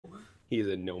He's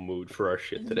in no mood for our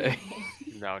shit today.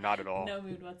 No, not at all. No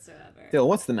mood whatsoever. Phil,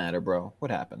 what's the matter, bro?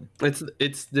 What happened? It's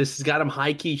this has got him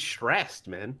high key stressed,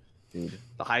 man. Dude,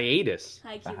 The hiatus.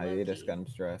 High key, the low hiatus key. got him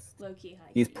stressed. Low key, high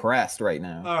key. He's pressed right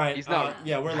now. All right. He's not.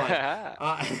 Yeah, we're live.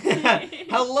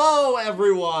 Hello,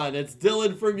 everyone. It's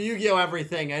Dylan from Yu-Gi-Oh!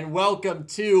 Everything, and welcome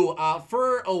to,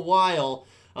 for a while,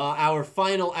 our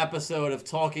final episode of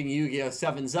Talking Yu-Gi-Oh!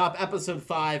 7's Up, Episode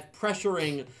 5,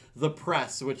 Pressuring the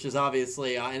Press, which is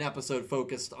obviously an episode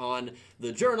focused on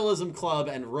the Journalism Club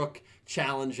and Rook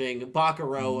challenging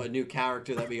Bakaro, a new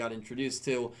character that we got introduced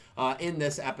to in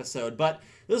this episode. But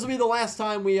this will be the last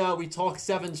time we talk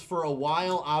Sevens for a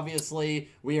while. Obviously,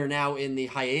 we are now in the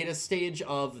hiatus stage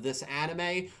of this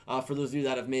anime. For those of you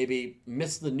that have maybe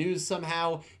missed the news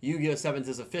somehow, Yu-Gi-Oh! Sevens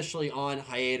is officially on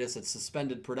hiatus. It's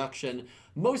suspended production.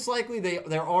 Most likely,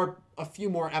 there are a few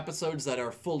more episodes that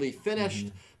are fully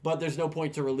finished, but there's no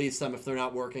point to release them if they're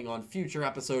not working on future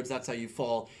episodes. That's how you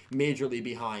fall majorly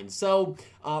behind. So,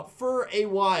 for a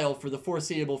while, for the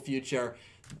foreseeable future,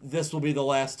 this will be the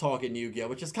last talk in Yu-Gi-Oh!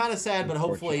 Which is kind of sad, but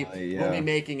hopefully we'll be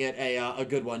making it a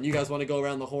good one. You guys want to go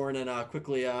around the horn and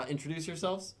quickly introduce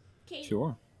yourselves? Kate.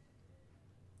 Sure.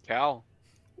 Cal.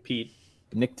 Pete.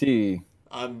 Nick T.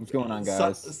 What's going on,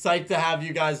 guys? Psyched to have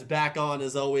you guys back on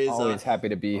as always. Always happy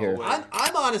to be here.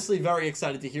 I'm honestly very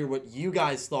excited to hear what you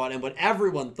guys thought and what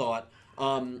everyone thought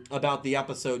about the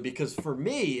episode, because for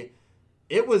me,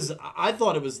 I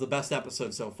thought it was the best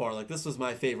episode so far. Like, this was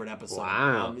my favorite episode.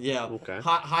 Wow. Yeah. Okay.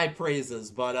 High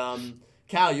praises. But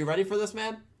Cal, you ready for this,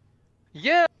 man?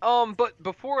 Yeah. But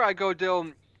before I go,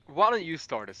 Dylan, why don't you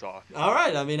start us off? All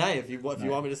right. I mean, hey, if you want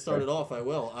me to start it off, I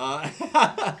will.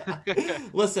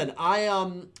 Listen,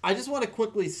 I just want to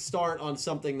quickly start on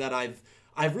something that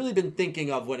I've really been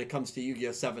thinking of when it comes to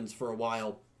Yu-Gi-Oh! Sevens for a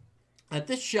while. At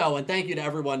this show, and thank you to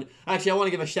everyone. Actually, I want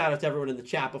to give a shout out to everyone in the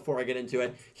chat before I get into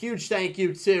it. Huge thank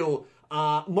you to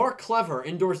Mark Clever,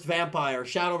 Endorsed Vampire,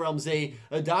 Shadow Realm Z,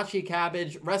 Adachi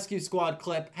Cabbage, Rescue Squad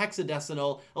Clip,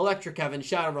 Hexadecimal, Electric Kevin,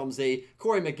 Shadow Realm Z,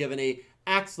 Corey McGivney,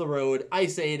 Axe the Road,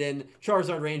 Ice Aiden,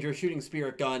 Charizard Ranger, Shooting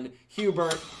Spirit Gun,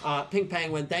 Hubert, Pink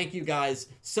Penguin. Thank you guys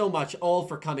so much all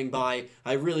for coming by.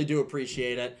 I really do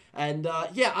appreciate it. And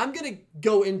yeah, I'm going to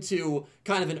go into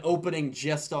kind of an opening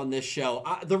gist on this show.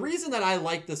 The reason that I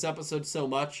like this episode so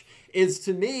much is,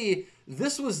 to me,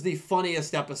 this was the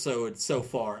funniest episode so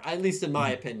far, at least in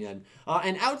my opinion.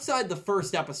 And outside the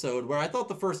first episode, where I thought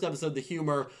the first episode, the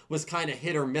humor was kind of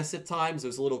hit or miss at times, it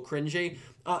was a little cringy,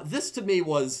 this to me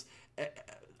was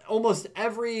almost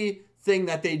everything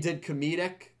that they did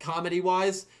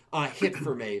comedy-wise, hit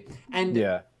for me.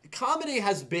 And comedy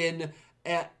has been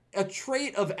a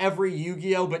trait of every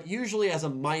Yu-Gi-Oh!, but usually as a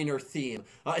minor theme.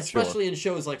 Especially in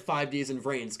shows like 5Ds and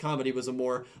Vrains, comedy was a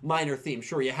more minor theme.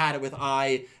 Sure, you had it with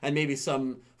I, and maybe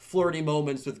some flirty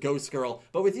moments with Ghost Girl,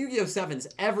 but with Yu-Gi-Oh! Sevens,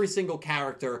 every single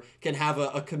character can have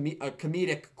a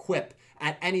comedic quip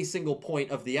at any single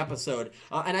point of the episode.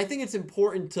 And I think it's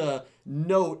important to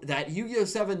note that Yu-Gi-Oh!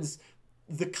 7's,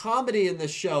 the comedy in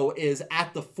this show is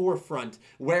at the forefront,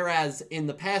 whereas in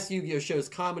the past Yu-Gi-Oh! Shows,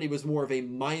 comedy was more of a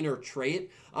minor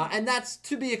trait. And that's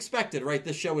to be expected, right?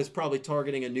 This show is probably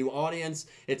targeting a new audience.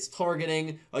 It's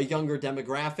targeting a younger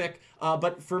demographic.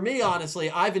 But for me,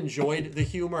 honestly, I've enjoyed the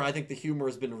humor. I think the humor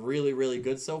has been really, really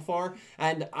good so far.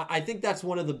 And I think that's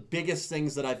one of the biggest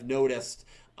things that I've noticed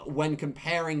when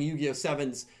comparing Yu-Gi-Oh!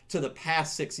 7's to the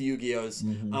past 6 Yu-Gi-Ohs,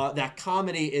 that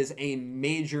comedy is a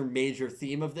major, major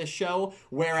theme of this show,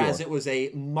 whereas it was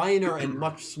a minor and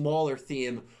much smaller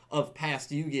theme of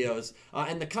past Yu-Gi-Ohs.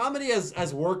 And the comedy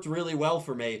has worked really well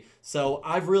for me, so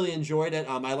I've really enjoyed it.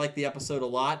 I like the episode a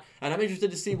lot, and I'm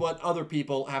interested to see what other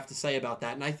people have to say about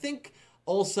that. And I think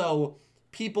also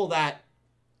people that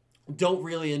don't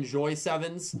really enjoy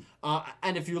Sevens,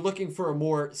 and if you're looking for a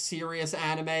more serious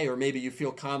anime, or maybe you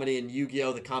feel comedy and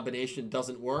Yu-Gi-Oh! The combination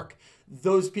doesn't work,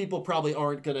 those people probably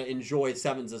aren't going to enjoy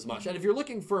Sevens as much. And if you're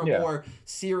looking for a more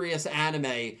serious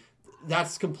anime,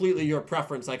 that's completely your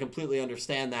preference. I completely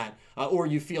understand that. Or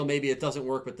you feel maybe it doesn't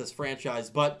work with this franchise.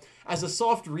 But as a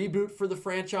soft reboot for the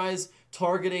franchise,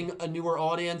 targeting a newer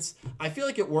audience, I feel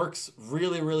like it works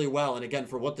really, really well. And again,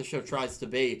 for what the show tries to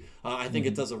be, I think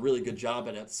it does a really good job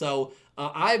in it. So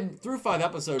I'm through 5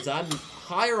 episodes. I'm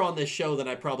higher on this show than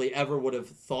I probably ever would have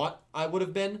thought I would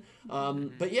have been.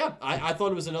 But yeah, I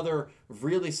thought it was another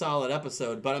really solid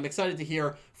episode. But I'm excited to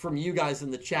hear from you guys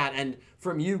in the chat, and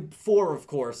from you 4, of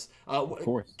course.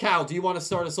 Cal, do you want to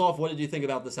start us off? What did you think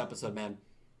about this episode, man?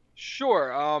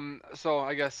 Sure. So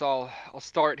I guess I'll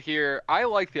start here. I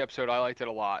liked the episode. I liked it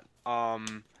a lot.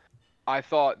 I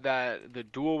thought that the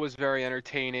duel was very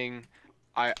entertaining.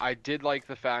 I did like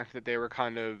the fact that they were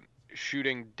kind of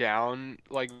shooting down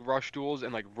like rush duels,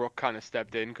 and like Rook kind of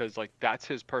stepped in because like that's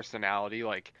his personality.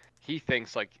 Like he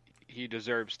thinks like he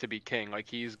deserves to be king. Like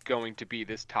he's going to be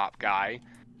this top guy.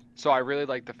 So I really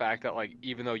like the fact that like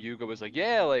even though Yuga was like,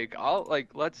 yeah, like I'll like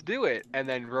let's do it, and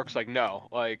then Rook's like, no,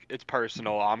 like it's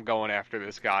personal. I'm going after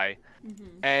this guy.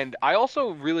 And I also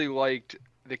really liked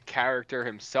the character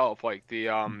himself, like the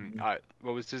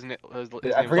what was his name? His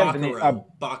I name forget was the name.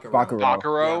 Bakuro.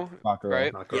 Bakuro, Bakuro.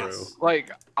 right? Makaru. Yes.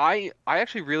 Like I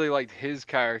actually really liked his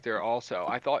character also.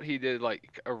 I thought he did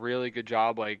like a really good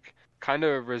job, like kind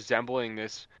of resembling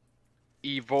this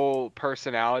evil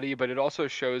personality, but it also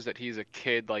shows that he's a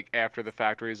kid like after the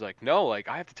fact where he's like, no, like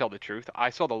I have to tell the truth. I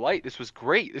saw the light. This was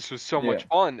great. This was so much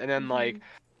fun. And then like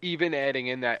even adding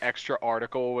in that extra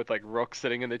article with like Rook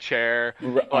sitting in the chair,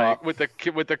 like with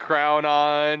the crown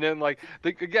on, and like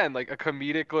again like a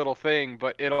comedic little thing,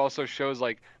 but it also shows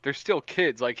like they're still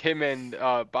kids. Like him and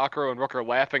Bakuro and Rook are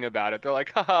laughing about it. They're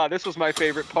like, haha, this was my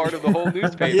favorite part of the whole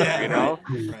newspaper, Yeah, you know?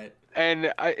 Right.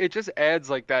 And it just adds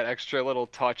like that extra little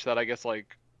touch that I guess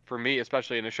like for me,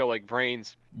 especially in a show like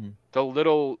Brains, the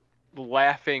little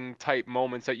laughing type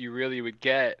moments that you really would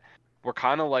get were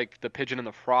kind of like the pigeon and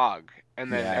the frog,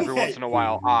 and then every once in a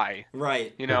while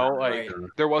Right. you know, like Right.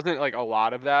 there wasn't like a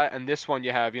lot of that. And this one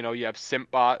you have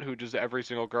Simpbot, who just every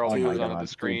single girl who my comes onto God, the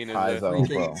screen dude, is Kaizo, Freaking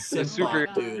bro. the super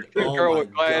Simpbot, dude. cute Oh girl my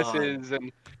with glasses,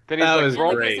 and then That he's was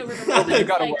like, great. you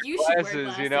gotta Like, wear you should wear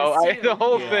glasses, you know. glasses, The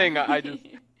whole too. thing,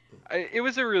 it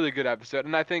was a really good episode,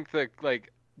 and I think the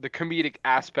comedic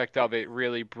aspect of it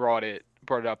really brought it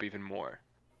up even more.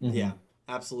 Yeah,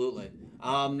 absolutely.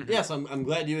 Yes, I'm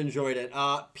glad you enjoyed it.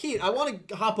 Pete, I want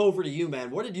to hop over to you,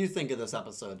 man. What did you think of this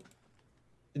episode?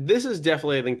 This is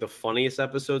definitely, I think, the funniest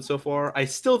episode so far. I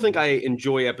still think I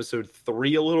enjoy episode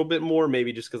 3 a little bit more,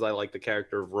 maybe just because I like the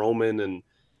character of Roman, and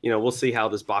we'll see how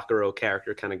this Bakuro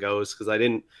character kind of goes, because I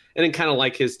didn't kind of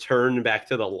like his turn back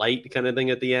to the light kind of thing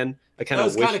at the end. I kind That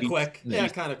of was kind of quick. Yeah,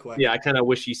 kind of quick. Yeah, I kind of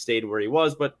wish he stayed where he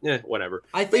was, but whatever.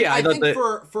 I think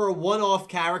that for a one-off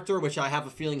character, which I have a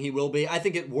feeling he will be, I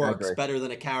think it works agree. better than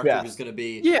a character who's going to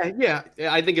be. Yeah.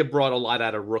 I think it brought a lot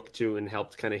out of Rook too, and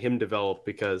helped kind of him develop,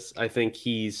 because I think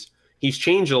he's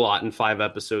changed a lot in 5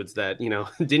 episodes. That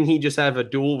didn't he just have a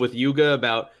duel with Yuga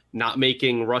about not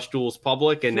making rush duels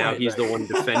public, and now he's the one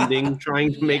defending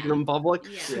trying to make them public.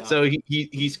 Yeah. So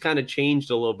he's kind of changed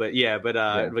a little bit. But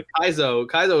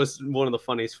Kaizo is one of the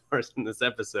funniest parts in this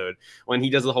episode, when he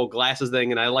does the whole glasses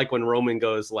thing. And I like when Roman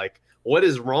goes like, what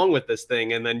is wrong with this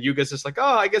thing? And then Yuga's just like, oh,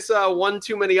 I guess one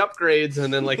too many upgrades.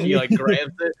 And then like he like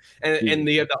grabs it, and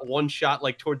they have that one shot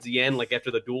like towards the end, like after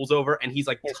the duel's over, and he's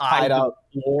like tied to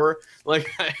the floor.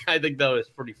 Like I think that was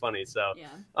pretty funny. So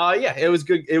it was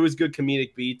good. It was good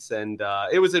comedic beats, and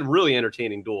it was a really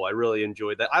entertaining duel. I really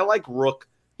enjoyed that. I like Rook.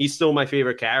 He's still my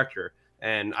favorite character,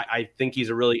 and I think he's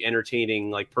a really entertaining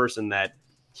like person, that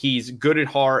he's good at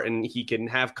heart and he can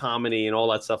have comedy and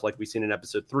all that stuff like we've seen in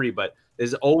episode 3, but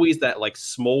there's always that like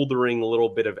smoldering little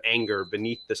bit of anger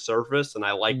beneath the surface, and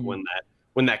I like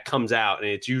when that comes out, and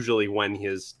it's usually when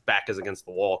his back is against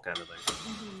the wall kind of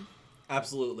thing.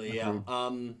 Absolutely, yeah.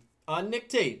 Nick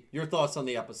T, your thoughts on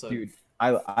the episode? Dude,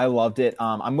 I loved it.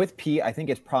 I'm with Pete. I think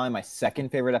it's probably my second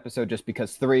favorite episode, just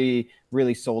because 3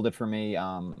 really sold it for me.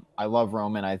 I love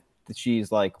Roman.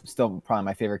 She's like still probably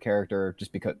my favorite character,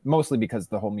 just mostly because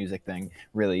the whole music thing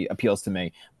really appeals to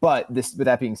me. But with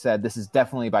that being said, this is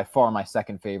definitely by far my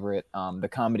second favorite. The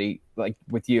comedy, like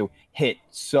with you, hit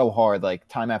so hard, like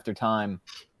time after time.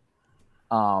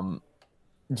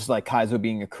 Just like Kaizo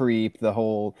being a creep, the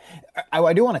whole.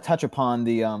 I do want to touch upon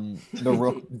the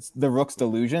Rook's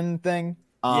delusion thing.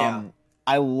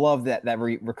 I love that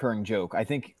recurring joke. I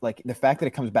think like the fact that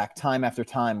it comes back time after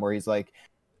time, where he's like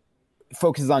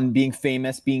focuses on being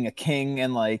famous, being a king,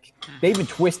 and like they even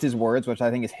twist his words, which I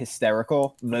think is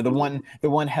hysterical. The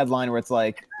one headline where it's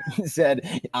like he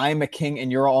said, "I'm a king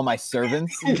and you're all my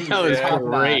servants." That was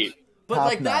great. But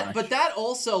like that, but that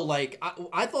also like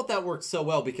I thought that worked so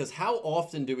well, because how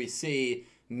often do we see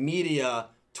media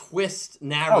twist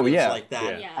narratives like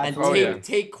that and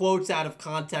take quotes out of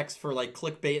context for like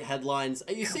clickbait headlines?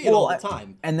 You see it all the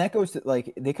time. And that goes to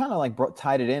like they kind of like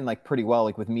tied it in like pretty well,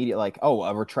 like with media, like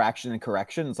a retraction and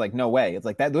correction. It's like no way. It's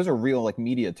like that. Those are real like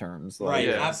media terms. Like, right.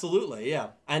 Absolutely.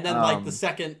 Yeah. And then like the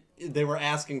second they were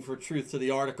asking for truth to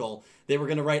the article, they were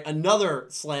going to write another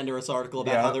slanderous article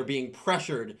about how they're being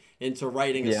pressured into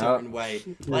writing a certain way.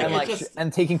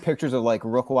 And taking pictures of like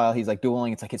Rook while he's like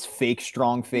dueling. It's like his fake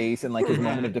strong face and like his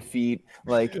moment of defeat.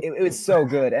 Like it was so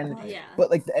good. And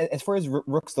but like as far as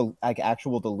Rook's like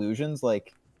actual delusions,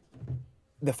 like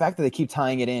the fact that they keep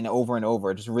tying it in over and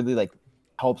over, just really like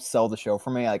helps sell the show for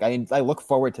me. Like I look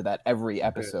forward to that every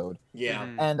episode. Yeah.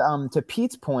 And to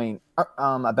Pete's point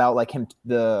about like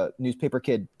the newspaper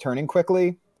kid turning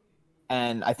quickly,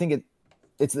 and I think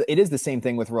it is the same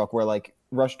thing with Rook, where like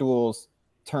Rush Duels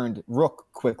turned Rook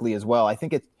quickly as well. I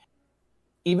think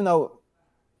even though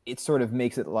it sort of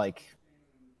makes it like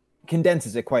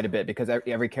condenses it quite a bit because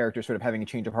every character sort of having a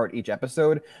change of heart each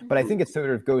episode, but I think it sort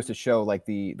of goes to show like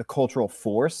the cultural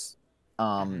force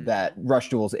that Rush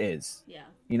Duels is. Yeah.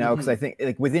 You know, because I think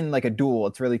like within like a duel,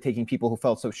 it's really taking people who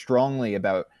felt so strongly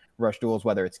about Rush Duels,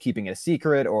 whether it's keeping it a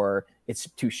secret or it's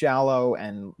too shallow,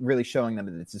 and really showing them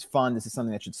that this is fun. This is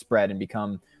something that should spread and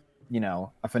become, you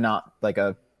know, a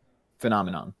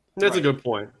phenomenon. That's a good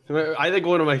point. I think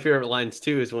one of my favorite lines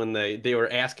too is when they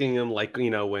were asking him, like, you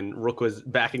know, when Rook was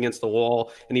back against the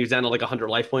wall and he was down to like 100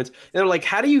 life points, and they're like,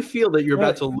 "How do you feel that you're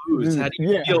about to lose? How do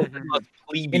you feel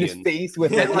plebeian?" In his face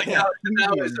with that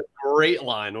was a great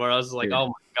line where I was like, "Oh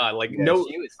my god!" Like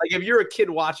like if you're a kid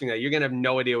watching that, you're gonna have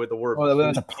no idea what the word. Oh,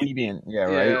 that's a plebeian,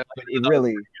 right? Yeah. Like, it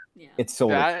really. Yeah. It's so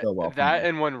well. That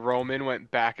and when Roman went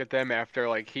back at them after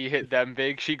like he hit them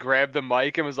big, she grabbed the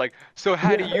mic and was like, "So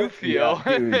how do you feel?"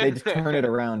 Yeah, dude, they just turn it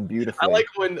around beautifully. I like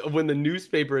when the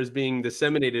newspaper is being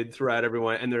disseminated throughout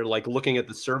everyone, and they're like looking at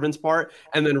the servants part,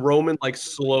 and then Roman like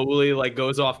slowly like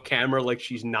goes off camera like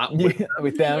she's not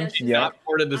with them. She's not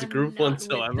part of this group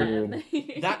whatsoever.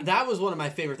 That was one of my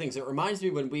favorite things. It reminds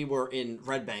me when we were in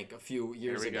Red Bank a few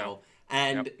years ago.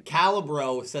 And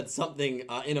Calibro said something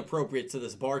inappropriate to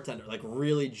this bartender, like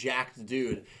really jacked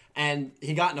dude. And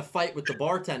he got in a fight with the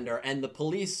bartender, and the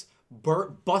police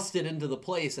busted into the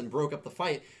place and broke up the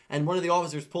fight. And one of the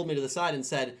officers pulled me to the side and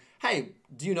said, "Hey,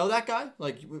 do you know that guy?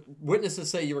 Like, witnesses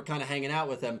say you were kind of hanging out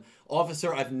with him."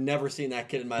 Officer, I've never seen that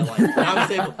kid in my life. And I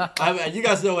was able, you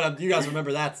guys know you guys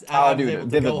remember that. I was able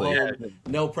to go home,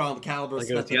 no problem. Caliber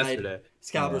spent the night.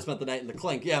 Excalibur spent the night in the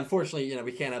clink. Yeah, unfortunately, you know,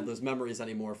 we can't have those memories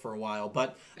anymore for a while.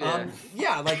 But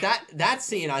like that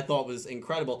scene I thought was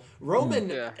incredible.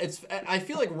 Roman, I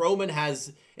feel like Roman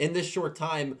has in this short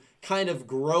time kind of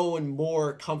grown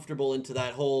more comfortable into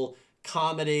that whole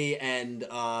comedy and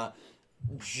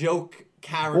joke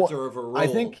character of a role. I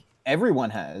think everyone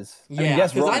has. Yeah,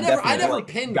 because I never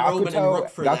pinned Roman and Rook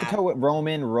for that.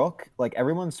 Roman, Rook, like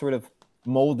everyone's sort of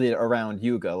molded around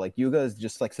Yuga. Like Yuga is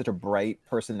just like such a bright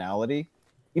personality.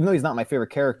 Even though he's not my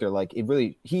favorite character, like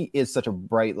he is such a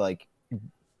bright like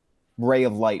ray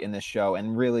of light in this show,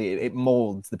 and really it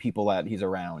molds the people that he's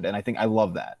around, and I think I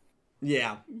love that.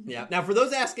 Yeah. Now, for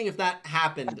those asking if that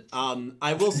happened,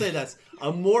 I will say this.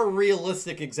 A more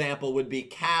realistic example would be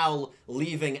Cal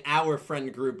leaving our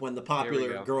friend group when the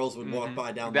popular girls would walk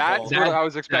by down the hall. That's what I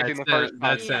was expecting the first time.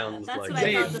 That sounds that's like... what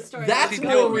I thought the story That's was.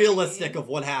 more realistic of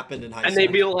what happened in high school. And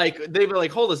they'd be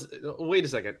like, hold us, wait a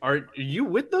second. Are you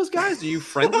with those guys? Are you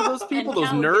friends with those people, those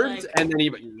nerds? And then he'd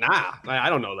be like, nah, I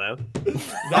don't know them.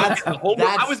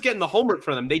 I was getting the homework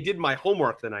for them. They did my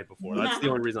homework the night before. That's the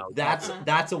only reason I was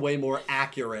That's a way more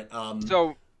accurate.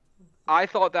 So I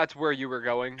thought that's where you were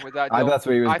going with that. That's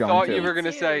where he was going. I thought you were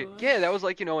gonna say, yeah, that was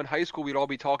like, you know, in high school we'd all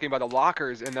be talking about the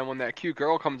lockers, and then when that cute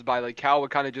girl comes by, like Cal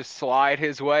would kind of just slide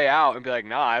his way out and be like,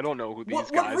 nah, I don't know who these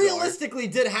guys are. What realistically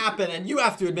did happen, and you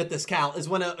have to admit this, Cal, is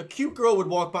when a cute girl would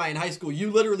walk by in high school,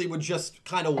 you literally would just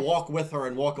kind of walk with her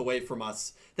and walk away from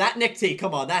us. That Nick T,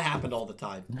 come on, that happened all the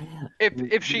time.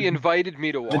 If she invited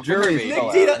me to walk,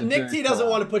 Nick T doesn't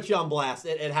want to put you on blast.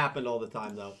 It happened all the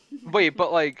time though. Wait,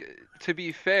 but like, to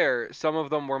be fair, some of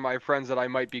them were my friends that I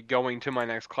might be going to my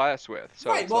next class with.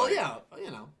 So right. Well, yeah, you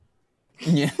know.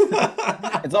 Yeah.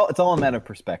 it's all a matter of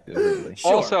perspective, really.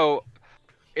 Sure. Also,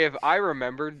 if I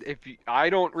remembered,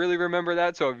 I don't really remember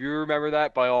that, so if you remember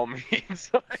that, by all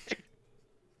means.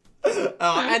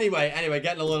 Anyway,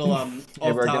 getting a little off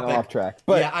we're topic. Getting off track.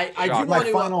 But yeah, I do want my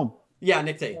to. Final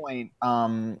Nick T. point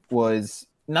was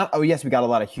not. Oh yes, we got a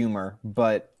lot of humor,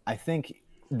 but I think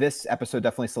this episode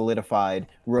definitely solidified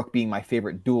Rook being my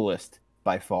favorite duelist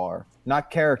by far.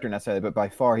 Not character necessarily, but by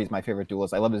far he's my favorite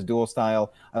duelist. I love his duel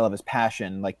style. I love his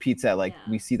passion. Like Pete said,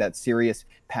 we see that serious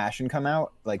passion come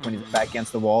out, like when he's back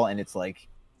against the wall, and it's like,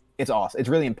 it's awesome. It's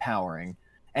really empowering.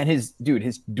 And his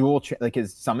duel,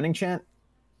 his summoning chant,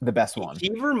 the best one.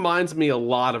 He reminds me a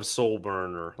lot of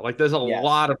Soulburner. Like there's a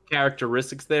lot of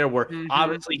characteristics there where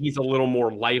obviously he's a little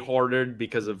more lighthearted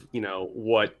because of, you know,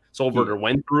 what Soulburner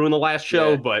went through in the last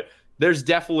show, but there's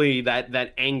definitely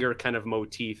that anger kind of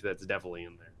motif that's definitely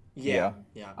in there. Yeah.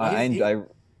 I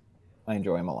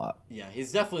enjoy him a lot. Yeah,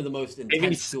 he's definitely the most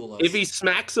intense duelist. If he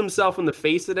smacks himself in the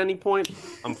face at any point,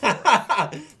 I'm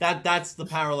fine. That's the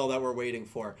parallel that we're waiting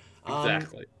for.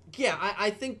 Exactly. Yeah,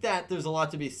 I think that there's a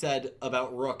lot to be said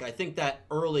about Rook. I think that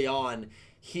early on,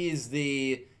 he's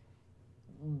the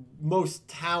most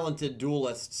talented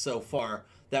duelists so far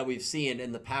that we've seen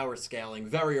in the power scaling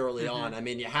very early on. I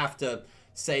mean, you have to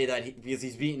say that because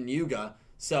he's beaten Yuga.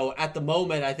 So at the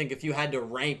moment, I think if you had to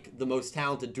rank the most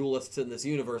talented duelists in this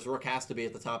universe, Rook has to be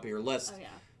at the top of your list. Oh, yeah.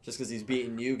 Just because he's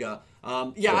beaten Yuga.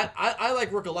 I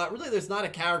like Rook a lot. Really, there's not a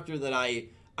character that I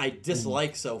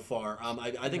dislike so far.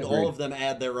 I think all of them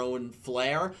add their own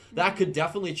flair. That could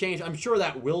definitely change. I'm sure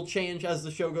that will change as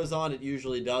the show goes on. It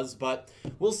usually does, but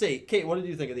we'll see. Kate, what did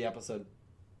you think of the episode?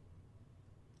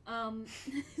 Sorry.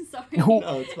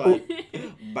 No, it's fine.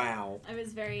 Bow. I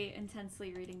was very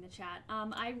intensely reading the chat.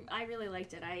 I really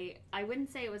liked it. I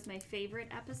wouldn't say it was my favorite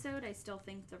episode. I still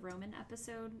think the Roman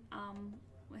episode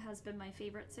has been my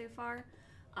favorite so far.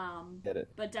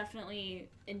 But definitely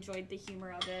enjoyed the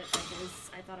humor of it.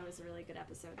 I thought it was a really good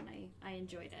episode, and I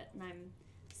enjoyed it. And I'm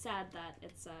sad that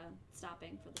it's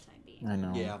stopping for the time being. I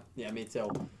know. Yeah, me too.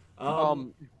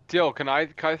 Dill, can I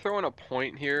throw in a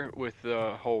point here with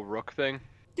the whole Rook thing?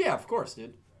 Yeah, of course,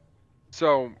 dude.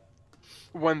 So,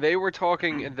 when they were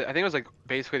talking, I think it was like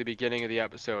basically the beginning of the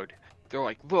episode, they're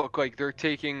like, look, like they're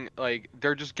taking, like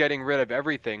they're just getting rid of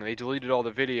everything. They deleted all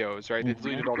the videos, right? They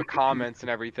deleted all the comments and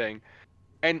everything.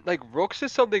 And like Rook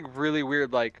says something really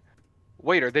weird, like,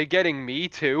 wait, are they getting me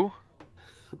too?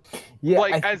 Yeah,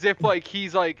 like as if like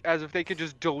he's like as if they could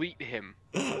just delete him.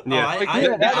 Yeah,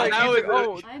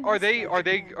 Are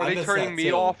they turning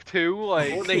me off too?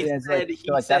 Like, well, he said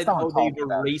they've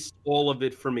erased all of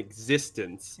it from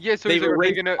existence. Yeah, so they've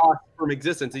erased us from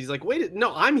existence. He's like, wait,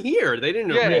 no, I'm here. They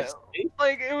didn't erase me.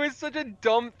 Like, it was such a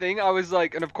dumb thing. I was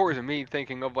like, and of course, me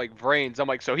thinking of like brains, I'm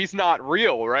like, so he's not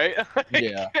real, right? Like,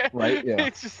 yeah, right. Yeah,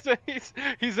 it's just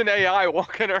he's an AI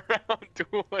walking around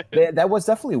doing. That was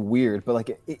definitely weird, but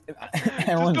like,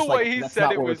 just the way he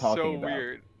said it was so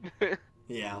weird.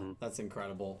 Yeah, that's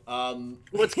incredible. Well,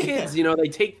 it's kids, they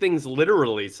take things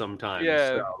literally sometimes.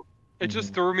 Yeah, so. It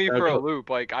just threw me for a loop.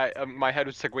 Like my head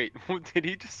was like, wait, did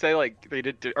he just say like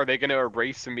are they gonna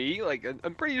erase me? Like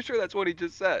I'm pretty sure that's what he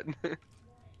just said.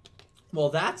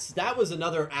 Well, that was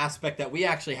another aspect that we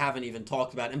actually haven't even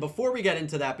talked about. And before we get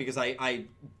into that, because I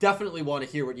definitely want to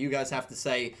hear what you guys have to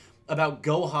say about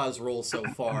Goha's role so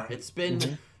far. It's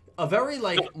been a very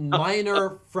like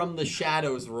minor from the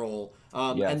shadows role.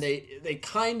 And they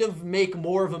kind of make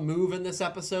more of a move in this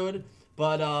episode,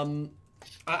 but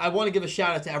I want to give a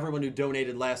shout out to everyone who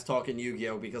donated last talk in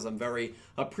Yu-Gi-Oh! Because I'm very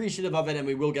appreciative of it, and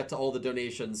we will get to all the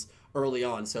donations early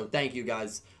on, so thank you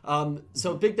guys.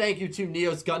 So big thank you to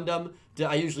Neos Gundam.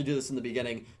 I usually do this in the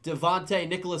beginning. Devontae,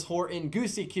 Nicholas Horton,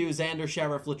 Goosey Q, Xander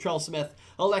Sheriff, Latrell Smith,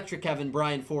 Electric Kevin,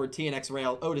 Brian Ford, TNX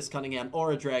Rail, Otis Cunningham,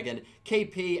 Aura Dragon,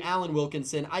 KP, Alan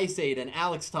Wilkinson, Ice Aiden,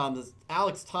 Alex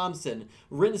Thompson,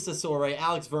 Rin Sasore,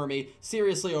 Alex Vermi,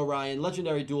 Seriously Orion,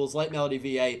 Legendary Duels, Light Melody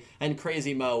VA, and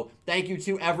Crazy Mo. Thank you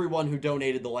to everyone who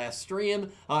donated the last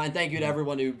stream, and thank you to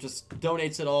everyone who just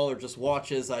donates at all or just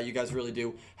watches. You guys really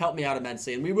do help me out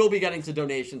immensely, and we will be getting to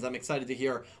donations. I'm excited to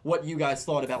hear what you guys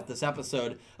thought about this episode.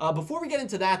 Before we get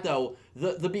into that, though,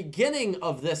 the beginning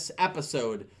of this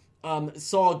episode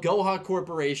saw Goha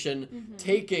Corporation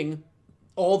taking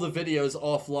all the videos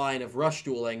offline of Rush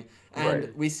Dueling,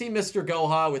 and we see Mr.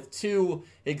 Goha with two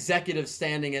executives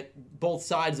standing at both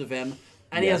sides of him,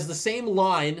 and he has the same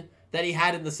line that he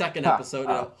had in the second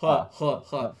episode.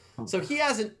 So he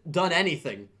hasn't done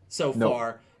anything so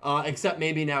far, except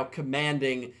maybe now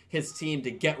commanding his team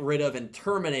to get rid of and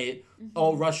terminate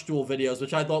all Rush Duel videos,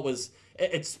 which I thought was...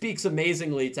 It speaks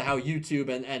amazingly to how YouTube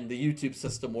and the YouTube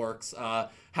system works,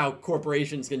 how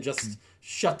corporations can just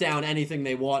shut down anything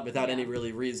they want without any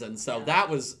really reason. So that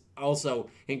was also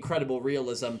incredible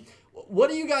realism. What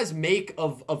do you guys make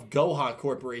of Goha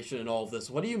Corporation and all of this?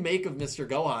 What do you make of Mr.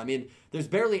 Goha? I mean, there's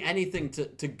barely anything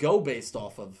to go based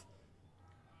off of.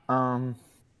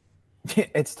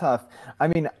 It's tough. I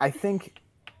mean, I think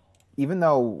even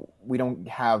though we don't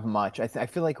have much, I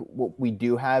feel like what we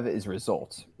do have is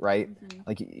results, right?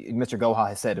 Like Mr. Goha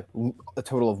has said a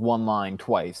total of one line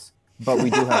twice, but we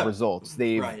do have results.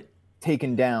 They've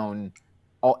taken down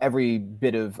every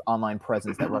bit of online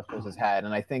presence that Rush has had,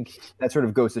 and I think that sort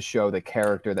of goes to show the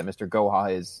character that Mr.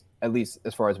 Goha is, at least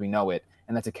as far as we know it,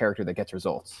 and that's a character that gets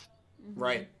results.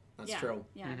 Right, that's true.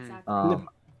 Yeah, exactly.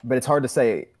 But it's hard to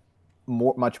say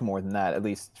much more than that, at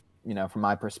least... from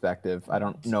my perspective, I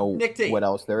don't know what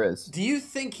else there is. Do you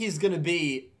think he's going to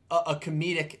be a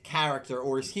comedic character,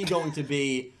 or is he going to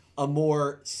be a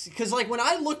more... Because, like, when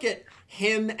I look at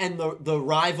him and the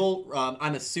rival,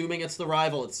 I'm assuming it's the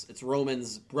rival, it's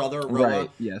Roman's brother, Roa. Right,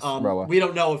 yes, Roa. We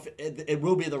don't know if it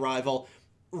will be the rival.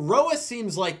 Roa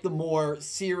seems like the more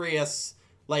serious,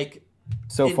 like,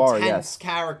 intense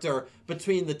character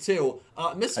between the two.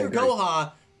 Mr.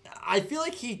 Goha... I feel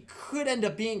like he could end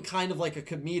up being kind of like a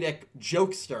comedic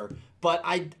jokester, but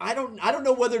I don't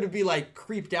know whether to be like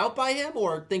creeped out by him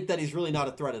or think that he's really not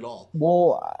a threat at all.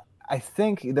 Well, I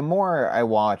think the more I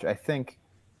watch, I think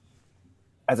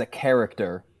as a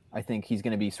character, I think he's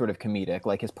going to be sort of comedic,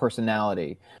 like his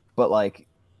personality, but like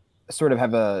sort of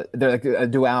have there's like a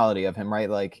duality of him, right?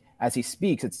 Like as he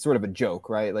speaks, it's sort of a joke,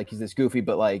 right? Like he's this goofy,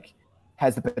 but like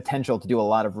has the potential to do a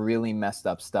lot of really messed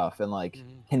up stuff and like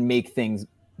can make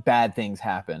bad things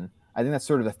happen. I think that's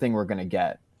sort of the thing we're going to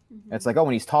get. It's like, oh,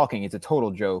 when he's talking, it's a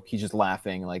total joke. He's just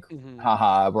laughing, like,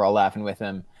 haha, we're all laughing with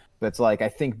him. But it's like, I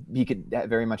think he could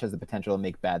very much has the potential to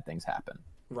make bad things happen.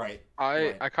 Right.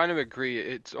 I kind of agree.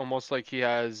 It's almost like he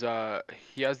has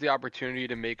the opportunity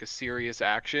to make a serious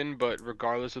action, but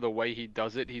regardless of the way he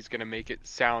does it, he's gonna make it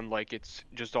sound like it's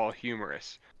just all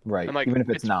humorous. Right. And like, even if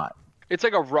it's not. It's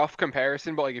like a rough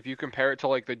comparison, but like if you compare it to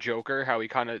like the Joker, how he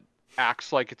kind of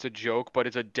acts like it's a joke, but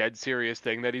it's a dead serious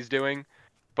thing that he's doing,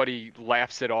 but he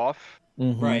laughs it off.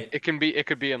 Right. It could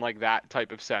be in like that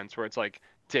type of sense where it's like,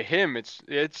 to him, it's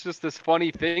just this funny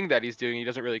thing that he's doing. He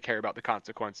doesn't really care about the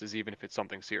consequences, even if it's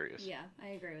something serious. Yeah,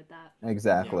 I agree with that.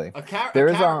 Exactly.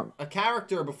 Yeah. A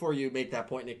character, before you make that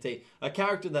point, Nick T, a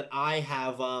character that I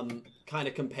have kind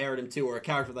of compared him to, or a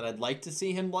character that I'd like to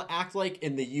see him act like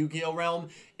in the Yu-Gi-Oh realm,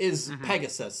 is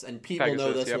Pegasus. And people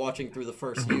know this watching through the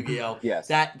first Yu-Gi-Oh. Yes.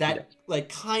 That like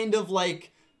kind of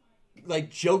like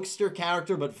jokester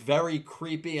character, but very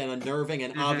creepy and unnerving,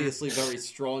 and obviously very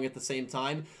strong at the same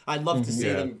time. I'd love to see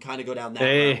them kind of go down that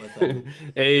route with him.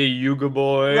 Hey, Yuga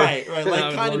boy. Right.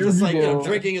 Like kind of just like,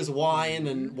 drinking his wine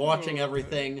and watching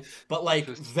everything, but like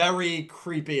very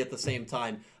creepy at the same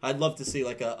time. I'd love to see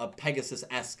like a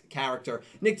Pegasus-esque character.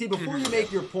 Nick T, before you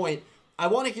make your point, I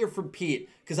want to hear from Pete,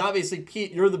 because obviously,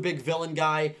 Pete, you're the big villain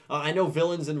guy. I know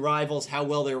Villains and Rivals, how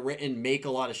well they're written, make a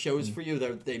lot of shows for you.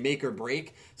 They make or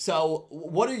break. So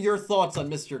what are your thoughts on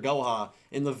Mr. Goha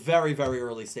in the very, very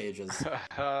early stages?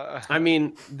 I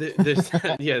mean,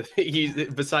 he's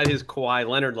beside his Kawhi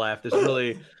Leonard laugh,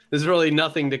 there's really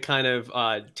nothing to kind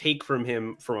of take from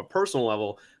him from a personal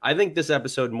level. I think this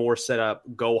episode more set up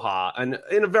Goha, and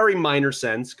in a very minor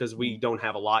sense, because we don't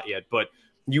have a lot yet, but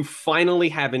you finally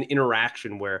have an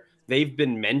interaction where they've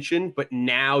been mentioned, but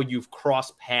now you've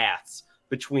crossed paths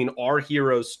between our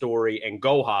hero's story and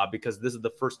Goha, because this is the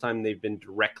first time they've been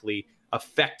directly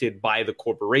affected by the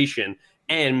corporation.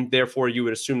 And therefore, you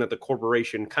would assume that the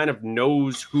corporation kind of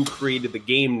knows who created the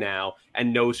game now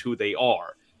and knows who they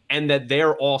are. And that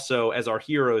they're also, as our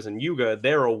heroes in Yuga,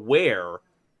 they're aware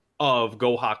of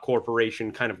Goha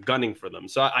Corporation kind of gunning for them.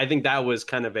 So I think that was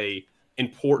kind of a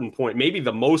important point, maybe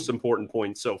the most important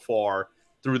point so far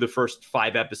through the first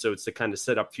 5 episodes to kind of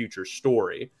set up future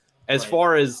story. As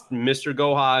far as Mr.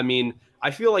 Goha, I mean,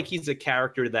 I feel like he's a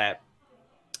character that,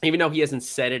 even though he hasn't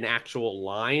said an actual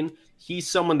line, he's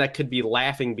someone that could be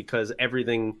laughing because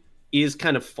everything is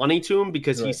kind of funny to him,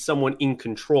 because he's someone in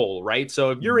control, right?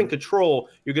 So if you're in control,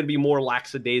 you're going to be more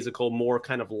lackadaisical, more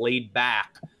kind of laid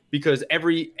back, because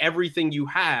everything you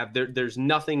have, there's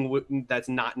nothing that's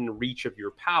not in reach of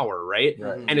your power, right?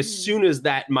 And as soon as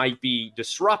that might be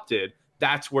disrupted,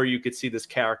 that's where you could see this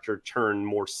character turn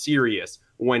more serious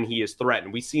when he is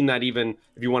threatened. We've seen that even,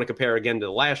 if you want to compare again to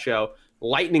the last show,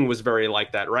 Lightning was very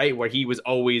like that, right? Where he was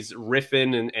always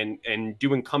riffing and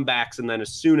doing comebacks, and then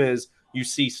as soon as you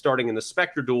see starting in the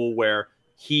Spectre duel where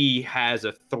he has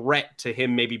a threat to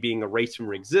him maybe being erased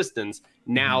from existence,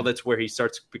 now that's where he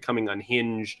starts becoming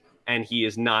unhinged, and he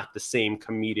is not the same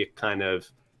comedic kind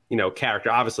of, character.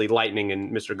 Obviously, Lightning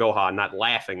and Mr. Goha, not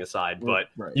laughing aside, but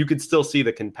you could still see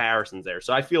the comparisons there.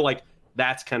 So I feel like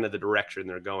that's kind of the direction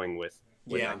they're going with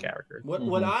that character.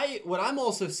 What I'm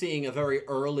also seeing a very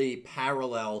early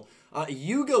parallel.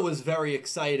 Yuga was very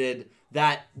excited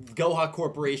that Goha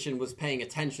Corporation was paying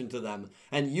attention to them,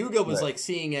 and Yuga was like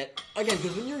seeing it again,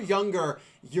 because when you're younger,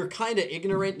 you're kind of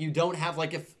ignorant. You don't have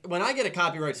when I get a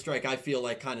copyright strike, I feel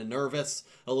like kind of nervous,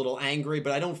 a little angry,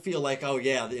 but I don't feel like, oh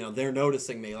yeah, they're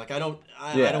noticing me. Like I don't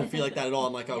feel like that at all.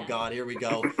 I'm like, oh God, here we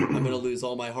go. I'm gonna lose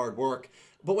all my hard work.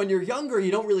 But when you're younger,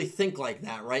 you don't really think like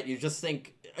that, right? You just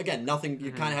think, again, nothing.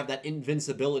 You kind of have that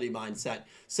invincibility mindset.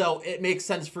 So it makes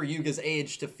sense for Yuga's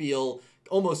age to feel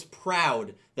almost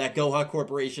proud that Goha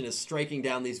Corporation is striking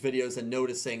down these videos and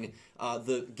noticing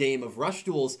the game of Rush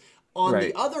Duels. On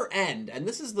the other end, and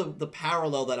this is the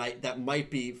parallel that might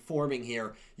be forming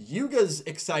here, Yuga's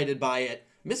excited by it.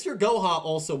 Mr. Goha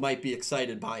also might be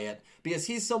excited by it, because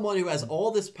he's someone who has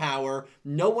all this power.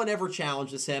 No one ever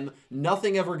challenges him.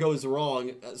 Nothing ever goes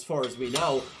wrong, as far as we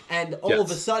know. And all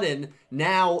of a sudden,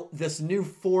 now this new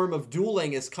form of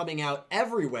dueling is coming out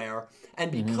everywhere.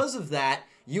 And because of that,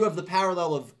 you have the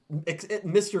parallel of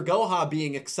Mr. Goha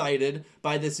being excited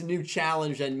by this new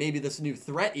challenge and maybe this new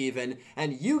threat even,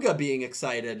 and Yuga being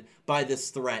excited by this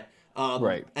threat.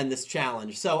 And this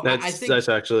challenge. So I think that's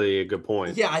actually a good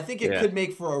point. Yeah, I think it could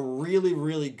make for a really,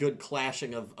 really good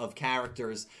clashing of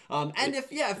characters. And if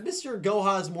Mr.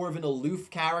 Goha is more of an aloof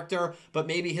character, but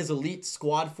maybe his elite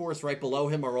squad force right below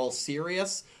him are all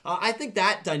serious, I think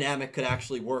that dynamic could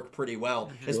actually work pretty well,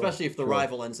 especially if the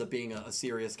rival ends up being a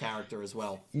serious character as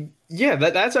well. Yeah,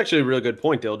 that's actually a really good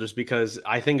point, Dale, just because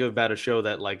I think about a show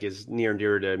that like is near and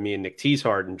dear to me and Nick T's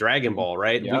heart and Dragon Ball,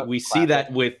 right? Yep. We see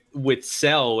that with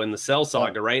Cell and the Cell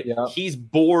Saga, right? Yep. He's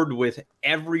bored with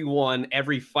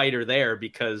every fighter there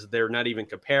because they're not even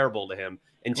comparable to him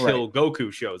until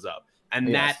Goku shows up.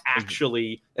 And that's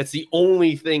the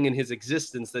only thing in his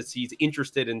existence that he's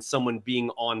interested in someone being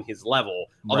on his level.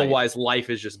 Right. Otherwise, life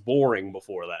is just boring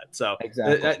before that. So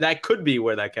that could be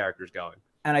where that character's going.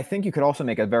 And I think you could also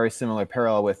make a very similar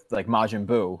parallel with like Majin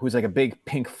Buu, who's like a big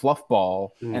pink fluff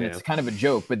ball, and it's kind of a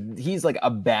joke, but he's like a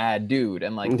bad dude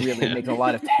and like really makes a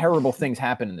lot of terrible things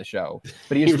happen in the show.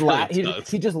 But he's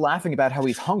just laughing about how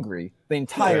he's hungry the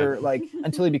entire like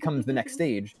until he becomes the next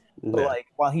stage. But like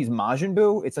while he's Majin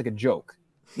Buu, it's like a joke,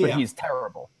 but he's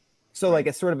terrible. So like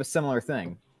it's sort of a similar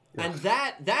thing. And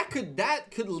that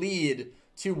could lead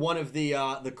to one of the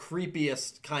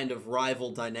creepiest kind of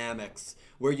rival dynamics,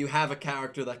 where you have a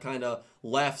character that kind of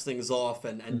laughs things off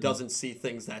and doesn't see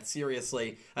things that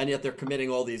seriously, and yet they're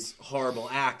committing all these horrible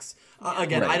acts.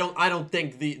 Again, I don't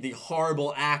think the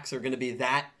horrible acts are going to be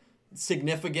that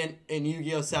significant in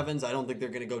Yu-Gi-Oh! Sevens. I don't think they're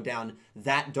going to go down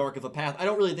that dark of a path. I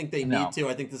don't really think they need to.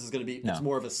 I think this is going to be it's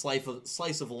more of a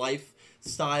slice of life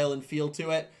style and feel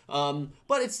to it,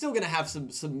 but it's still going to have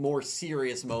some more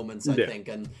serious moments, I think.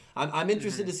 And I'm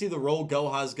interested to see the role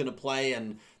Goha is going to play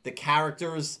and the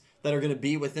characters that are going to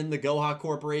be within the Goha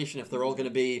Corporation, if they're all going to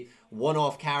be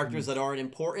one-off characters that aren't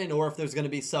important, or if there's going to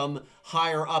be some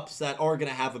higher-ups that are going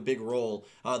to have a big role.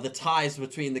 The ties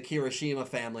between the Kirishima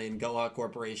family and Goha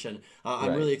Corporation.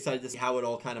 I'm really excited to see how it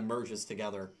all kind of merges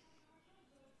together.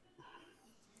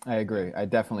 I agree. I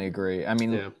definitely agree. I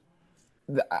mean,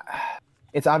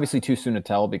 it's obviously too soon to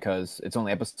tell because it's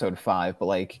only episode 5, but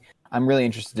like I'm really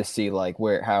interested to see like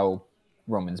how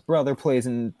Roman's brother plays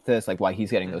in this, like why he's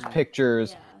getting those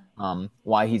pictures.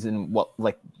 Why he's in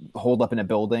holed up in a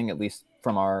building, at least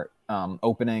from our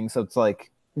opening. So it's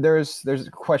like there's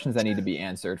questions that need to be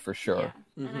answered for sure.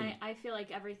 Yeah. And I feel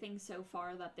like everything so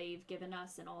far that they've given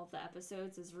us in all of the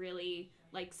episodes is really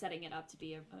like setting it up to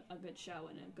be a good show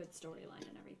and a good storyline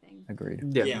and everything.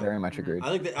 Agreed. Yeah, very much agreed.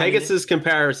 I think Pegasus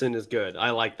comparison is good. I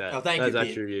like that. Oh, thank That's you,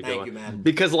 actually Pete. Thank you, man.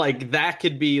 Because like that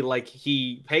could be like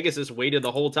Pegasus waited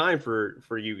the whole time for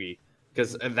Yugi,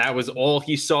 because that was all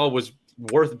he saw was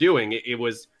worth doing. It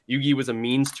was Yugi was a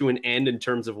means to an end in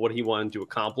terms of what he wanted to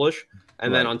accomplish,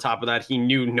 and then on top of that, he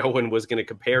knew no one was going to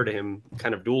compare to him,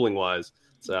 kind of dueling wise.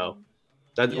 So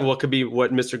that's what could be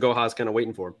what Mr. Goha's kind of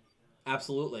waiting for.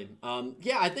 Absolutely.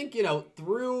 I think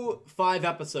through 5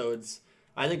 episodes,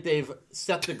 I think they've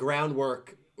set the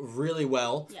groundwork really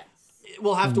well. Yes.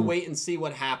 We'll have to wait and see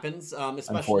what happens,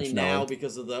 especially now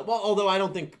because of although I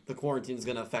don't think the quarantine is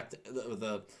going to affect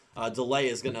the delay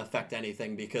is going to affect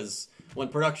anything, because when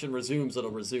production resumes,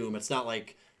 it'll resume. It's not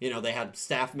like, they had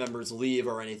staff members leave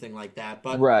or anything like that.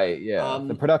 But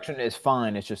the production is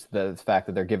fine. It's just the fact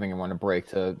that they're giving everyone a break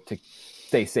to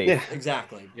stay safe. Yeah,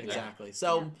 exactly.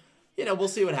 So, we'll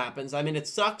see what happens. I mean, it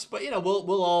sucks, but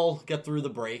we'll all get through the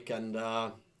break and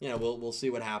we'll see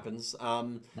what happens.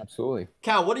 Absolutely.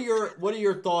 Cal, what are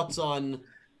your thoughts on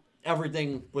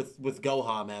everything with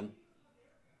Goha, man?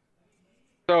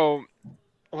 So,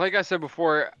 like I said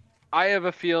before, I have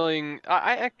a feeling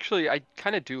I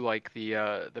kind of do like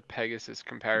the Pegasus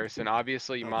comparison.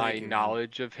 Obviously, my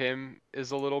knowledge of him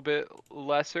is a little bit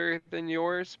lesser than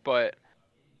yours, but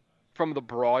from the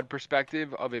broad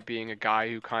perspective of it being a guy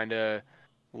who kind of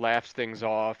laughs things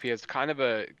off, he has kind of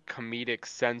a comedic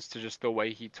sense to just the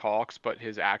way he talks, but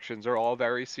his actions are all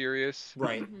very serious.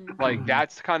 Right. Like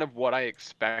that's kind of what I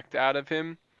expect out of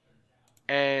him.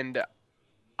 And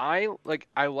I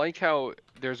like how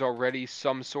there's already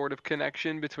some sort of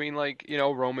connection between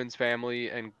Roman's family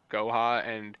and Goha,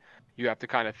 and you have to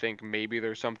kind of think maybe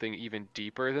there's something even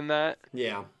deeper than that.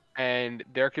 Yeah. And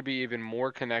there could be even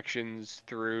more connections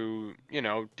through,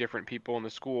 different people in the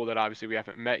school that obviously we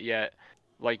haven't met yet,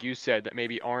 like you said, that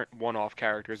maybe aren't one-off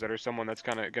characters, that are someone that's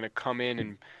gonna come in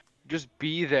and just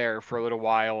be there for a little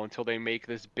while until they make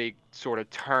this big sort of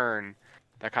turn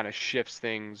that kind of shifts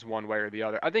things one way or the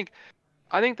other. I think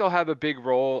they'll have a big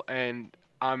role, and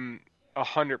I'm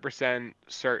 100%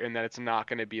 certain that it's not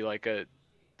going to be like a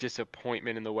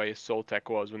disappointment in the way Soltek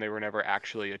was when they were never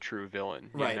actually a true villain.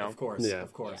 Right, know? of course,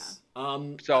 of course. Yeah.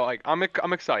 So like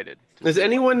I'm excited. Is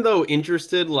anyone though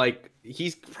interested? Like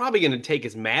he's probably going to take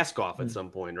his mask off at some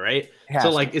point, right? So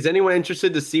like, is anyone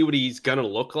interested to see what he's going to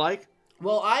look like?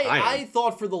 Well, I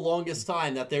thought for the longest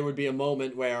time that there would be a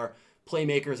moment where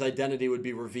Playmaker's identity would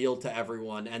be revealed to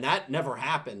everyone, and that never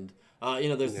happened.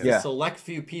 There's a select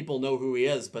few people know who he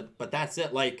is, but that's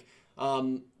it. Like,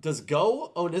 does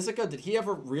Go Onizuka, did he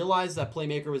ever realize that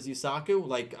Playmaker was Yusaku?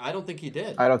 Like, I don't think he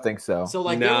did. I don't think so. So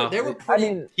like, they were pretty.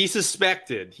 I mean, he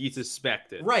suspected.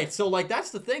 Right. So like,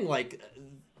 that's the thing. Like.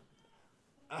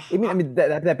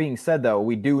 That being said, though,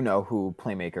 we do know who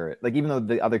Playmaker is. Like, even though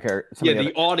the other characters,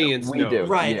 the audience we knows. Do.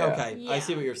 Right. Yeah. Okay. Yeah. I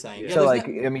see what you're saying. So, like,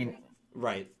 I mean,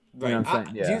 right. You know what I'm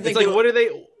saying? Do you think it's like what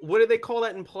do they call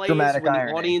that in plays? Dramatic when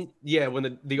irony. The audience,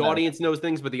 when the audience knows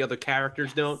things, but the other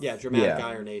characters don't. Yeah, dramatic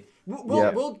irony.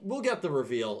 We'll get the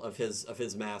reveal of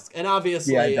his mask, and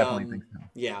obviously, I definitely think so.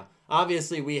 Yeah,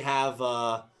 obviously we have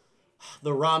the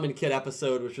Ramen Kid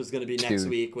episode, which was going to be next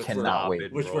week, which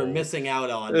we're missing out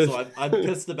on. So I'm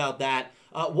pissed about that.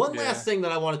 One last thing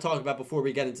that I want to talk about before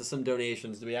we get into some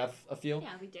donations. Do we have a few? Yeah,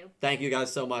 we do. Thank you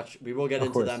guys so much. We will get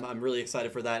into them. I'm really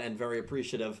excited for that and very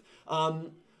appreciative. I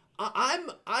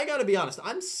got to be honest.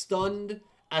 I'm stunned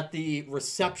at the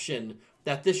reception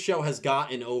that this show has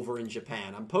gotten over in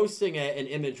Japan. I'm posting an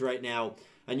image right now,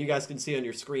 and you guys can see on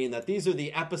your screen that these are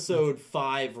the episode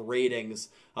 5 ratings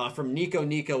from Nico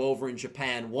Nico over in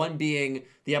Japan. 1 being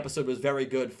the episode was very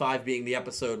good, 5 being the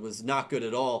episode was not good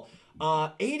at all.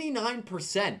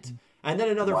 89%. And then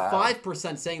another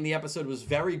 5% saying the episode was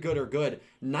very good or good.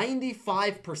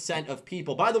 95% of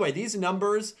people. By the way, these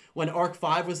numbers, when Arc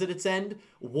 5 was at its end,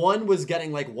 1 was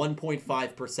getting like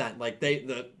 1.5%. Like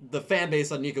the fan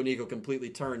base on Nico Nico completely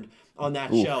turned on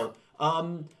that show.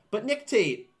 But Nick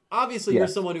Tate, obviously you're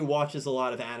someone who watches a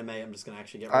lot of anime. I'm just going to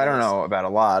actually get rid I of don't this. know about a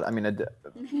lot. I mean,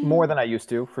 more than I used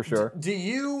to, for sure.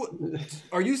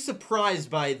 Are you surprised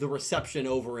by the reception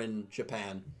over in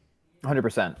Japan?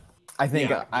 100%. I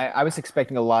think I was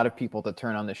expecting a lot of people to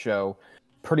turn on the show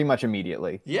pretty much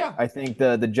immediately. Yeah. I think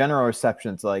the general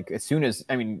reception's like, as soon as,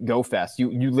 Go Fest,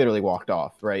 you literally walked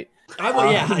off, right?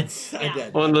 I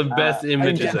did. One of the best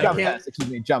images.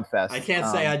 Jump Fest. I can't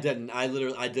say I didn't. I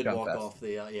did walk off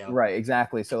the, Right,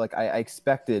 exactly. So, like, I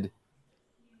expected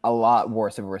a lot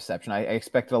worse of a reception. I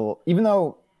expected, even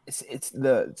though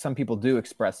some people do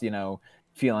express,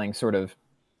 feeling sort of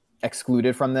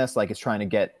excluded from this, like it's trying to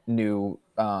get new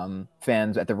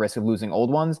fans at the risk of losing old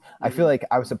ones. I feel like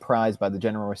I was surprised by the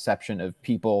general reception of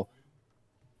people,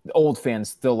 old fans,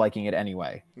 still liking it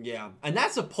anyway. Yeah, and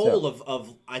that's a poll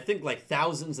of I think like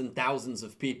thousands and thousands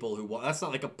of people who. That's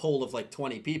not like a poll of like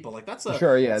 20 people. Like that's a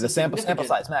the sample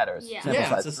size matters. Yeah,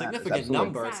 it's a significant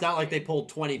number. It's not like they polled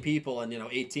 20 people and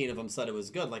 18 of them said it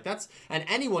was good. Like and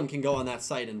anyone can go on that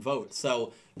site and vote.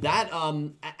 So that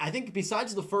I think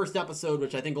besides the first episode,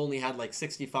 which I think only had like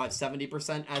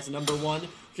 65-70% as number 1,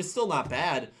 which is still not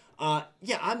bad.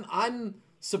 I'm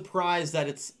surprised that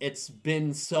it's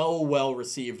been so well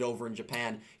received over in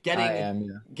Japan,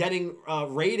 getting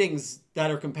ratings that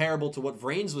are comparable to what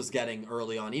Vrains was getting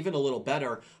early on, even a little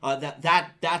better.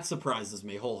 That surprises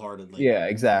me wholeheartedly. Yeah,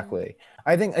 exactly.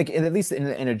 I think, like, at least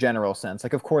in a general sense,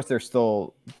 like, of course there's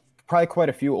still probably quite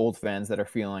a few old fans that are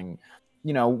feeling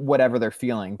whatever they're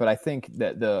feeling, but I think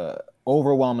that the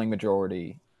overwhelming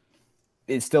majority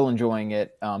is still enjoying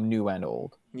it, new and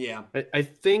old. Yeah, I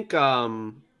think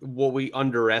what we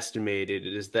underestimated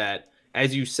is that,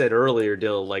 as you said earlier,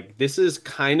 Dill, like this is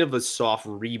kind of a soft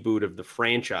reboot of the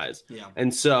franchise. Yeah.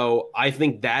 And so I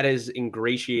think that is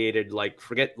ingratiated,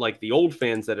 forget the old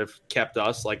fans that have kept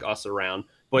us around,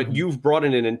 but you've brought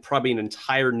in probably an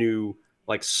entire new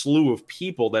slew of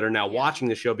people that are now watching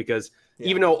the show, because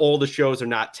even though all the shows are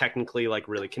not technically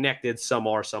really connected, some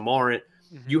are, some aren't.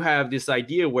 You have this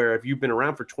idea where if you've been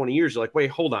around for 20 years, you're like, wait,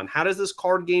 hold on. How does this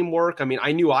card game work? I mean,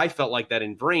 I knew I felt like that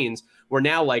in Vrains, where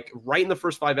now right in the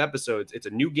first 5 episodes, it's a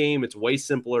new game. It's way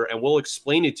simpler. And we'll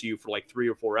explain it to you for 3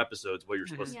 or 4 episodes, what you're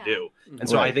supposed to do. And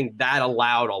so I think that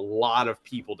allowed a lot of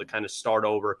people to kind of start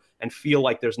over and feel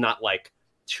like there's not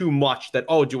too much that,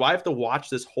 oh, do I have to watch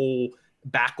this whole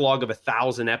backlog of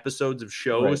 1,000 episodes of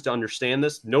shows to understand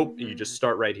this? Nope. You just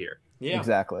start right here. Yeah,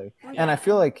 exactly. And I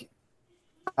feel like,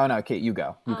 oh no, Kate, you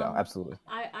go. Absolutely.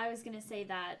 I was gonna say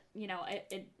that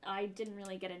I didn't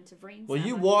really get into Vrains. Well,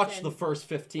 you watched the first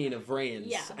 15 of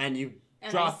Vrains, and you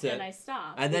dropped it, and I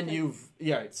stopped. And then you've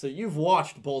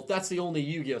watched both. That's the only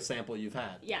Yu-Gi-Oh sample you've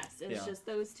had. Yes, it was just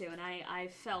those 2, and I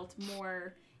felt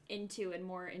more into and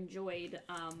more enjoyed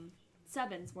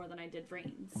Sevens more than I did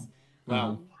Vrains.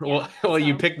 Wow.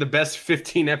 You picked the best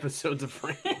 15 episodes of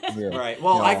Vrains. Right.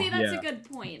 Well, I see that's a good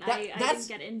point. I didn't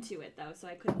get into it though, so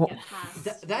I couldn't get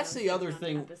past. That's the other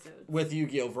thing episodes. with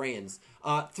Yu-Gi-Oh! Vrains.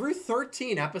 Through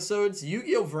 13 episodes,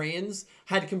 Yu-Gi-Oh! Vrains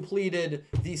had completed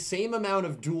the same amount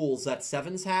of duels that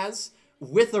Sevens has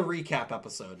with a recap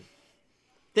episode.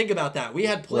 Think about that. We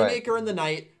had Playmaker in the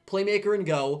Night, Playmaker and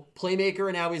Go, Playmaker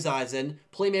and Aoi's Aizen,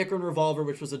 Playmaker and Revolver,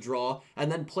 which was a draw,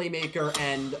 and then Playmaker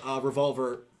and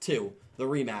Revolver 2, the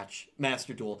rematch,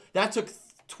 Master Duel. That took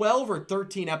 12 or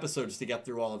 13 episodes to get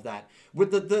through all of that.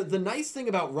 With the nice thing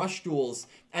about Rush Duels,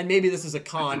 and maybe this is a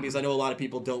con because I know a lot of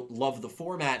people don't love the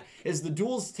format, is the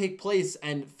duels take place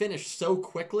and finish so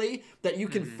quickly that you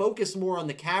can focus more on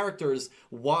the characters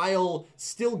while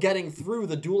still getting through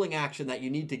the dueling action that you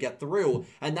need to get through,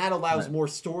 and that allows more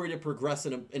story to progress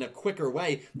in a quicker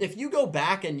way. If you go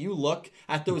back and you look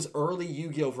at those early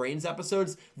Yu-Gi-Oh! Vrains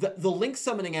episodes, the link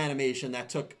summoning animation that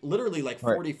took literally like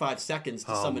 45 seconds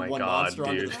to summon one monster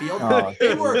onto the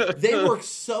field, they were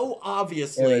so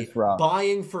obviously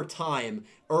buying for time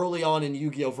early on in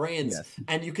Yu-Gi-Oh! Vrains,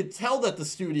 and you could tell that the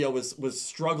studio was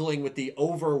struggling with the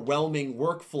overwhelming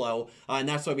workflow, and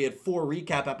that's why we had 4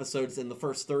 recap episodes in the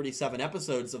first 37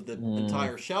 episodes of the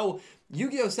entire show.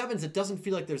 Yu-Gi-Oh! Sevens, it doesn't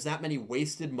feel like there's that many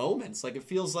wasted moments. Like, it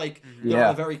feels like they're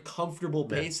on a very comfortable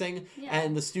pacing,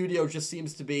 and the studio just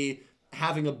seems to be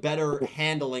having a better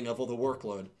handling of all the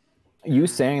workload. You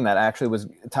saying that actually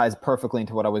ties perfectly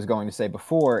into what I was going to say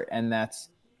before, and that's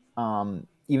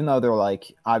even though they're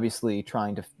like obviously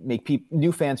trying to make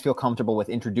new fans feel comfortable with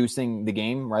introducing the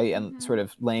game, right, and sort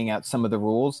of laying out some of the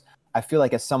rules, I feel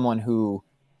like as someone who,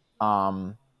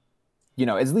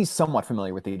 is at least somewhat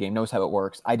familiar with the game, knows how it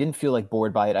works, I didn't feel like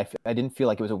bored by it. I didn't feel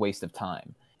like it was a waste of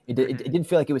time. It didn't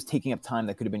feel like it was taking up time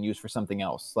that could have been used for something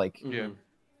else. Like,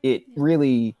 it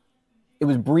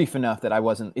was brief enough that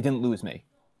it didn't lose me.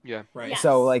 Yeah. Right. Yes.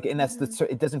 So like, and that's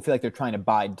it doesn't feel like they're trying to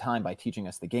bide time by teaching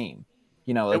us the game.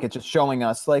 It's just showing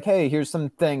us like, hey, here's some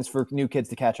things for new kids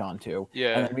to catch on to.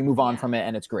 Yeah. And then we move on from it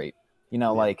and it's great.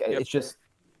 It's just,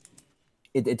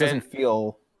 it doesn't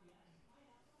feel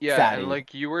fatty, and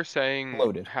like you were saying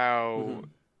loaded. How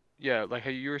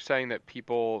you were saying that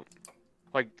people,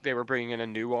 like, they were bringing in a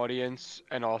new audience,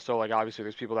 and also like obviously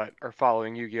there's people that are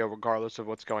following Yu-Gi-Oh! Regardless of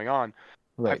what's going on.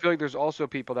 Right. I feel like there's also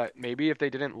people that maybe if they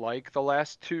didn't like the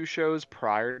last 2 shows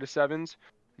prior to Sevens,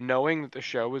 knowing that the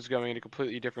show was going in a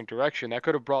completely different direction, that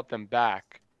could have brought them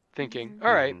back thinking,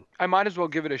 all right, I might as well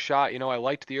give it a shot. I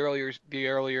liked the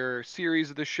earlier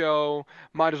series of the show.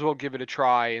 Might as well give it a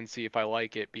try and see if I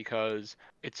like it, because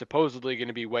it's supposedly going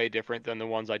to be way different than the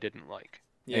ones I didn't like.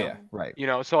 Yeah, right.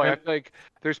 So I feel like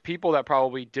there's people that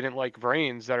probably didn't like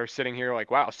Vrains that are sitting here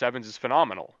like, wow, Sevens is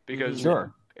phenomenal. Because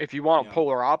if you want a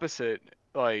polar opposite,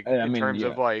 like in terms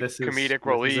of like comedic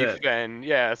relief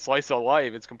and slice of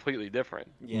life, it's completely different.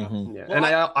 Well, and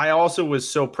I also was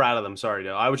so proud of them. Sorry,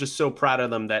 Joe. I was just so proud of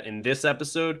them that in this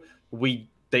episode they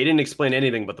didn't explain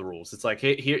anything but the rules. It's like,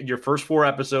 hey, here, your first 4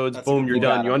 episodes, boom, you're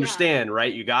done. You understand,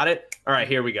 right? You got it. All right,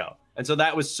 here we go. And so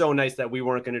that was so nice that we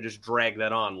weren't going to just drag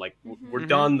that on. Like, we're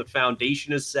done. The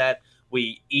foundation is set.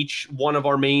 Each one of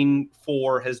our main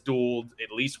 4 has dueled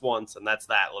at least once, and that's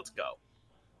that. Let's go.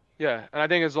 Yeah, and I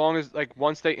think as long as, like,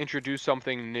 once they introduce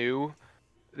something new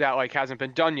that, like, hasn't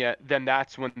been done yet, then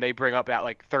that's when they bring up that,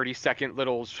 like, 30-second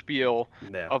little spiel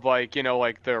of, like,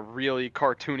 like, the really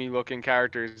cartoony-looking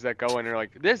characters that go in and are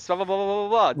like, this, blah, blah, blah, blah,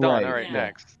 blah, done, all right,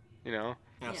 next,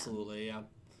 Absolutely, yeah.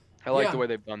 I like the way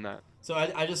they've done that. So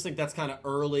I just think that's kind of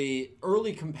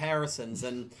early comparisons,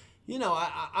 and,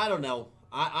 I don't know.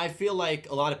 I feel like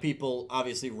a lot of people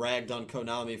obviously ragged on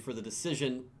Konami for the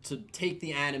decision to take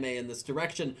the anime in this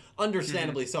direction.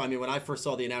 Understandably so. I mean, when I first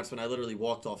saw the announcement, I literally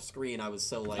walked off screen. I was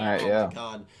so like, my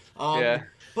God.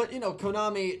 But,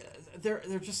 Konami, they're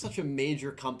just such a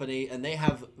major company, and they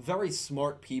have very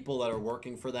smart people that are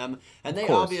working for them. And they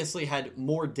obviously had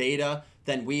more data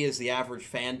than we as the average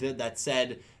fan did that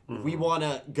said, we want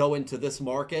to go into this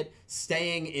market,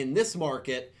 staying in this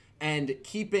market, and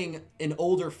keeping an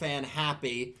older fan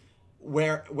happy,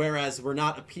 whereas we're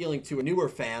not appealing to a newer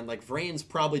fan. Like, Vrains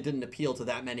probably didn't appeal to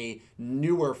that many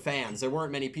newer fans. There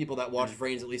weren't many people that watched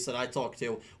Vrains, at least that I talked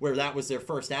to, where that was their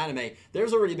first anime.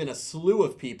 There's already been a slew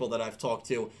of people that I've talked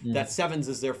to that Sevens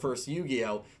is their first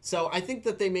Yu-Gi-Oh! So I think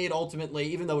that they made ultimately,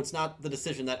 even though it's not the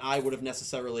decision that I would have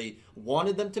necessarily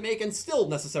wanted them to make, and still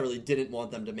necessarily didn't want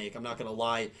them to make. I'm not going to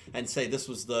lie and say this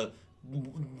was the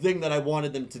thing that I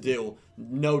wanted them to do,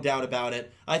 no doubt about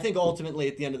it. I think ultimately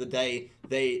at the end of the day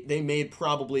they made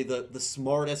probably the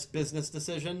smartest business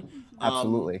decision.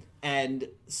 Absolutely. And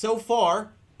so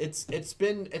far it's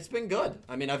been good.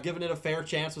 I mean, I've given it a fair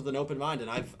chance with an open mind, and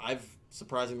I've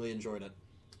surprisingly enjoyed it.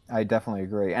 I definitely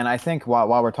agree. And I think while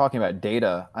we're talking about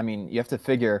data, I mean, you have to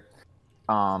figure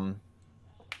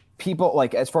people,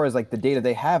 like, as far as like the data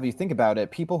they have, you think about it,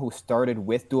 people who started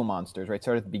with Duel Monsters, right,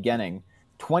 started at the beginning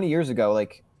 20 years ago,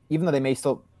 like, even though they may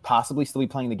still possibly still be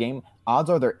playing the game, odds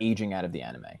are they're aging out of the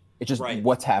anime. It's just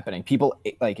what's happening. People,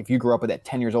 like, if you grew up with it at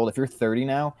 10 years old, if you're 30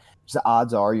 now, just the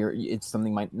odds are it's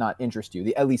something might not interest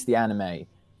you, at least the anime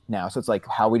now. So it's like,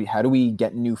 how do we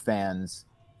get new fans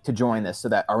to join this so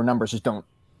that our numbers just don't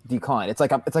decline? It's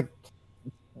like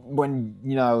when,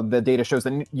 you know, the data shows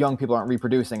that young people aren't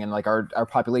reproducing and like our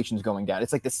population's going down.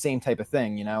 It's like the same type of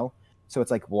thing, you know? So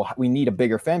it's like, well, we need a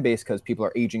bigger fan base because people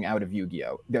are aging out of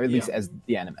Yu-Gi-Oh! Or at least as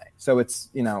the anime. So it's,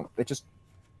 you know, it's just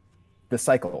the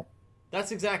cycle.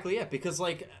 That's exactly it. Because,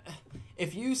 like,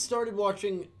 if you started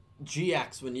watching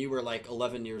GX when you were, like,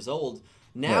 11 years old,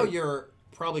 now you're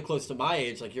probably close to my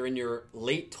age. Like, you're in your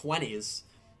late 20s.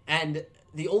 And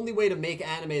the only way to make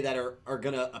anime that are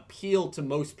going to appeal to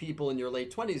most people in your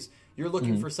late 20s, you're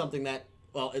looking for something that,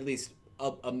 well, at least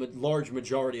a large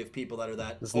majority of people that are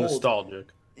that it's old. Nostalgic.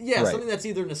 Yeah, something that's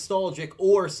either nostalgic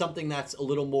or something that's a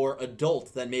little more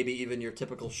adult than maybe even your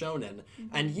typical shonen.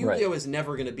 And Yu-Gi-Oh! Is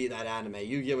never going to be that anime.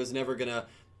 Yu-Gi-Oh! Is never going to,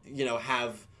 you know,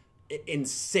 have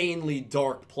insanely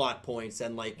dark plot points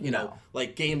and, like, you know,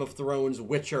 like Game of Thrones,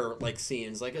 Witcher, like,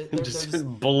 scenes. Like,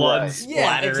 just blood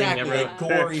splattering everywhere. Like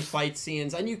gory fight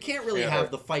scenes. And you can't really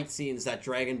have the fight scenes that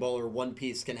Dragon Ball or One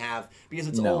Piece can have because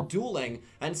it's all dueling.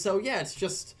 And so, it's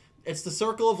just... It's the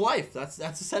circle of life. That's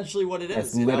essentially what it is.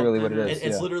 That's literally what it is.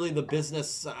 It's literally the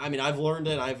business. I mean, I've learned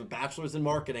it. I have a bachelor's in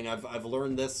marketing. I've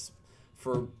learned this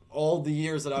for all the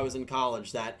years that I was in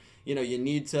college. That, you know, you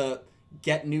need to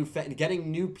get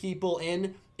getting new people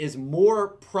in is more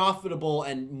profitable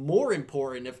and more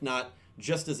important, if not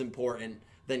just as important,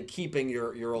 than keeping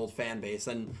your old fan base.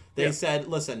 And they said,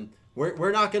 listen,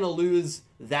 we're not going to lose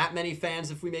that many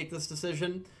fans if we make this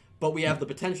decision. But we have the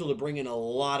potential to bring in a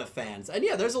lot of fans. And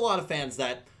there's a lot of fans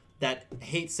that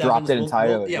hate Sevens.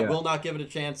 Will not give it a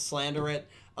chance, slander it.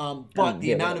 But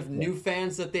the amount of new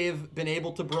fans that they've been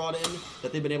able to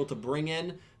bring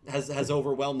in has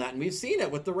overwhelmed that. And we've seen it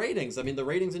with the ratings. I mean, the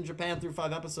ratings in Japan through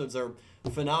 5 episodes are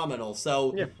phenomenal.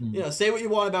 So, you know, say what you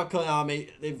want about Konami.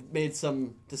 They've made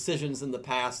some decisions in the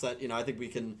past that, you know, I think we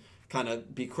can kind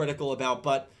of be critical about,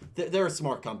 but they're a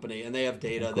smart company and they have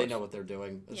data. They know what they're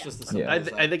doing. It's just the simple as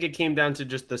that. I think it came down to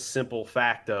just the simple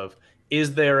fact of,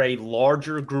 is there a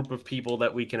larger group of people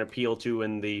that we can appeal to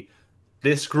in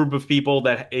this group of people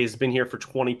that has been here for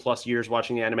 20 plus years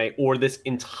watching anime, or this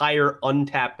entire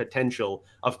untapped potential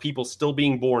of people still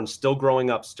being born, still growing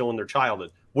up, still in their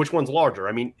childhood? Which one's larger?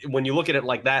 I mean, when you look at it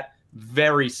like that,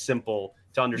 very simple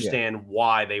to understand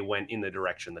why they went in the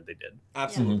direction that they did.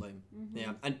 Absolutely.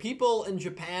 And people in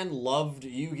Japan loved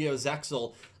Yu-Gi-Oh!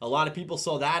 Zexal. A lot of people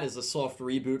saw that as a soft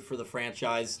reboot for the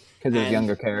franchise. Because there's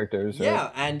younger characters. Right? Yeah,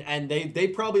 and they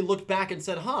probably looked back and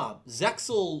said,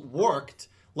 Zexal worked.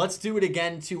 Let's do it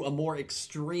again to a more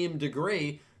extreme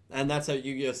degree. And that's how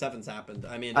Yu-Gi-Oh! Sevens happened.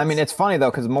 I mean, it's funny,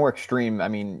 though, because more extreme, I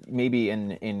mean, maybe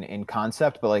in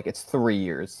concept, but, like, it's 3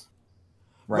 years.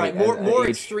 Right, more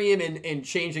extreme in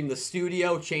changing the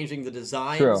studio, changing the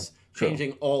designs,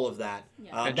 changing all of that.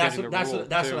 That's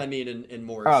what I mean in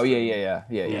more extreme. Oh, yeah.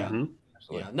 Mm-hmm.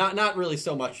 Yeah, not really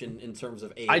so much in terms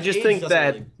of age. I just age think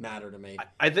that really matter to me.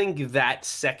 I think that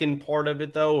second part of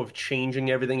it, though, of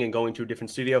changing everything and going to a different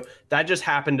studio, that just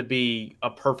happened to be a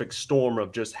perfect storm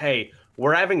of just, hey,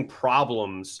 we're having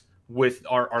problems with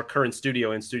our current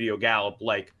studio and Studio Gallup,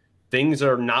 like, things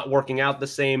are not working out the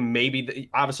same. Maybe,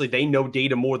 obviously, they know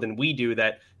data more than we do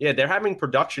that, they're having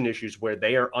production issues where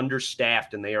they are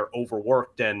understaffed and they are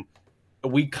overworked. And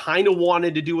we kind of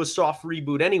wanted to do a soft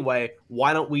reboot anyway.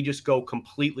 Why don't we just go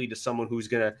completely to someone who's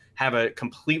going to have a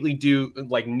completely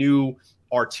new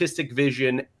artistic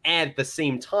vision. And at the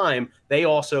same time, they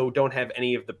also don't have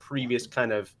any of the previous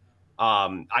kind of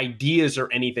ideas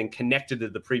or anything connected to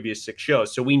the previous 6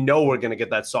 shows. So we know we're going to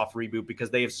get that soft reboot because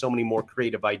they have so many more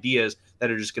creative ideas that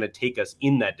are just going to take us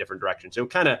in that different direction. So it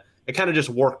kind of just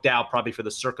worked out probably for the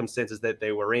circumstances that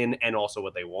they were in and also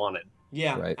what they wanted.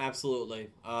 Yeah, absolutely.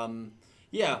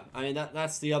 Yeah, I mean,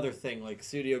 that's the other thing. Like,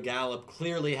 Studio Gallup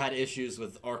clearly had issues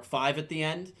with Arc 5 at the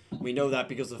end. We know that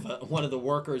because of one of the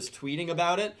workers tweeting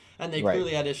about it. And they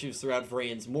clearly had issues throughout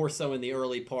Vrains, more so in the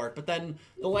early part. But then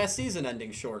the last season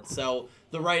ending short. So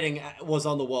the writing was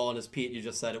on the wall. And as Pete, you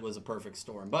just said, it was a perfect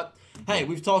storm. But, hey,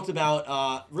 we've talked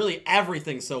about really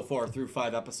everything so far through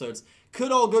 5 episodes.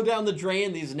 Could all go down the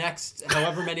drain. These next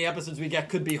however many episodes we get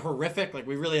could be horrific. Like,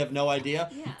 we really have no idea.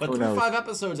 Yeah. But through 5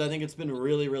 episodes, I think it's been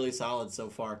really, really solid so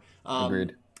far.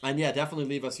 Agreed. And yeah, definitely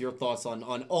leave us your thoughts on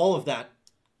all of that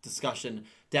discussion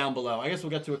down below. I guess we'll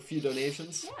get to a few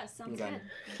donations. Yeah, sounds good.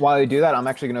 While you do that, I'm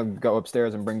actually gonna go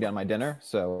upstairs and bring down my dinner.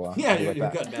 So yeah, you're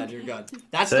good, man. You're good.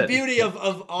 That's the beauty of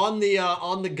on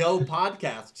the go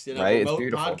podcasts. You know, right? remote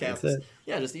It's podcasts.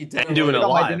 Yeah, just eat dinner. And doing it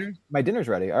live. My dinner's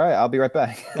ready. All right, I'll be right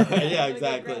back. Yeah,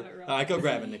 exactly. All right, go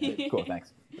grab it, Nick. Cool,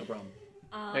 thanks. No problem.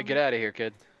 Hey, get out of here,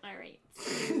 kid. All right.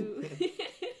 So...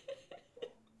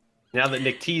 Now that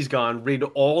Nick T's gone, read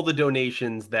all the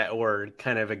donations that were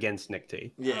kind of against Nick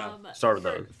T. Yeah. Start with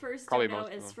those. First Probably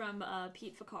note most is from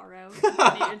Pete Ficaro, who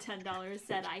donated $10,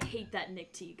 said, I hate that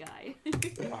Nick T guy.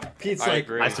 Pete's I like,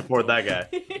 agree. I support that guy.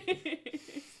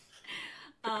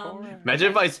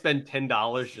 Imagine if I spend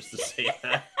 $10 just to say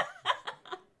that.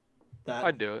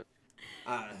 I'd do it.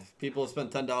 People have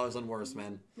spent $10 on worse,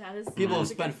 man. People have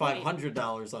spent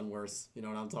 $500 on worse. You know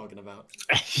what I'm talking about.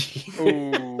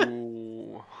 Ooh.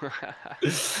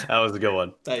 That was a good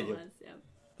one. Thank you.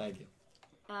 Thank you.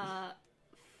 10th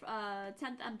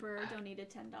Emperor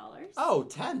donated $10. Oh,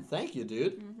 10. Thank you,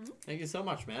 dude. Thank you so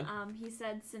much, man. He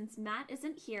said, since Matt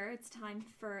isn't here, it's time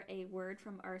for a word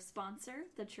from our sponsor,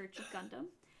 the Church of Gundam.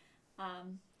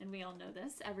 And we all know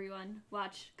this. Everyone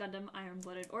watch Gundam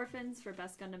Iron-Blooded Orphans for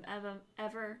Best Gundam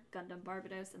ever, Gundam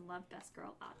Barbados, and love Best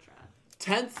Girl Atra.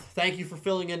 10th, thank you for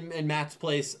filling in Matt's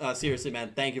place. Seriously,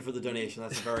 man, thank you for the donation.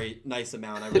 That's a very nice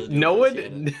amount. I really do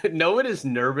appreciate it. No one is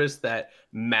nervous that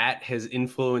Matt has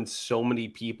influenced so many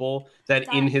people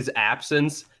that in his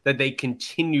absence that they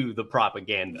continue the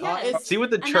propaganda. Yes. See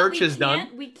what the church has done?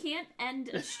 We can't end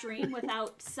a stream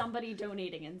without somebody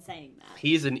donating and saying that.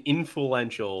 He's an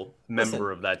influential member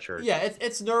of that church. Yeah,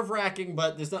 it's nerve-wracking,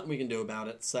 but there's nothing we can do about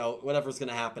it. So whatever's going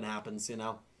to happen, happens, you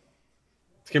know?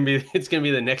 It's gonna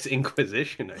be the next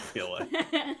Inquisition, I feel like.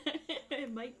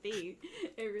 It might be.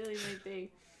 It really might be.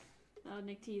 Oh,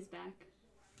 Nick T's back.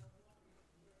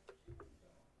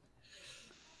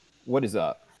 What is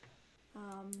up?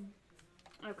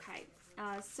 Okay.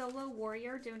 Solo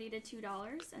Warrior donated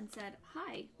 $2 and said,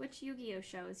 "Hi, which Yu-Gi-Oh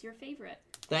show is your favorite?"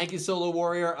 Thank you, Solo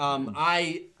Warrior.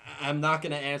 I'm not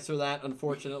going to answer that,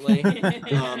 unfortunately.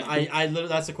 I literally,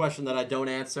 that's a question that I don't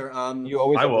answer. I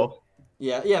will.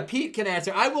 Yeah, Pete can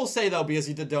answer. I will say, though, because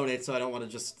he did donate, so I don't want to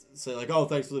just say, like, oh,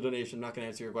 thanks for the donation, I'm not going to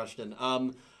answer your question.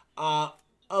 Of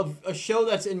a show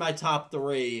that's in my top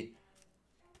 3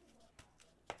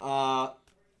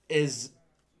 is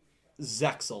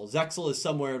Zexal. Zexal is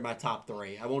somewhere in my top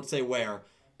 3. I won't say where,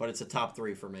 but it's a top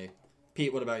 3 for me.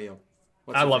 Pete, what about you?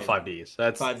 I love 5Ds.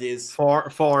 That's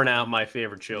 5Ds. Far and out my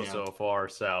favorite show so far,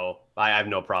 so I have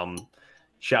no problem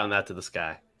shouting that to the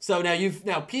sky. So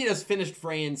now Pete has finished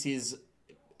Frains. He's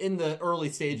in the early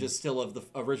stages still of the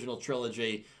original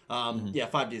trilogy. Yeah,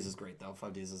 5Ds is great, though.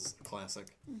 5Ds is classic.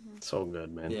 So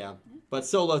good, man. Yeah. But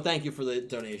Solo, thank you for the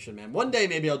donation, man. One day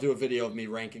maybe I'll do a video of me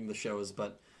ranking the shows,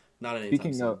 but not anytime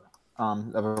Speaking soon.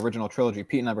 of original trilogy,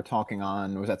 Pete and I were talking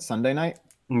on, was that Sunday night?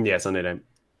 Yeah, Sunday night.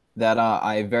 That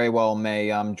I very well may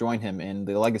join him in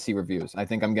the Legacy reviews. I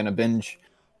think I'm going to binge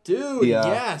Dude,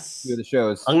 yes. the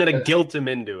shows. I'm going to guilt him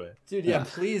into it. Dude, yeah,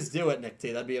 please do it, Nick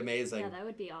T. That'd be amazing. Yeah, that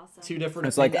would be awesome. 2 different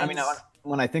It's like, opinions.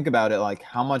 when I think about it, like,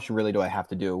 how much really do I have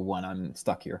to do when I'm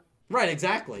stuck here? Right,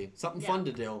 exactly. Something fun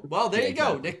to do. Well, there you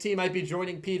go. Exactly. Nick T might be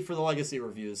joining Pete for the Legacy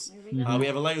reviews. There we go. We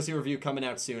have a Legacy review coming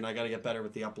out soon. I got to get better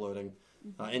with the uploading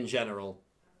in general.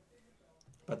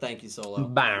 But thank you, Solo.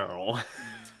 Bow.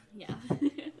 Yeah.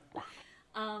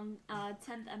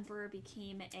 10th Emperor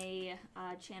became a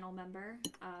channel member.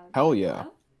 Hell yeah.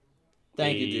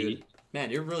 Thank you, dude. Man,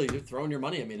 you're throwing your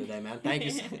money at me today, man. Thank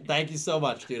you, thank you so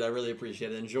much, dude. I really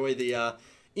appreciate it. Enjoy the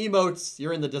emotes.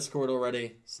 You're in the Discord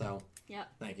already, so Yep.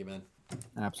 thank you, man.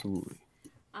 Absolutely.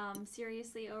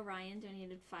 Seriously, Orion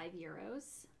donated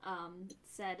 €5.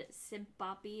 Said Simp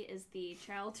Boppy is the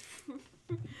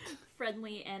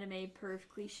child-friendly anime perv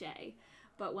cliche.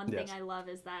 But one thing I love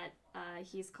is that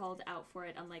he's called out for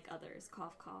it, unlike others.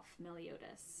 Cough, cough,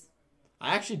 Meliodas.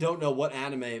 I actually don't know what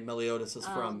anime Meliodas is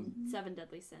from. 7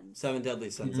 Deadly Sins. 7 Deadly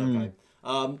Sins, okay.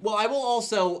 Well, I will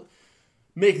also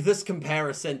make this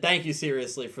comparison. Thank you,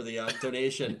 seriously, for the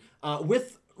donation.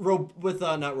 With Kaizo,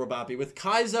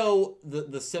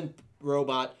 the simp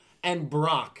robot, and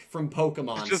Brock from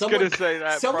Pokemon. Just gonna say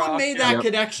that. Someone Brock, made that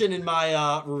connection in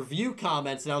my review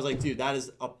comments, and I was like, dude, that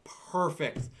is a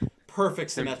perfect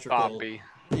symmetrical. Boppy.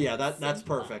 Yeah, that's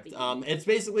perfect. It's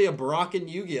basically a Brock and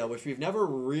Yu-Gi-Oh, which we've never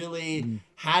really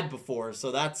had before,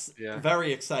 so that's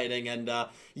very exciting. And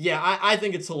I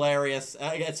think it's hilarious.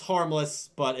 It's harmless,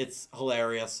 but it's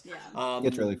hilarious. Yeah.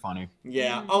 It's really funny.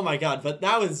 Yeah. Oh my god, but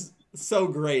that was so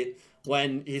great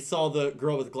when he saw the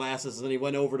girl with glasses and he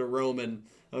went over to Roman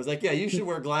I was like, yeah, you should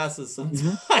wear glasses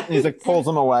sometimes. He's like pulls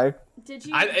him away. Did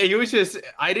you?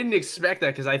 I didn't expect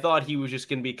that because I thought he was just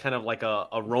gonna be kind of like a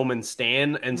Roman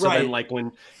stan, and so then like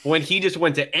when he just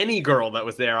went to any girl that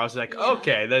was there, I was like,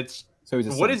 okay, that's. So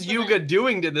what is Yuga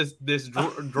doing to this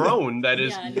drone that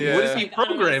is? What is he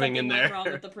programming in there? Wrong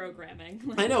with the programming.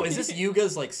 I know. Is this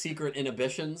Yuga's like secret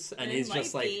inhibitions, and he's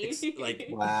just like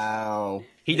wow.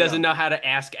 He doesn't know how to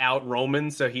ask out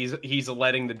Roman, so he's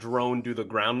letting the drone do the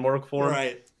groundwork for him.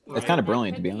 Right. It's kind of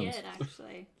brilliant, to be honest.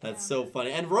 Actually. That's so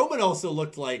funny. And Roman also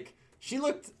looked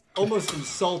almost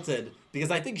insulted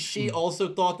because I think she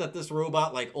also thought that this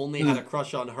robot like only had a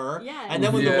crush on her. Yeah. And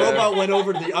then when the robot went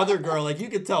over to the other girl, like you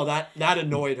could tell that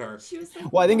annoyed her. She was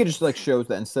like, well, I think it just like shows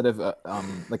that instead of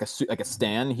like a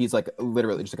stan, he's like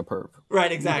literally just like a perv.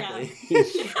 Right. Exactly. Yeah.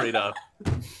 Straight up.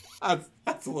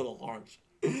 That's a little harsh.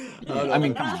 I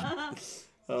mean, come on.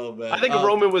 Oh man. I think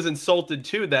Roman was insulted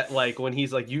too. That like when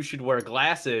he's like, "You should wear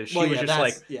glasses," she was just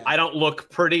like, "I don't look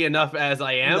pretty enough as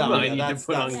I am. I need to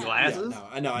put on glasses."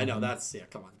 Yeah, no, I know. That's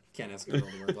come on. Can't ask a girl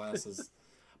to wear glasses.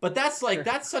 But that's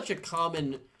such a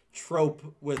common trope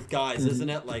with guys, isn't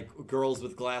it? Like girls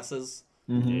with glasses.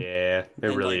 Mm-hmm. Yeah,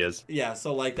 it really is. Yeah,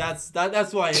 so like that's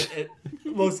why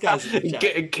most guys.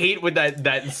 Kate with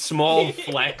that small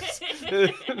flex.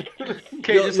 Kate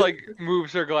just like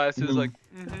moves her glasses like.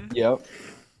 Yep.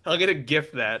 I'll get a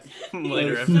gift that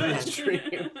later after this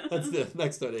stream. That's the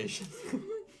next donation.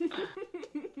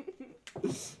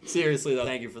 Seriously though,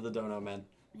 thank you for the dono, man.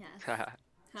 Yes.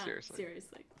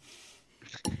 Seriously.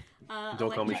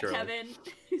 Don't call me Shirley. Kevin,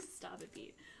 stop it,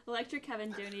 Pete. Electric Kevin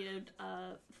donated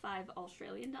 $5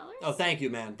 Australian. Oh, thank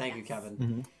you, man. Thank you,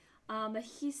 Kevin. Mm-hmm.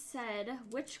 He said,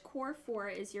 "Which core 4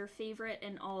 is your favorite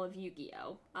in all of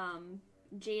Yu-Gi-Oh?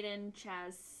 Jaden,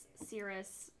 Chaz,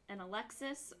 Cirrus, and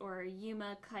Alexis, or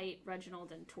Yuma, Kite,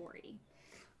 Reginald, and Tori?"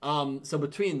 So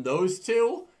between those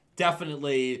two,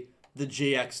 definitely the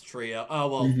GX trio. Oh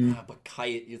well, but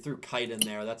Kite, you threw Kite in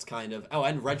there. That's kind of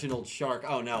and Reginald Shark.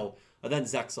 Oh no, then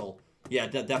Zexel. Yeah,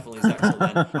 definitely Zexel.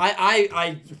 Then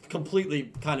I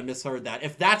completely kind of misheard that.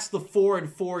 If that's the 4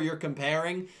 and 4 you're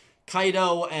comparing,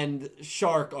 Kaido and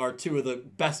Shark are two of the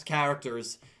best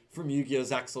characters from Yu-Gi-Oh!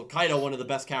 Zexal. Kaido, one of the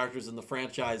best characters in the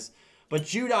franchise. But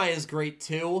Judai is great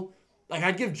too. Like,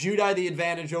 I'd give Judai the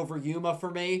advantage over Yuma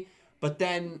for me. But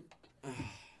then,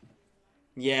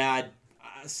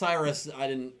 Cyrus,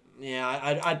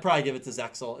 I'd probably give it to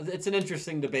Zexal. It's an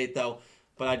interesting debate though,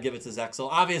 but I'd give it to Zexal.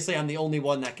 Obviously, I'm the only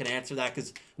one that can answer that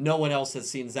because no one else has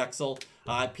seen Zexal.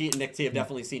 Pete and Nick T have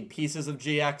definitely seen pieces of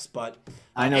GX, but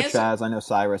I know Chaz, I know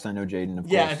Cyrus, I know Jaden. Of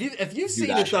course. Yeah, if you've seen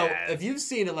it though, if you've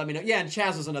seen it, let me know. Yeah, and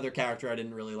Chaz was another character I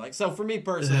didn't really like. So for me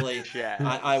personally,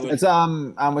 I would. It's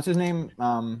what's his name?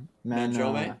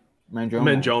 Manjome.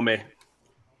 Manjome.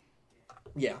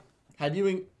 Yeah.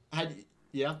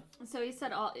 Yeah. So he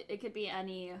said it could be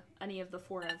any of the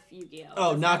 4 of Yu-Gi-Oh.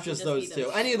 Oh, not just those two.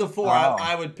 Any of the 4,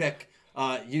 I would pick.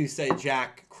 You say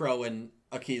Jack, Crow, and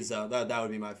Akiza. That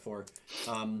would be my 4.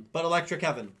 But Electric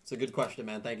Heaven. It's a good question,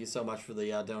 man. Thank you so much for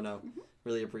the dono.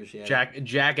 Really appreciate it.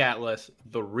 Jack Atlas,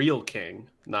 the real king,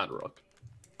 not Rook.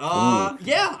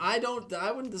 Yeah,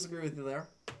 I wouldn't disagree with you there.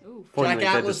 Ooh. Jack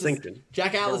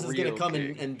Atlas is gonna come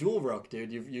and dual Rook,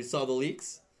 dude. You saw the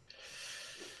leaks?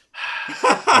 We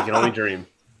can only dream.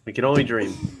 We can only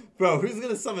dream. Bro, who's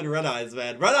gonna summon Red Eyes,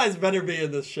 man? Red Eyes better be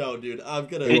in this show, dude. I'm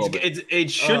gonna.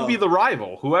 It should be the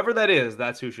rival. Whoever that is,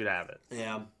 that's who should have it.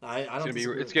 Yeah, I don't.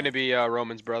 It's gonna be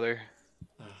Roman's brother.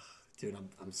 Dude,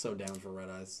 I'm so down for Red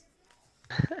Eyes.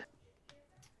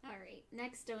 All right,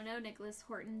 next dono, Nicholas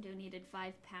Horton donated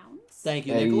 £5. Thank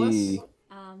you, Nicholas.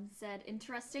 Said,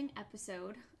 interesting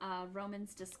episode.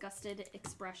 Roman's disgusted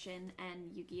expression and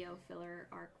Yu-Gi-Oh! Filler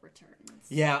arc returns.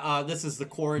 Yeah, this is the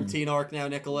quarantine arc now,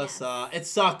 Nicholas. Yes. It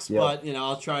sucks, but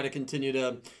I'll try to continue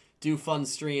to do fun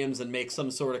streams and make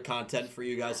some sort of content for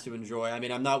you guys to enjoy. I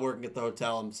mean, I'm not working at the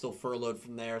hotel. I'm still furloughed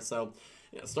from there, so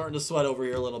starting to sweat over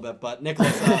here a little bit. But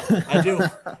Nicholas,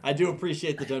 I do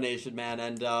appreciate the donation, man.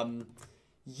 And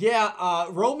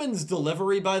Roman's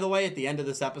delivery, by the way, at the end of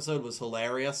this episode was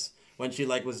hilarious. When she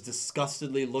was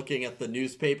disgustedly looking at the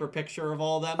newspaper picture of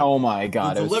all of them. Oh my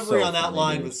god! The delivery on that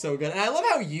line was so good, and I love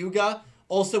how Yuga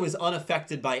also is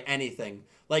unaffected by anything.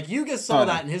 Like Yuga saw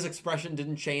that, and his expression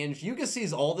didn't change. Yuga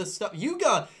sees all this stuff.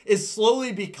 Yuga is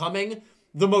slowly becoming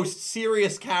the most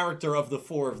serious character of the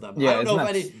 4 of them. Yeah, I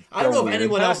don't know if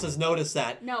anyone else has noticed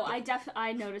that. No,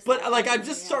 I noticed. But that I'm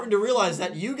just starting to realize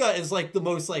that Yuga is the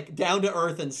most down to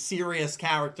earth and serious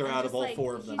character out of all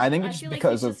 4 of them. I think it's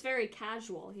because he's just very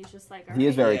casual. He's just like he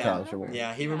is very casual.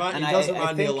 Yeah, he does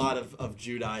remind me a lot of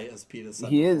Judai, as Peter said.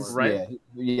 He is before. Right?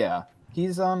 Yeah.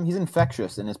 he's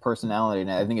infectious in his personality,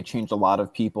 and I think it changed a lot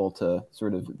of people to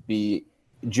sort of be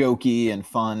jokey and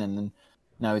fun, and then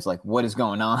now he's like, what is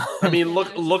going on? I mean,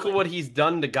 look at what he's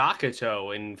done to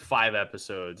Gakuto in 5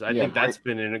 episodes. I think that's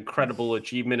been an incredible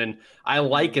achievement, and I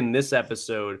like in this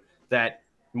episode that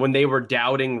when they were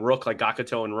doubting Rook, like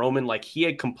Gakuto and Roman, like he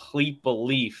had complete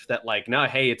belief that like, no,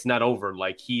 hey, it's not over.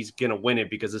 Like he's gonna win it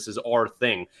because this is our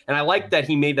thing. And I like that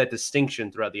he made that distinction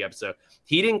throughout the episode.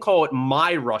 He didn't call it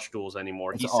my rush duels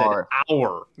anymore. He said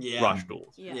our rush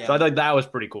duels. Yeah. So I thought that was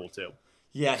pretty cool too.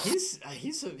 Yeah, he's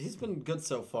been good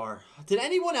so far. Did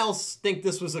anyone else think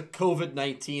this was a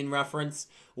COVID-19 reference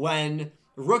when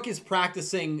Rook is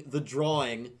practicing the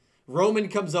drawing? Roman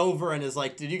comes over and is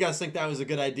like, did you guys think that was a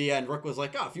good idea? And Rook was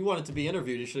like, oh, if you wanted to be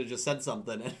interviewed, you should have just said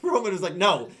something. And Roman was like,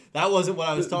 no, that wasn't what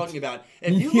I was talking about.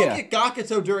 If you look at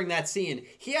Gakuto during that scene,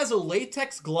 he has a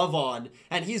latex glove on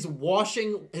and he's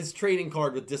washing his trading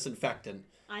card with disinfectant.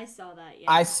 I saw that.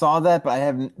 Yeah. I saw that, but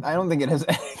I don't think it has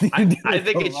anything to do with I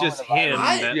think it's just him.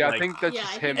 I think that's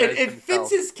just him. It fits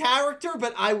his character,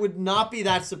 but I would not be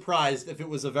that surprised if it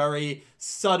was a very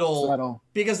subtle.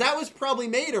 Because that was probably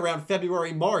made around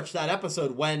February, March, that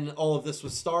episode when all of this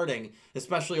was starting,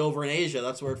 especially over in Asia.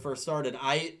 That's where it first started.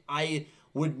 I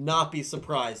would not be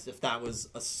surprised if that was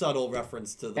a subtle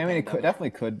reference to the it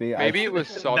definitely could be. Maybe it was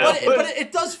subtle. But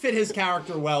it does fit his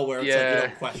character well, where it's like you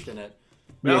don't question it.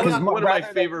 One of my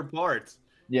favorite parts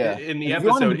in the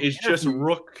episode is just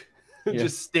Rook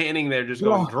just standing there just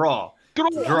going, draw.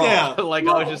 Yeah. Like,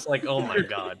 I was just like, oh my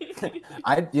God.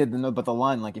 But the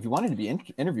line, like, if you wanted to be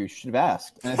interviewed, you should have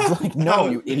asked. And it's like,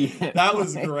 no, you idiot. That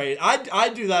was great. I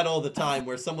do that all the time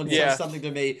where someone says something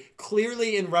to me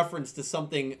clearly in reference to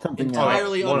something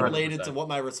entirely unrelated to what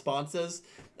my response is.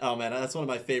 Oh man, that's one of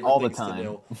my favorite things to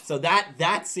do. So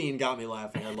that scene got me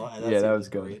laughing. That was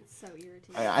good. Great. So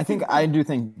irritating. I do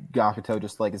think Gakuto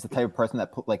just like is the type of person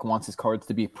that like wants his cards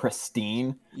to be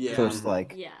pristine. Yeah. Just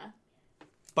like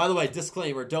By the way,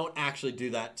 disclaimer: don't actually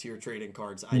do that to your trading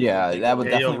cards. That would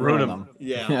definitely ruin them.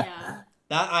 Yeah.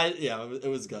 It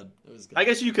was good. It was good. I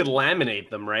guess you could laminate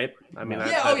them, right? I mean,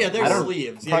 there's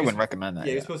sleeves. I wouldn't recommend that.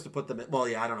 Yeah, you're supposed to put them in. Well,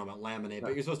 I don't know about laminate,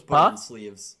 but you're supposed to put them in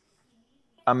sleeves.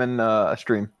 I'm in a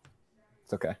stream.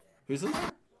 It's okay. Who's in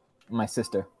there? My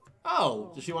sister.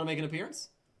 Oh, does she want to make an appearance?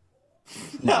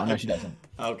 No, she doesn't.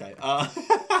 Okay.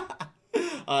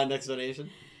 Next donation.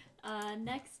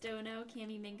 Next dono,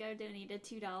 Cami Mingo donated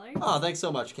 $2. Oh, thanks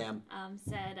so much, Cam.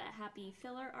 Said happy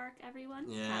filler arc, everyone.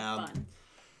 Yeah. Have fun.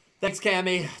 Thanks,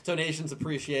 Cammy. Donations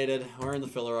appreciated. We're in the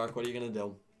filler arc. What are you gonna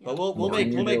do? But we'll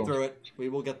make through it. We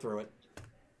will get through it.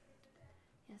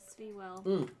 Yes, we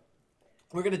will.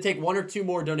 We're going to take 1 or 2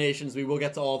 more donations. We will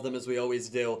get to all of them as we always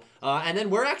do. And then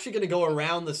we're actually going to go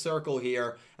around the circle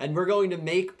here, and we're going to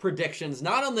make predictions,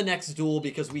 not on the next duel,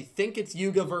 because we think it's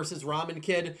Yuga versus Ramen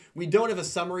Kid. We don't have a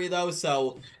summary, though,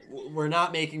 so we're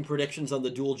not making predictions on the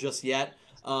duel just yet.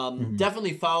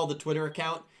 Definitely follow the Twitter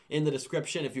account in the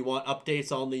description if you want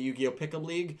updates on the Yu-Gi-Oh! Pick'em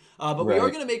League. But we are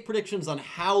going to make predictions on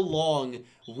how long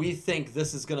we think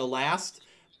this is going to last.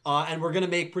 And we're going to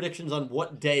make predictions on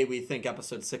what day we think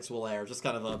episode 6 will air. Just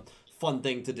kind of a fun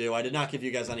thing to do. I did not give you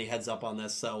guys any heads up on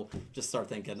this, so just start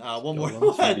thinking. One more.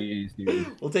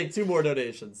 We'll take 2 more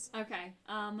donations. Okay.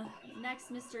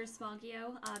 Next, Mr.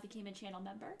 Smogio became a channel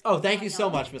member. Oh, thank you so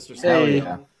much, Mr.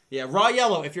 Smogio. Yeah, Raw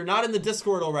Yellow. If you're not in the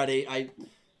Discord already,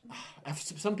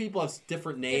 some people have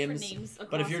different names,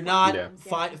 but if you're not,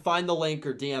 find the link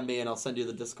or DM me and I'll send you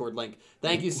the Discord link.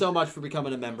 Thank you so much for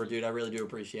becoming a member, dude. I really do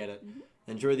appreciate it.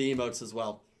 Enjoy the emotes as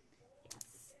well.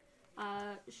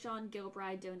 Sean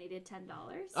Gilbride donated $10.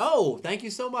 Oh, thank you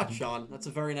so much, Sean. That's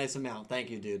a very nice amount. Thank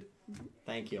you, dude.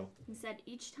 Thank you. He said,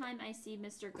 each time I see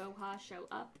Mr. Goha show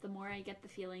up, the more I get the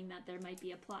feeling that there might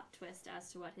be a plot twist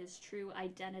as to what his true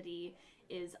identity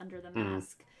is under the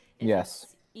mask.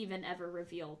 Yes. even ever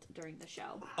revealed during the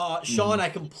show. Sean, I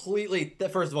completely,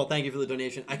 first of all, thank you for the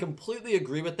donation. I completely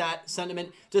agree with that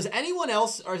sentiment. Is anyone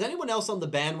else on the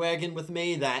bandwagon with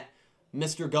me that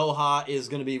Mr. Goha is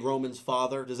going to be Roman's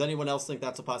father? Does anyone else think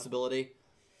that's a possibility?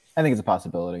 I think it's a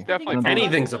possibility. Definitely.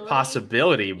 Anything's a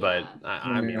possibility, but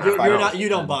I mean, you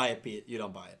don't buy it, Pete. You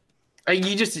don't buy it.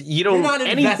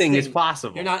 Anything is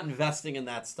possible. You're not investing in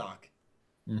that stock.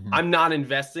 Mm-hmm. I'm not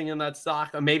investing in that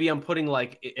stock. Maybe I'm putting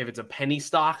if it's a penny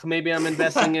stock, maybe I'm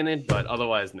investing in it, but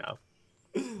otherwise, no.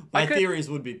 My theories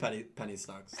would be penny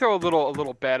stocks. Throw a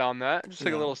little bet on that, just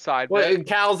like a little side bet. Well,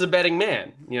 Cal's a betting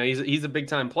man. He's a big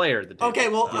time player. Okay,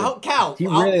 well, Cal, he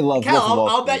really loves. Cal,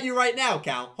 I'll bet you right now,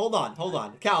 Cal. Hold on,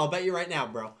 Cal. I'll bet you right now,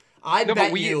 bro.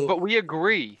 But we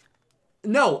agree.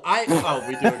 No,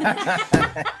 we do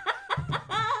agree.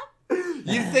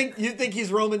 You think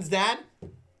he's Roman's dad?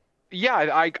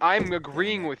 Yeah, I'm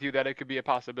agreeing with you that it could be a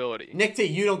possibility. Nick T,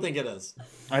 you don't think it is?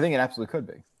 I think it absolutely could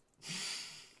be.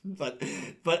 But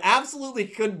absolutely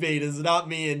could be does not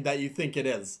mean that you think it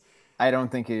is. I don't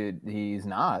think he's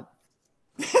not.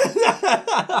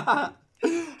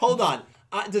 Hold on.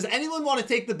 Does anyone want to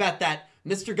take the bet that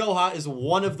Mr. Goha is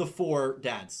one of the 4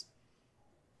 dads?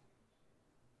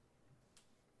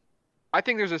 I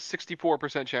think there's a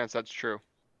 64% chance that's true.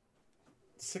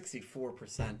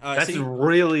 64%. That's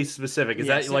really specific. Is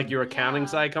that so- like your accounting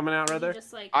side coming out right there?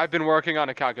 Just like I've been working on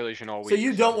a calculation all week. So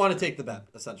you don't want to take the bet,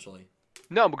 essentially.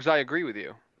 No, because I agree with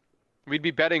you. We'd be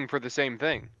betting for the same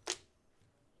thing.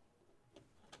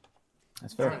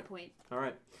 That's fair fair. point. All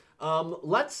right.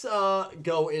 Let's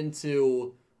go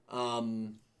into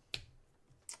our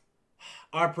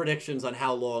predictions on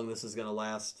how long this is going to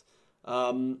last.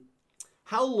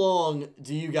 How long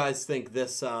do you guys think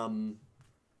this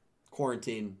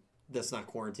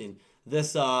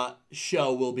this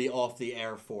show will be off the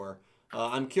air for?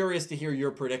 I'm curious to hear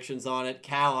your predictions on it.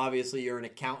 Cal, obviously you're an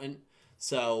accountant,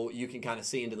 so you can kind of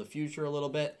see into the future a little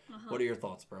bit. What are your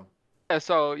thoughts, bro? Yeah,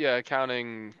 so yeah,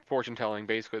 accounting, fortune telling,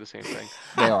 basically the same thing.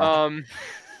 They are.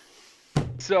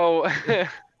 So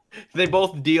They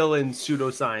both deal in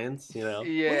pseudoscience, you know.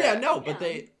 yeah, Well, yeah, no, but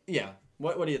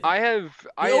What do you think? I have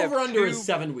The over-under is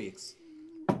 7 weeks.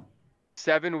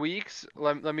 7 weeks.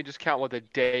 Let me just count what the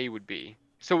day would be.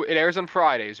 So it airs on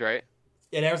Fridays, right?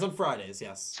 It airs on Fridays,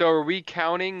 yes. So are we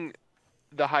counting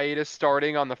the hiatus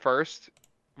starting on the 1st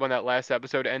when that last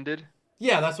episode ended?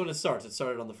 Yeah, that's when it starts. It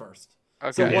started on the 1st.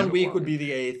 Okay. So 1 week would be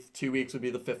the 8th, 2 weeks would be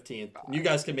the 15th. You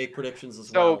guys can make predictions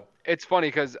as well. So it's funny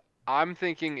because I'm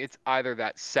thinking it's either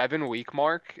that 7-week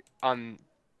mark on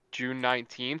June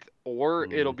 19th or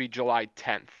it'll be July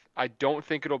 10th. I don't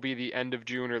think it'll be the end of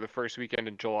June or the first weekend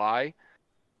in July,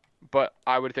 but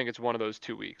I would think it's one of those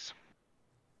 2 weeks.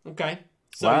 Okay.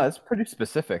 So, Wow, that's pretty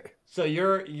specific. So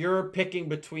you're picking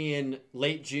between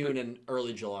late June and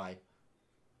early July.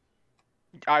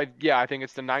 I think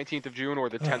it's the 19th of June or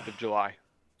the 10th of July.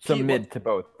 So Pete, mid to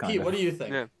both. Kind Pete, of. what do you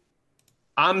think? Yeah.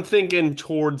 I'm thinking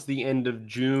towards the end of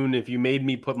June. If you made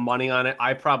me put money on it,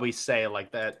 I'd probably say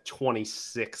like that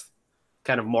 26th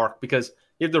kind of mark, because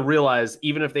you have to realize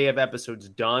even if they have episodes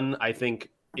done, I think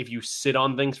if you sit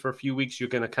on things for a few weeks, you're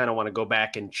going to kind of want to go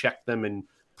back and check them and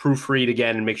proofread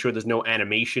again and make sure there's no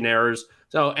animation errors.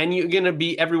 So, and you're going to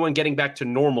be everyone getting back to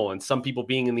normal and some people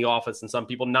being in the office and some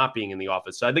people not being in the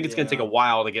office. So I think it's going to take a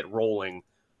while to get rolling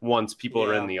once people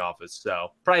are in the office.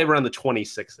 So probably around the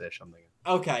 26th-ish, I'm thinking.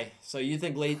 Okay, so you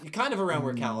think late, kind of around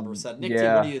where Caliber said. Nick, T,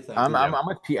 Yeah, what do you think? I'm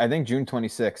with Pete. I think June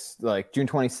 26th, like June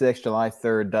 26th, July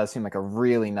 3rd does seem like a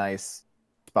really nice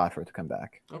spot for it to come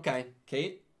back. Okay,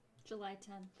 Kate? July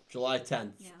 10th. July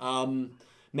 10th. Yeah.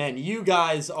 Man, you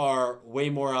guys are way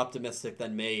more optimistic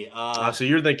than me. So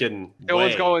you're thinking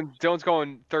Dylan's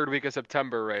going third week of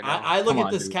September right now. I look Come at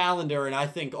on, this dude. calendar and I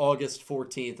think August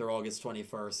 14th or August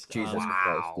 21st. Jesus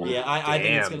Wow. Christ. dude. Yeah, I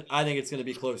Damn. think it's gonna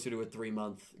be closer to a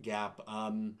 3-month gap.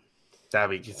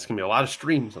 it's going to be a lot of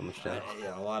streams on the show.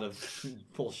 Yeah, a lot of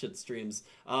bullshit streams.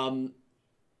 I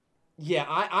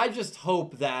just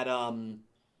hope that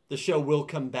the show will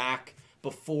come back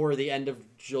before the end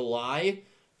of July.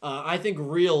 I think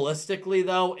realistically,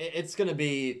 though, it's going to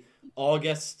be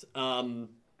August. I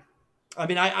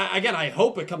mean, I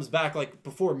hope it comes back like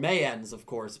before May ends, of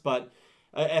course. But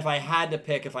if I had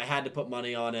to put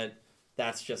money on it,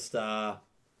 that's just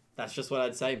what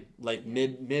I'd say. Like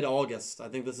mid August. I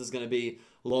think this is going to be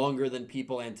longer than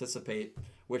people anticipate,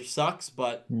 which sucks,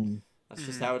 but that's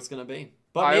just how it's going to be.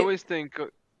 But I always think.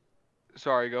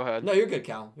 Sorry, go ahead. No, you're good,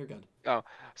 Cal. You're good.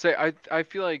 I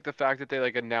feel like the fact that they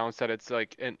like announced that it's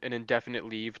like an indefinite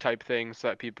leave type thing so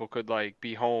that people could like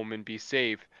be home and be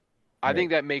safe. I think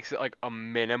that makes it like a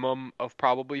minimum of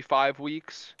probably 5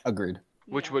 weeks, Agreed.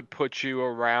 which would put you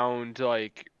around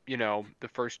like, the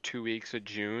first 2 weeks of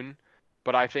June.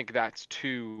 But I think that's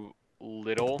too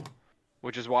little,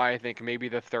 which is why I think maybe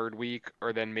the third week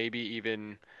or then maybe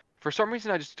even for some reason,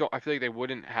 I feel like they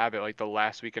wouldn't have it like the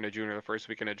last weekend of June or the first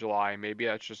weekend of July. Maybe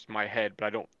that's just my head, but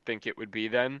I don't think it would be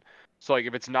then. So, like,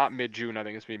 if it's not mid-June, I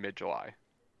think it's going to be mid-July.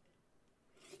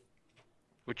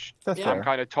 Which That's I'm fair.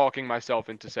 kind of talking myself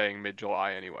into saying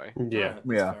mid-July anyway. Yeah. All right, that's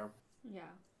Yeah. fair. Yeah.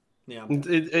 Yeah.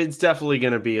 It's definitely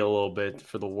going to be a little bit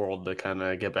for the world to kind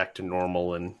of get back to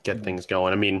normal and get things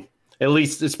going. I mean, at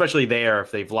least, especially there, if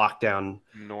they've locked down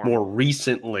more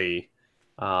recently,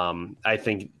 I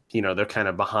think, they're kind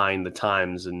of behind the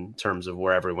times in terms of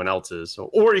where everyone else is. So,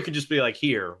 or you could just be like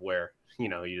here where, you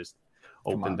just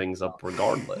open things up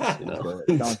regardless,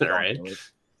 Don't All right. do it.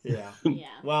 Yeah. Yeah.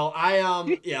 Well,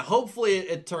 yeah, hopefully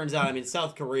it turns out. I mean,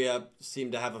 South Korea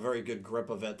seemed to have a very good grip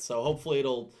of it, so hopefully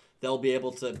they'll be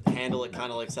able to handle it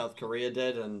kind of like South Korea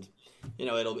did, and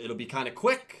it'll be kind of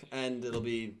quick and it'll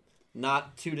be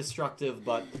not too destructive,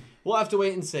 but we'll have to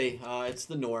wait and see. It's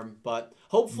the norm, but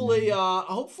hopefully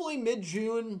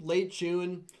mid-June, late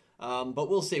June, but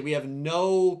we'll see. We have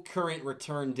no current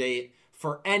return date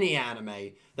for any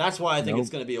anime. That's why I think it's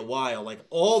going to be a while. Like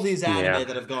all these anime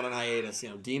that have gone on hiatus,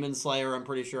 Demon Slayer, I'm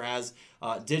pretty sure has,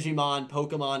 Digimon,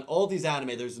 Pokemon, all these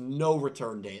anime, there's no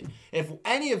return date. If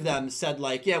any of them said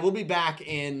like, yeah, we'll be back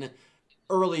in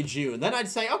early June, then I'd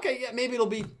say, okay, yeah, maybe it'll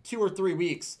be 2 or 3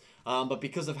 weeks. But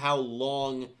because of how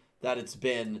long that it's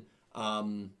been, I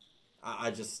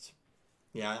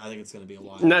think it's going to be a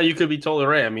while. No, you could be totally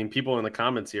right. I mean, people in the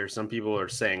comments here, some people are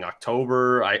saying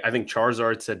October. I think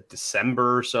Charizard said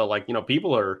December. So,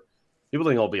 people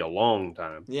think it'll be a long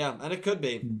time. Yeah, and it could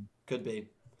be. Could be.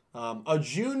 A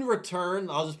June return,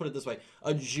 I'll just put it this way.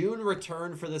 A June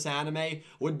return for this anime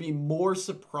would be more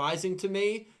surprising to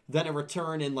me than a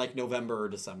return in, November or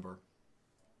December.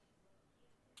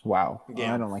 Wow.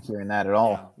 Yeah. I don't like hearing that at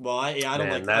all. Yeah. Well, I don't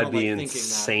like that'd I don't be like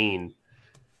insane.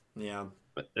 Thinking that.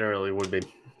 Yeah. It really would be.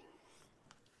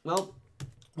 Well,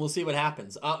 we'll see what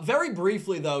happens. Very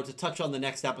briefly, though, to touch on the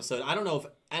next episode. I don't know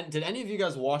did any of you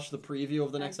guys watch the preview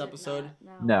of the next episode?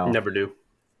 No. Never do.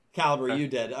 Caliber, you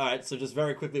did. All right, so just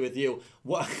very quickly with you.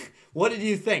 What did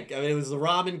you think? I mean, it was the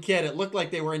Ramen Kid. It looked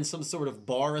like they were in some sort of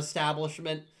bar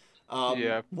establishment.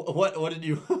 Yeah. What did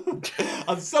you...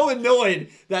 I'm so annoyed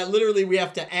that literally we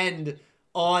have to end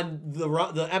on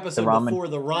the episode before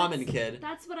the Ramen Kid.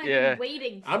 That's what I've been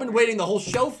waiting for. I've been waiting the whole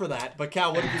show for that. But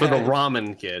Cal, what did you For think? the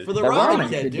Ramen Kid. For the Ramen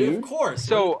Kid, dude. Of course.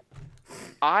 So,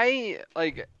 I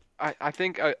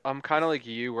think I'm kind of like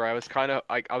you, where I was kind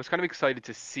of excited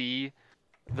to see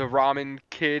the Ramen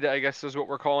Kid, I guess is what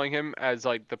we're calling him, as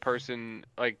the person,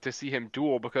 to see him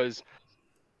duel, because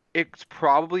it's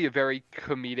probably a very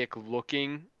comedic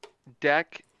looking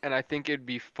deck, and I think it'd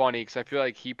be funny because I feel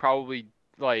like he probably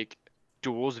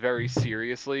duels very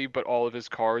seriously, but all of his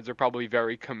cards are probably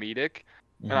very comedic.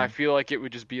 And I feel like it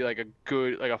would just be a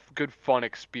good fun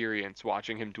experience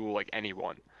watching him duel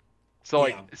anyone. So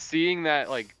seeing that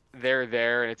they're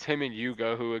there and it's him and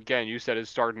Yuga, who again you said is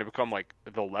starting to become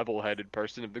the level-headed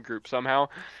person of the group somehow.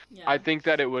 Yeah. I think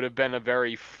that it would have been a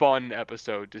very fun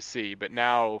episode to see, but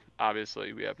now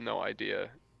obviously we have no idea.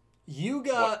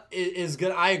 Yuga is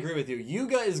good. I agree with you.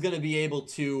 Yuga is going to be able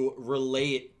to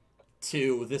relate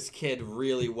to this kid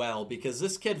really well, because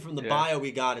this kid from the bio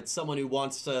we got, it's someone who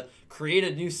wants to create a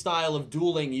new style of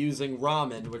dueling using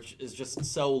ramen, which is just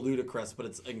so ludicrous, but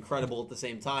it's incredible at the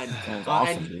same time.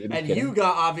 And Yuga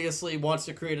obviously wants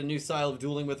to create a new style of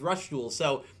dueling with rush duel.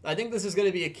 So I think this is going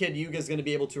to be a kid Yuga's going to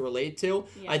be able to relate to.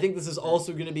 Yeah. I think this is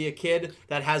also going to be a kid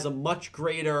that has a much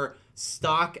greater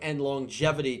stock and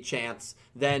longevity chance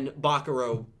than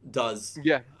Bakuro does.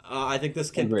 Yeah. I think this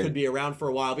kid could be around for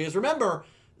a while, because remember,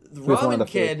 the Ramen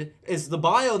Kid is the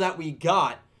bio that we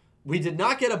got. We did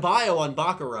not get a bio on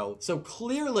Bakuro, so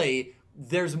clearly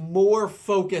there's more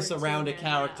focus around a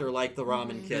character like the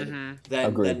Ramen Kid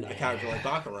than a character like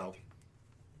Bakuro.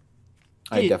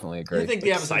 I definitely agree. You think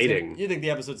the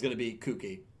episode's going to be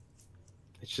kooky?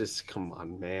 It's just, come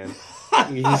on, man.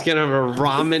 He's going to have a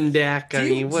ramen deck. I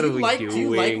mean, what are we doing? Do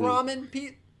you like ramen,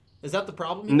 Pete? Is that the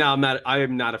problem here? No, I'm not. I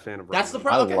am not a fan of ramen. That's the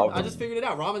problem. Okay, I just figured it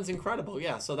out. Ramen's incredible.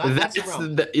 Yeah, so that's the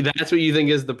problem. That's what you think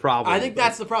is the problem. I think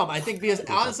that's the problem. I think because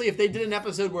honestly, if they did an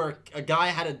episode where a guy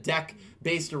had a deck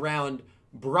based around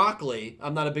broccoli,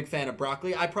 I'm not a big fan of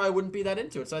broccoli, I probably wouldn't be that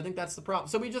into it. So I think that's the problem.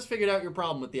 So we just figured out your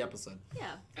problem with the episode.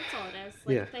 Yeah, that's all it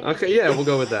is. Yeah. Okay. Yeah, we'll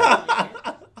go with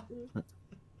that.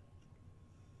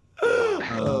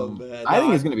 Oh man. I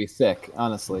think it's gonna be sick,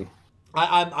 honestly.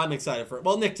 I'm excited for it.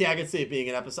 Well, Nick T, I can see it being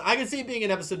an episode. I can see it being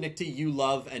an episode, Nick T, you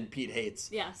love and Pete hates.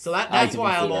 Yes. So that's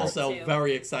why I'm also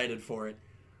very excited for it.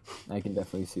 I can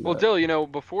definitely see that. Well, Dill,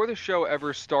 before the show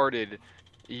ever started,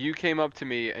 you came up to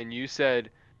me and you said,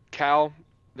 Cal,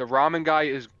 the ramen guy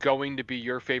is going to be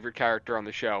your favorite character on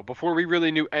the show. Before we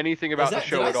really knew anything about the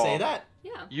show at all. Did I say that?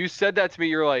 Yeah. You said that to me.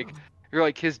 You're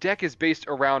like, his deck is based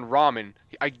around ramen.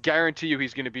 I guarantee you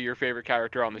he's going to be your favorite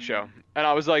character on the show. And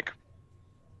I was like,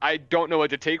 I don't know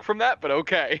what to take from that, but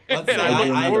okay. I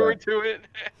look forward to it.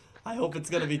 I hope it's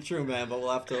gonna be true, man. But we'll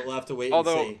have to wait and see.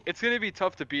 Although it's gonna be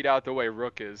tough to beat out the way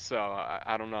Rook is, so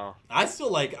I don't know. I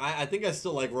think I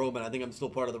still like Roman. I think I'm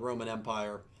still part of the Roman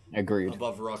Empire. Agreed.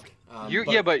 Above Rook. But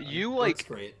you Rook's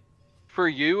great. For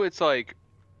you, it's the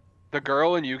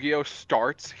girl in Yu-Gi-Oh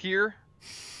starts here,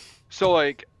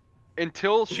 so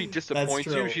until she disappoints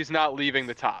you, true. she's not leaving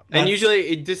the top. And usually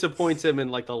it disappoints him in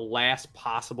like the last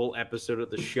possible episode of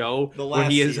the show, where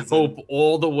he has season. hope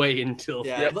all the way until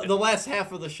the last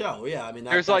half of the show. Yeah, I mean,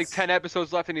 there's like 10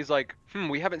 episodes left, and he's like,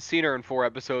 we haven't seen her in 4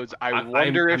 episodes. I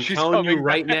wonder if she's telling you coming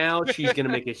right back. now, she's gonna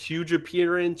make a huge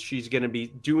appearance. She's gonna be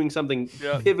doing something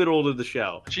pivotal to the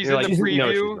show. She's in the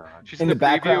preview. She's in the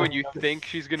preview, and you think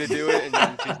she's gonna do it, and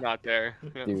then she's not there.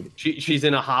 Yeah. Dude. She's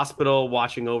in a hospital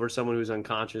watching over someone who's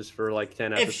unconscious for like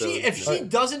 10 episodes. If she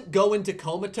doesn't go into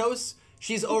comatose,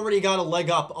 she's already got a leg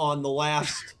up on the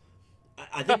last.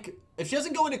 I think if she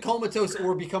doesn't go into comatose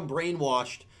or become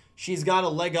brainwashed, she's got a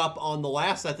leg up on the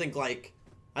last. I think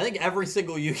every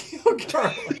single Yu-Gi-Oh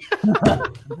girl.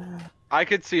 I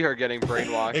could see her getting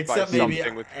brainwashed Except by maybe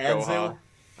something with Anzu. Goha.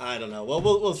 I don't know. Well,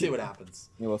 we'll see what happens.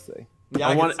 Yeah, we'll see. Yeah,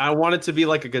 I want it to be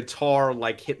like a guitar,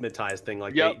 like hypnotized thing.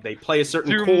 Like they play a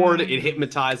certain Zoom. chord, it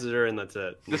hypnotizes her, and that's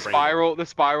it. The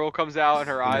spiral comes out, and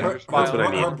her eyes are smiling.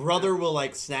 I her brother will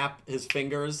like snap his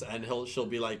fingers, and she'll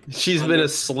be like. She's been a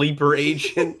sleeper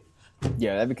agent.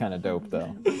 Yeah, that'd be kind of dope,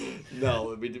 though.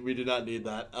 No, we do not need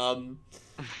that. Oh,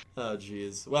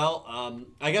 jeez. Well,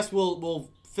 I guess we'll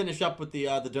finish up with the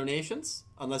donations,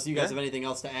 unless you guys have anything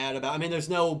else to add about. I mean, there's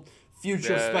no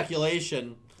future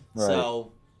speculation, Right.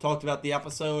 so talked about the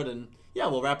episode, and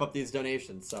we'll wrap up these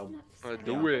donations. So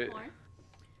Do it.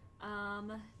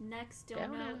 Next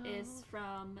dono is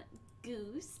from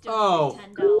Goose. Oh,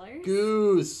 $10.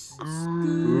 Goose.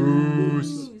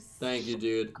 Thank you,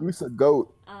 dude. Goose a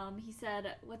goat. He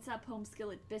said, "What's up, home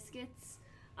skillet biscuits?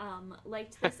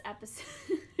 Liked this episode."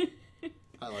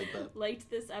 I like that. Liked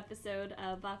this episode.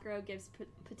 Bakuro gives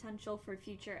potential for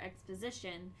future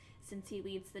exposition since he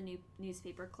leads the new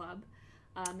newspaper club.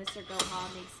 Mr.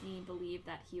 Goha makes me believe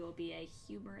that he will be a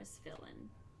humorous villain.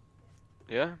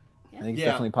 Yeah. I think it's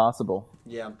definitely possible.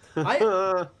 Yeah.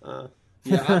 I'm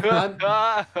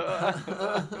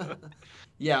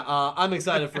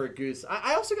excited for a Goose.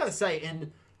 I also got to say,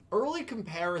 in early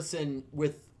comparison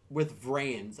with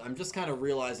Vrains, I'm just kind of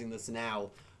realizing this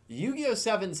now. Yu-Gi-Oh!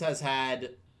 Sevens has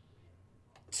had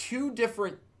 2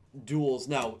 different duels.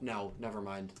 No, never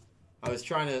mind. I was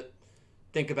trying to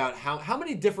think about how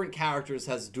many different characters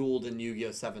has dueled in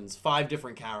Yu-Gi-Oh! Sevens. 5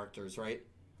 different characters, right?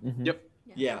 Mm-hmm. Yep.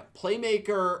 Yeah.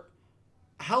 Playmaker.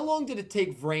 How long did it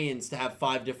take Vrains to have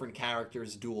 5 different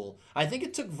characters duel? I think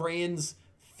it took Vrains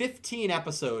 15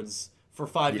 episodes for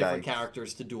 5 different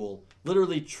characters to duel.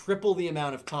 Literally triple the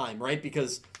amount of time, right?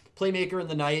 Because Playmaker in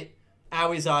the night,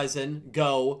 Aoi's Aizen,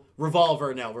 Go,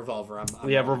 Revolver.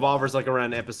 I'm Revolver's like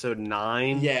around episode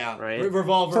 9. Yeah, right.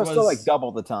 Revolver was still like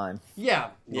double the time. Yeah.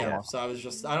 So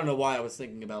I don't know why I was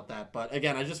thinking about that, but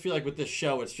again, I just feel like with this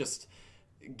show, it's just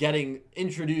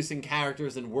introducing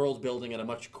characters and world building at a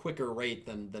much quicker rate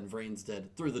than Vrains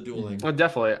did through the dueling. Oh,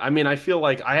 definitely. I mean, I feel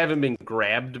like I haven't been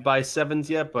grabbed by Sevens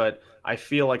yet, but I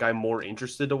feel like I'm more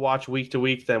interested to watch week to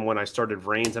week than when I started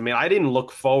Vrains. I mean, I didn't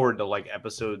look forward to like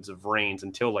episodes of Vrains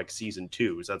until like season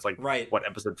 2. So that's like what,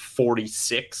 episode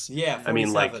 46? Yeah, 47. I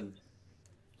mean, like,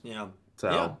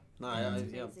 So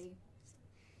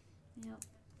Yep.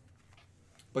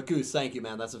 But Goose, thank you,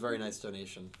 man. That's a very nice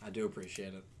donation. I do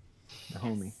appreciate it. The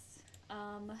homie.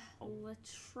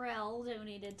 Latrell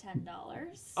donated $10.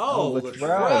 Oh,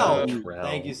 Latrell.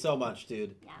 Thank you so much,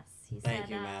 dude. Yes, he Thank said,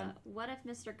 you, man. what if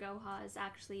Mr. Goha is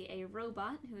actually a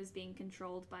robot who is being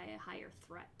controlled by a higher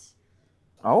threat?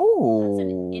 Oh. That's an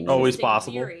interesting Always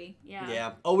possible. theory.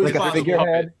 Yeah. Always like possible. a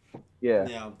figurehead.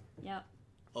 Yeah. Yep.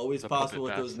 Always The possible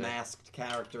with puppet those master. masked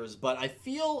characters. But I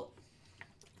feel...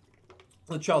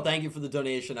 Latrell, thank you for the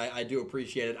donation. I do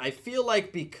appreciate it. I feel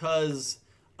like because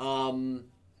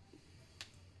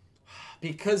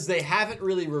they haven't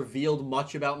really revealed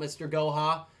much about Mr.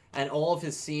 Goha, and all of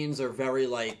his scenes are very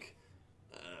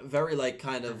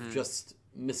kind of just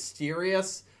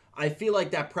mysterious. I feel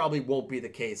like that probably won't be the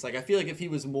case. Like, I feel like if he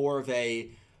was more of a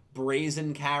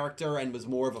brazen character and was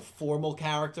more of a formal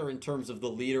character in terms of the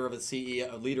leader of a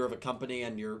CEO, leader of a company,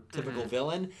 and your typical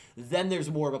villain, then there's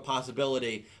more of a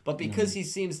possibility. But because he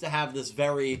seems to have this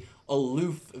very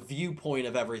aloof viewpoint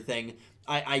of everything,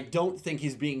 I don't think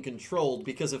he's being controlled,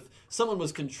 because if someone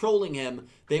was controlling him,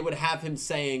 they would have him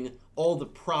saying all the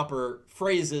proper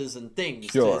phrases and things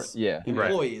to his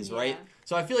employees, right?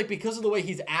 So I feel like because of the way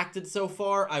he's acted so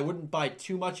far, I wouldn't buy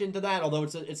too much into that, although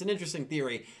it's an interesting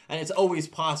theory, and it's always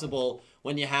possible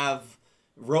when you have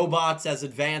robots as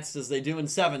advanced as they do in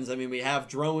Sevens. I mean, we have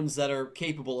drones that are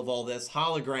capable of all this,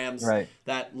 holograms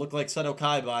that look like Seto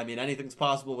Kaiba. I mean, anything's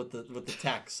possible with the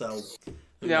tech, so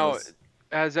who knows?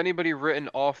 Has anybody written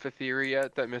off the theory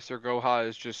yet that Mr. Goha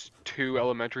is just 2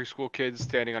 elementary school kids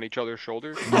standing on each other's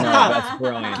shoulders? No, that's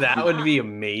brilliant. That would be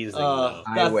amazing, though.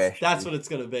 I wish. That's what it's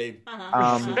gonna be.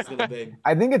 Uh-huh. That's what it's gonna be.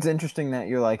 I think it's interesting that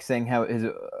you're like saying how his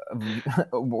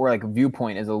or like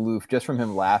viewpoint is aloof just from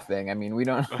him laughing. I mean, we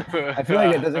don't. I feel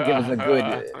like it doesn't give us a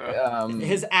good.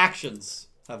 His actions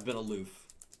have been aloof.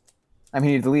 I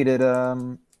mean, he deleted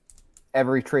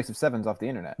every trace of Sevens off the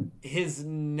internet. His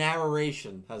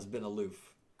narration has been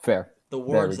aloof. Fair. The There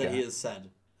words we that go. he has said.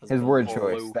 has His been word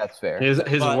aloof. choice. That's fair. His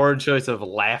But- word choice of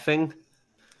laughing.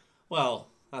 Well,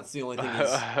 that's the only thing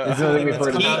That's the only thing we've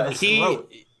heard come about out of his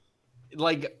throat.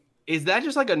 Like, is that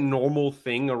just like a normal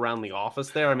thing around the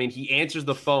office there? I mean, he answers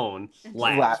the phone,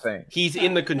 laughs. Laughing. He's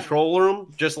in the control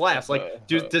room, just laughs. Like,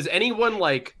 does anyone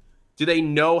like? Do they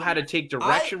know how to take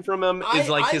direction from him? Is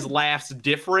his laughs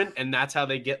different, and that's how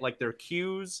they get like their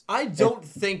cues? I don't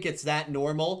think it's that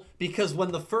normal, because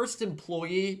when the first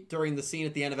employee during the scene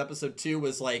at the end of episode 2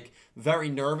 was like very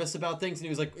nervous about things, and he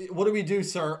was like, "What do we do,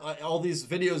 sir? All these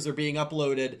videos are being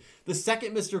uploaded." The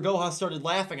second Mr. Goha started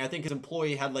laughing, I think his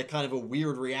employee had like kind of a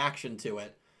weird reaction to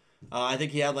it. I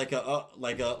think he had like a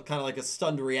kind of like a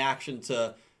stunned reaction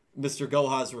to Mr.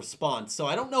 Goha's response. So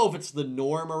I don't know if it's the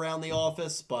norm around the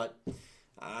office, but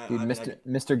Dude,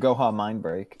 Mr. Goha mind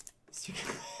break.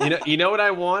 You know what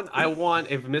I want? I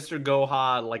want if Mr.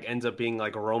 Goha like ends up being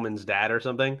like Roman's dad or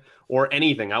something, or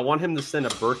anything. I want him to send a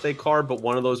birthday card, but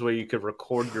one of those where you could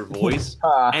record your voice,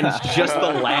 and it's just the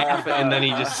laugh, and then he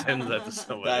just sends that to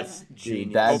someone. That's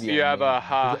genius. that'd Hope you have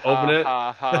a Open it.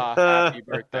 ha happy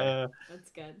birthday. That's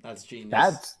good. That's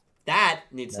genius. That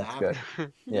needs to that's happen.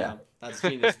 good. Yeah, that's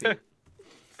genius, Pete.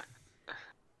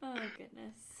 Oh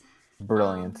goodness.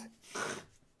 Brilliant.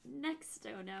 Next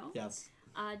dono. Yes.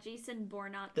 Jason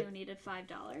Bornot donated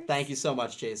 $5. Thank you so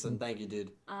much, Jason. Thank you,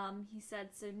 dude. He said,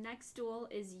 so next duel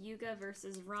is Yuga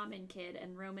versus Ramen Kid,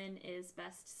 and Roman is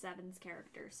best Sevens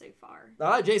character so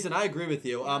far. Jason, I agree with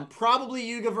you. Probably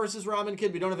Yuga versus Ramen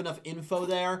Kid. We don't have enough info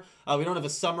there. We don't have a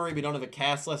summary. We don't have a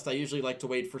cast list. I usually like to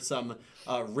wait for some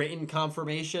written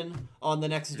confirmation on the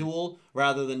next duel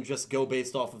rather than just go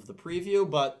based off of the preview.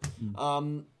 But,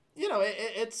 you know,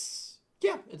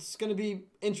 it's going to be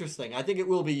interesting. I think it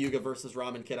will be Yuga versus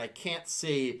Ramen Kid. I can't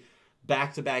see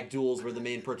back-to-back duels where the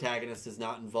main protagonist is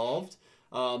not involved.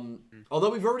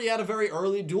 Although we've already had a very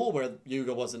early duel where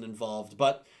Yuga wasn't involved.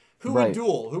 But who would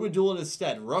duel? Who would duel in his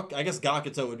stead? Rook? I guess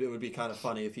Gakuto would be kind of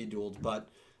funny if he dueled. But,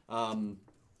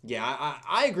 yeah,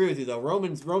 I agree with you, though.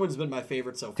 Roman's been my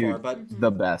favorite so far. But the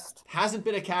best. hasn't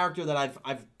been a character that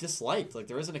I've disliked. Like,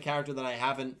 there isn't a character that I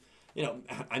haven't... You know,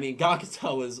 I mean,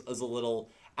 Gakuto is a little...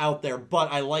 out there,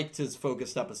 but I liked his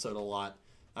focused episode a lot.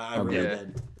 I really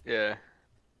did. Yeah.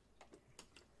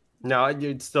 No,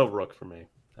 it's still Rook for me.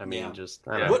 I mean, Yeah. just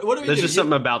What do we there's do? just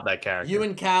something about that character. You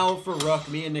and Cal for Rook,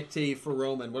 me and Nick T for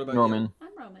Roman. What about Roman. you?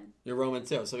 I'm Roman. You're Roman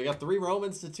too. So we got 3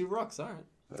 Romans to 2 Rooks. All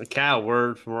right. Cal,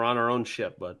 we're on our own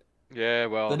ship, but Yeah,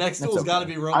 well. The next That's duel's got to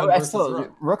okay. be Roman versus still,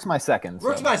 Rook. Rook's my second.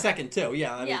 Rook's so. my second too.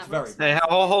 Yeah, I mean, Yeah, it's very. Rook's hey,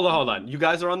 hold on. You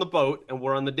guys are on the boat and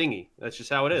we're on the dinghy. That's just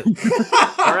how it is.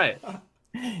 All right.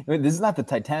 I mean, this is not the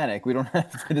Titanic. We don't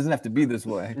have. It doesn't have to be this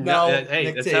way. No, hey,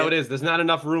 Nick that's T. how it is. There's not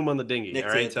enough room on the dinghy. Nick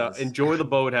all T, right, it so does. enjoy the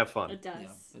boat, have fun. It does. Yeah,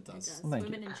 it does. Thank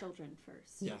Women you. and children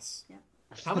first. Yes. Yeah.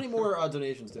 How many more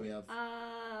donations do we have?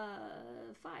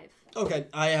 5. Okay,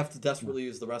 I have to desperately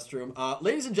use the restroom.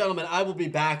 Ladies and gentlemen, I will be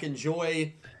back.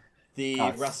 Enjoy the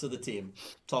rest of the team.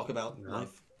 Talk about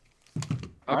life.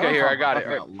 Okay, here, I got it.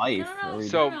 All right. Life. No,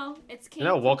 So- it's Kate.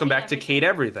 No, from welcome back to Kate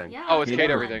Everything. Yeah. Oh, it's Kate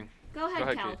Kate Everything. Everything. Go ahead, Go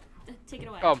ahead, Cal. Kate. Take it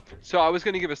away. So I was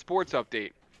going to give a sports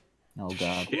update. Oh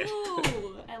God.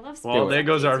 Ooh, I love sports. Well, there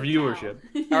goes our updates with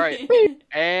viewership. Cal. All right.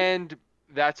 And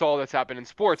that's all that's happened in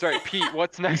sports. All right, Pete,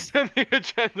 what's next on the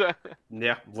agenda?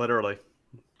 Yeah, literally.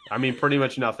 I mean, pretty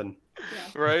much nothing.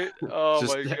 Right? Oh,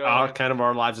 Just my our, God. kind of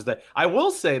our lives is that. I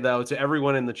will say though to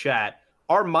everyone in the chat,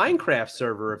 our Minecraft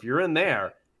server, if you're in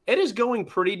there, it is going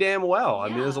pretty damn well. I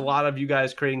mean, there's a Yeah. lot of you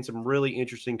guys creating some really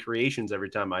interesting creations every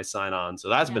time I sign on, so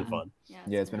that's been fun.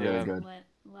 Yeah, it's been really good. Lit.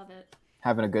 Love it.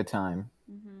 Having a good time.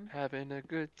 Mm-hmm. Having a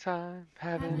good time.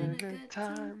 Having a good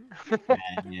time.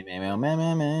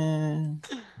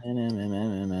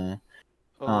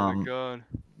 Oh, my God.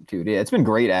 Dude, yeah, it's been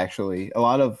great actually. A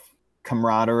lot of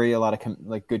camaraderie, a lot of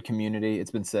like good community.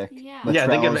 It's been sick. Yeah. The Yeah, I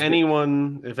think trails-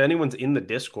 if anyone's in the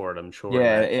Discord, I'm sure.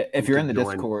 Yeah, that if you you're in can the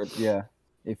join. Discord, yeah.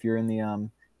 If you're in the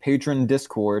patron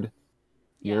Discord,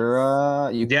 Yes.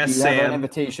 you're you Yes, have an Sam.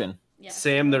 invitation. Yes.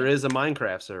 Sam, there is a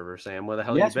Minecraft server. Sam, where the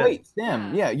hell Yes, you been? wait,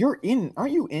 Sam. Yeah. Yeah, you're in.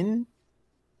 Aren't you in?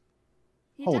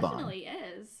 He Hold on. definitely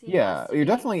is. He Yeah, has to you're be.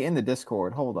 definitely in the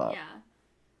Discord. Hold up. Yeah.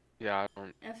 Yeah, I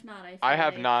don't. If not, I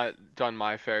have like... not done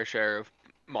my fair share of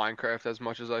Minecraft as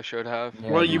much as I should have.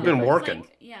 Yeah, Well, you've been it's working.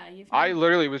 Like, yeah, you've. I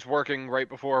literally was working right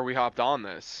before we hopped on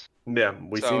this. Yeah,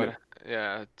 we seen it.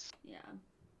 Yeah, it's Yeah.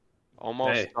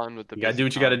 almost Hey, done with the. You gotta do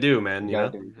what you gotta do, man. You know.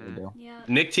 do what you gotta do. Yeah.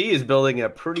 Nick T is building a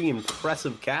pretty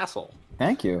impressive castle.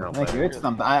 Thank you. Oh, Thank you. man. It's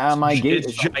something. My gate It's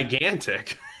is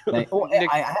gigantic.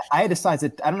 I had to size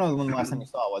it. I don't know when the last time you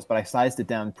saw it was, but I sized it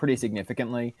down pretty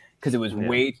significantly because it was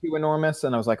way too enormous.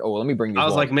 And I was like, oh, let me bring these. I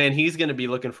was walls. like, man, he's gonna be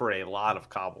looking for a lot of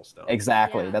cobblestone.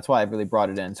 Exactly. Yeah. That's why I really brought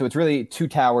it in. So it's really 2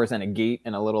 towers and a gate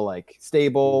and a little like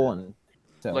stable and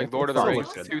so like Lord of it's the fun. Rings,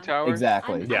 Awesome. 2 towers.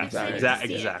 Exactly. Yeah, excited exactly.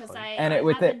 to see it, 'cause And I it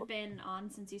with haven't been on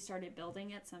since you started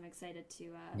building it, so I'm excited to.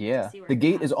 Yeah, to see where the it's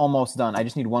gate at. is almost done. I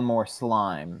just need one more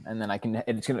slime, and then I can.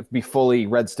 It's gonna be fully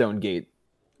redstone gate.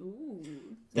 Ooh.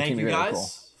 Thank you really guys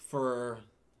cool. for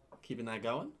keeping that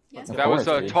going. Yeah. Of That was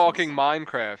course, dude. Talking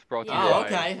Minecraft brought to you Yeah. Oh,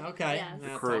 by okay. Yes.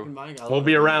 Yeah, Crew. talking Minecraft. We'll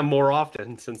be around more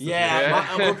often since. Yeah,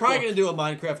 Yeah. we're probably gonna do a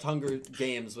Minecraft Hunger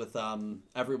Games with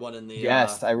everyone in the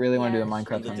Yes, I really want to do a yes,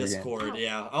 Minecraft in the Hunger Game. Discord. Wow.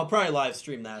 Yeah, I'll probably live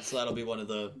stream that, so that'll be one of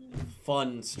the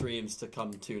fun streams to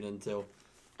come tune into.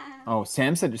 Oh,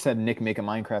 Sam said Nick make a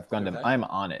Minecraft Gundam. Okay. I'm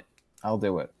on it. I'll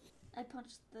do it. I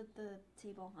punched the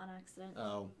table on accident.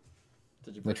 Oh,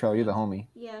 did you? break Latrell, your you're the hand? homie.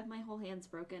 Yeah, my whole hand's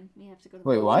broken. We have to go to.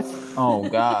 Wait, what? Oh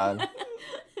God.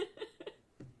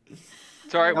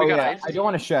 It's alright, Oh we got yeah, ice. I do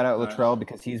want to shout out Alright. Latrell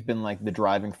because he's been like the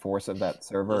driving force of that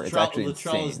server. It's actually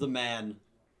Latrell insane. is the man.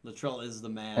 Latrell is the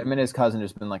man. Him and his cousin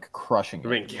just been like crushing You've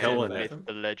been it. killing it.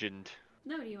 The legend.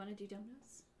 No, do you want to do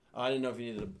donuts? I didn't know if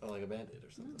you needed like a band-aid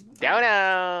or something.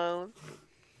 Down.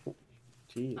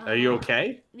 Jeez. Are you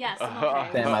okay? Yes, I'm okay.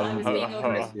 Damn, I was being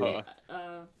I-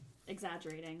 over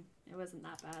exaggerating. It wasn't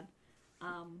that bad.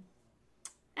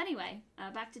 Anyway,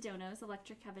 back to donos.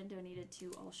 Electric Heaven donated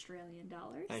 $2 Australian.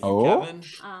 Thank you, Oh. Kevin.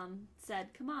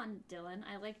 Said, "Come on, Dylan.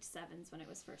 I liked Sevens when it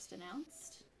was first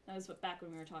announced." That was back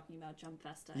when we were talking about Jump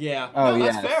Festa. Yeah. Oh no,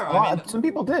 yeah, that's fair. Well, I mean, some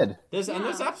people did. there's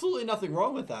Yeah. absolutely nothing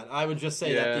wrong with that. I would just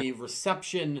say that Yeah. the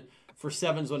reception for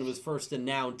Sevens when it was first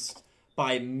announced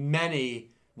by many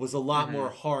was a lot more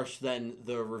harsh than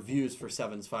the reviews for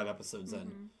Sevens 5 episodes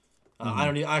in. I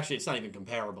don't actually. It's not even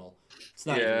comparable. It's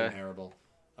not even Yeah. comparable.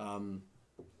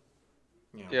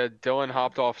 Yeah, Dylan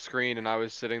hopped off screen and I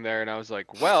was sitting there and I was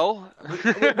like, well.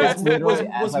 That's literally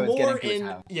as I was more getting to his in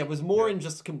house. was more in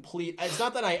just complete. It's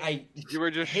not that I You were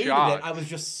just hated shocked. it. I was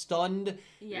just stunned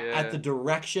Yeah. Yeah. at the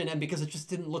direction and because it just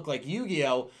didn't look like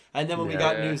Yu-Gi-Oh. And then when we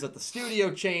got Yeah. news that the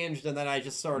studio changed, and then I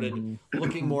just started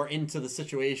looking more into the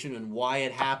situation and why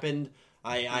it happened.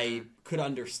 I could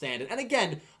understand it. And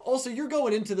again, also you're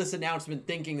going into this announcement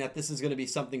thinking that this is going to be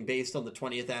something based on the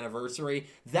 20th anniversary.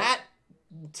 That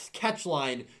catch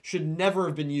line should never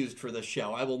have been used for this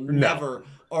show. I will never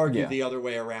argue Yeah. the other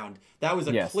way around. That was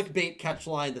a Yes. clickbait catch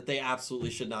line that they absolutely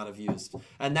should not have used.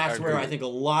 And that's where Agreed. I think a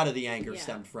lot of the anger Yeah.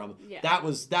 stemmed from. Yeah. That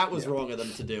was wrong of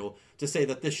them to do, to say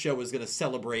that this show was going to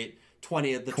celebrate the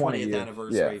 20th 20th,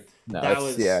 anniversary. No, That it's,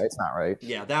 was it's not right.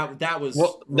 yeah, that was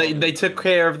Well, wrong they of they them to took do.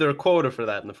 care of their quota for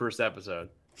that in the first episode.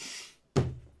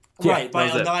 Right, by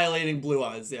that was it. annihilating Blue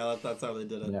Eyes. Yeah, that's how they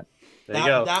did it. Yeah. There you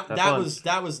go. That Have fun.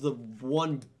 that was the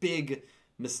one big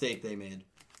mistake they made.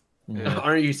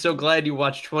 Aren't you so glad you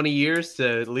watched 20 years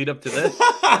to lead up to this?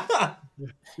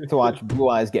 To watch Blue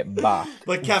Eyes get bopped.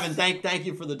 But Kevin, thank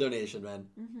you for the donation, man.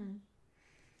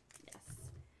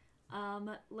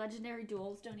 Yes. Legendary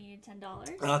Duels donated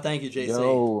 $10. Thank you, JC.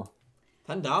 Yo.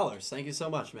 $10. Thank you so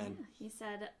much, man. He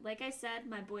said, "Like I said,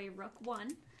 my boy Rook won.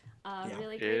 Yeah.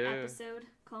 Really great Yeah. episode.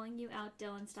 Calling you out,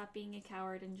 Dylan. Stop being a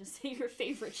coward and just say your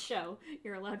favorite show.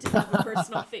 You're allowed to have a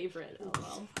personal favorite."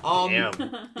 Oh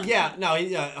Damn. Yeah, no,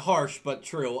 harsh but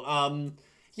true.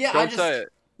 Yeah, Don't say it.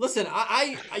 Listen.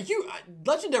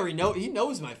 Legendary. He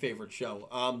knows my favorite show.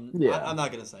 Yeah. I'm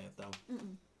not gonna say it though.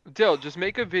 Dill, just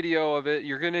make a video of it.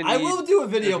 You're gonna need I will do a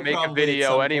video. to make a probably at video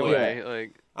some anyway. point.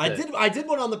 Like I did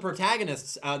one on the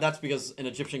protagonists. That's because an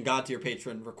Egyptian god tier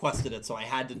patron requested it, so I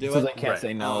had to do So it. they can't Right.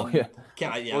 say no. Um, Yeah.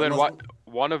 Yeah, well then unless-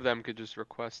 one of them could just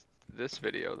request this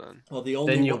video then. Well, the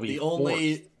Then you'll only be the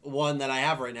only one that I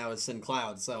have right now is Sin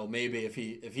Cloud. So maybe if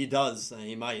he does,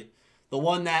 he might. The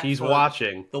one that He's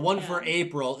watching. The one Yeah. for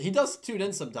April, he does tune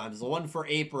in sometimes. The one for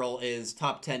April is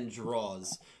top 10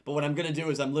 draws. But what I'm gonna do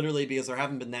is I'm literally, because there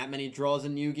haven't been that many draws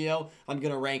in Yu-Gi-Oh, I'm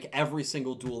gonna rank every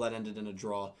single duel that ended in a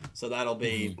draw. So that'll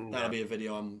be a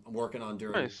video I'm working on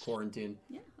during Nice. quarantine.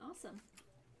 yeah, awesome.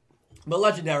 But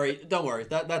Legendary, don't worry,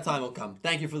 that time will come.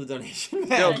 Thank you for the donation,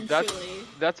 man. Dill, Eventually.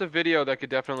 that's a video that could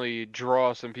definitely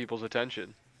draw some people's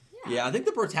attention. Yeah, I think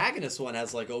the protagonist one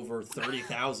has like over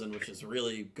 30,000, which is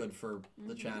really good for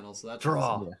the channel. So that's Draw.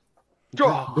 awesome.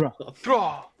 Draw!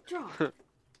 Draw! Draw. All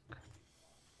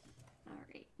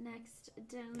right, next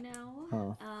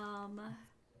dono.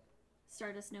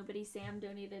 Stardust Nobody Sam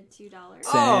donated $2. Oh,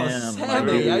 Sam,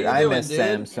 Sammy, how you I doing, miss dude?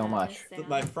 Sam so much. Sam.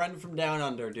 My friend from down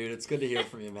under, dude. It's good to hear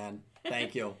from you, man.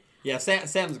 Thank you. Yeah,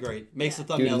 Sam's great. Makes the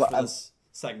thumbnails for this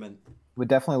segment. Would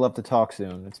definitely love to talk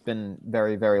soon. It's been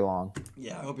very, very long.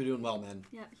 Yeah, I hope you're doing well, man.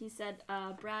 Yeah, he said,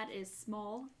 Brad is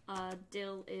small,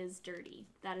 Dill is dirty.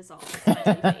 That is all. Smiley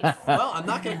face. Well, I'm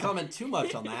not going to comment too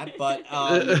much on that, but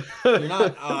you're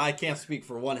not. I can't speak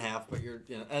for one half, but you're.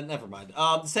 Never mind.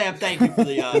 Sam, thank you for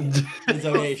the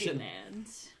donation.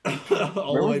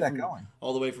 Where was that going?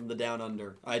 All the way from the down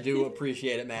under. I do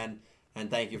appreciate it, man, and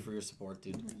thank you for your support,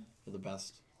 dude. You're the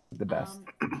best. The best.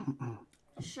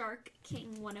 Shark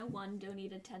King 101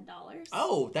 donated $10.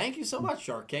 Oh, thank you so much,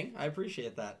 Shark King. I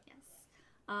appreciate that. Yes.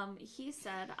 He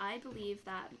said, I believe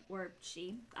that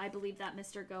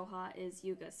Mr. Goha is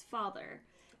Yuga's father.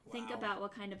 Wow. Think about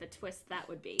what kind of a twist that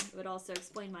would be. It would also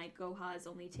explain why Goha is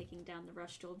only taking down the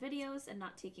Rush Duel videos and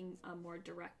not taking a more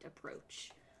direct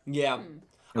approach. Yeah.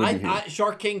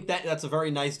 Shark King, that's a very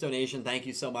nice donation. Thank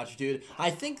you so much, dude. I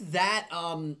think that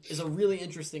is a really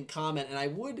interesting comment, and I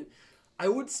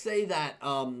would say that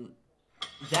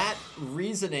that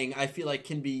reasoning, I feel like,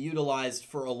 can be utilized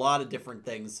for a lot of different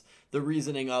things. The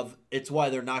reasoning of it's why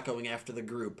they're not going after the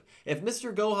group. If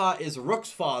Mr. Goha is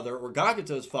Rook's father or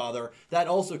Gakuto's father, that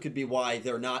also could be why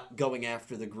they're not going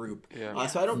after the group. Yeah.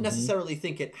 So I don't necessarily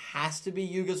think it has to be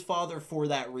Yuga's father for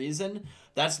that reason.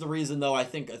 That's the reason, though, I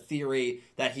think a theory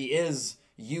that he is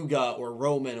Yuga or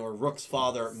Roman or Rook's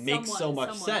father makes so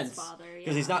much sense.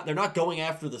 Because they're not going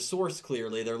after the source,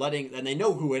 clearly. They're letting, and they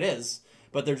know who it is,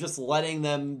 but they're just letting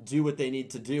them do what they need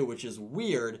to do, which is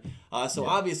weird. So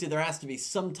obviously there has to be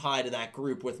some tie to that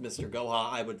group with Mr.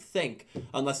 Goha, I would think,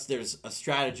 unless there's a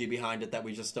strategy behind it that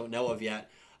we just don't know of yet.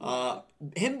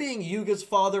 Him being Yuga's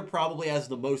father probably has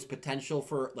the most potential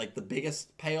for like the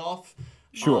biggest payoff.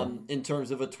 Sure. In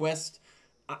terms of a twist.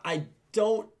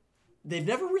 They've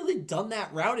never really done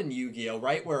that route in Yu-Gi-Oh,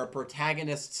 right? Where a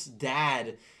protagonist's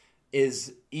dad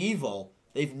is evil.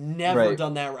 They've never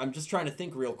done that. I'm just trying to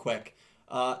think real quick.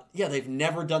 They've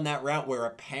never done that route where a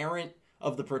parent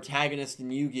of the protagonist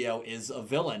in Yu-Gi-Oh is a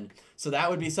villain. So that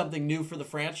would be something new for the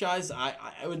franchise.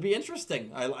 It would be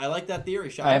interesting. I like that theory,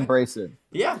 Shia. I embrace it.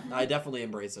 Yeah, I definitely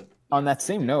embrace it. On that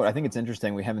same note, I think it's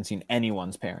interesting we haven't seen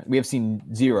anyone's parent. We have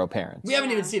seen 0 parents. We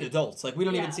haven't even seen adults. Like, we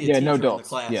don't even see a teacher no in the adults.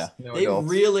 class. Yeah, no they adults.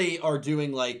 really are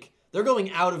doing, like, they're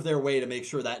going out of their way to make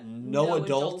sure that no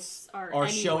adults are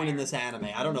shown in this anime.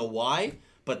 I don't know why,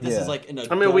 but this is like an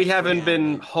adult. I mean, we haven't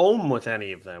been home with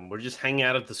any of them. We're just hanging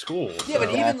out at the school. Yeah,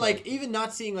 but even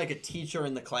not seeing, like, a teacher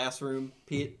in the classroom,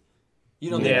 Pete, you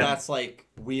don't think that's, like,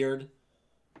 weird?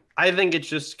 I think it's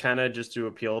just kind of just to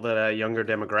appeal to a younger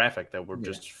demographic that we're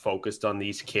just focused on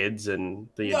these kids and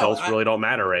the adults really don't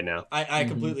matter right now. I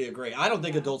completely agree. I don't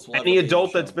think adults will ever the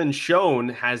adult that's been shown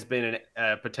has been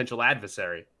a potential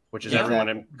adversary, which is everyone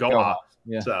in Goha.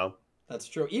 Yeah. So that's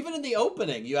true. Even in the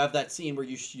opening, you have that scene where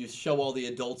you show all the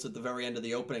adults at the very end of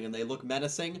the opening and they look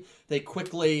menacing. They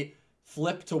quickly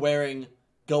flip to wearing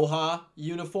Goha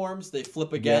uniforms. They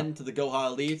flip again to the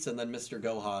Goha Elites and then Mr.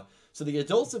 Goha. So the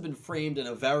adults have been framed in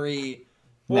a very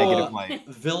negative light,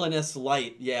 villainous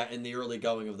light. Yeah, in the early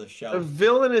going of the show.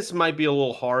 Villainous might be a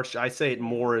little harsh. I say it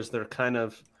more as they're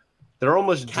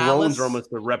almost drones, or almost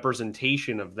the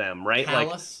representation of them, right?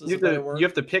 Callous like you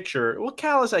have to picture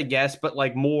callous, I guess, but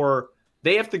like more.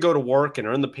 They have to go to work and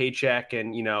earn the paycheck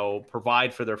and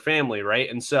provide for their family, right?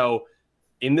 And so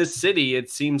in this city, it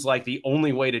seems like the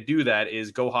only way to do that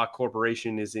is Goha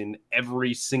Corporation is in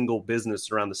every single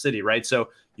business around the city, right? So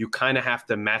you kind of have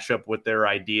to match up with their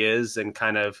ideas and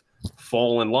kind of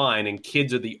fall in line. And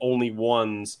kids are the only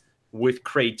ones with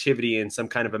creativity and some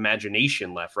kind of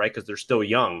imagination left, right? Because they're still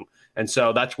young. And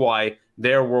so that's why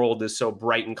their world is so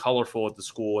bright and colorful at the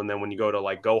school. And then when you go to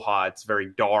like Goha, it's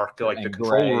very dark. Like the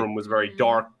control room was very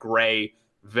dark, gray,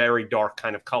 very dark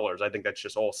kind of colors. I think that's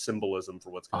just all symbolism for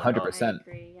what's going 100%.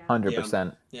 on.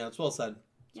 100%. Yeah, it's well said.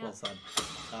 It's well said.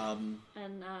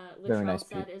 And very Latrell nice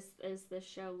said, is the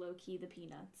show low-key the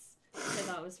Peanuts? So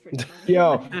that was pretty funny.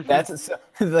 Yo, that's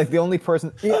like the only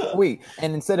person. Wait,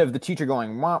 and instead of the teacher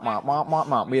going, mom, mom, mom, mom,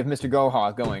 mom, we have Mr.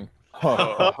 Goha going,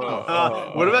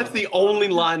 what if that's the only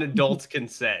line adults can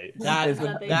say?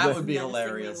 That would be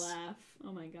hilarious. Laugh.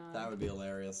 Oh my god. That would be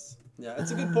hilarious. Yeah,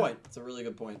 it's a good point. It's a really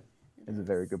good point. It's a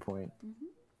very good point.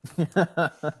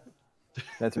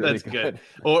 That's good.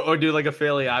 Or do like a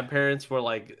Fairly Odd Parents where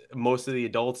like most of the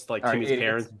adults, like Timmy's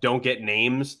parents, don't get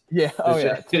names. Yeah. Oh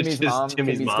yeah. Timmy's mom.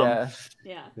 Timmy's mom. Dad.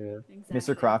 Yeah. Exactly.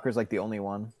 Mr. Crocker's like the only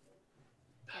one.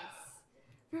 Yes.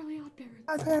 Fairly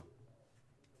Odd Parents.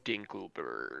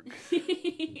 Dinkelberg.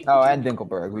 Oh, and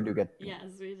Dinkelberg. We do get. Yes,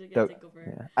 we do get Doug, Dinkelberg.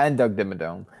 yeah. And Doug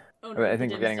Dimmadome. Oh, I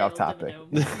think we're getting off topic.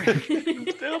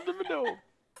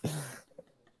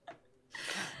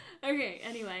 Okay,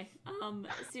 anyway.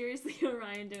 Seriously,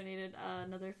 Orion donated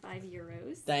another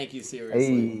 €5. Thank you,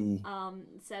 seriously. Hey.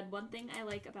 Said one thing I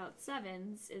like about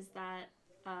Sevens is that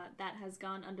that has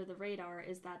gone under the radar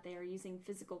is that they are using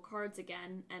physical cards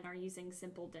again and are using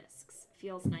simple discs.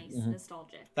 Feels nice,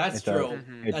 nostalgic. That's It true. does.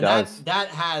 And It does. that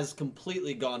has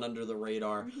completely gone under the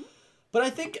radar. But I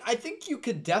think you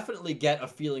could definitely get a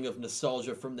feeling of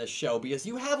nostalgia from this show because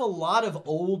you have a lot of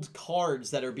old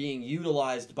cards that are being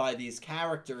utilized by these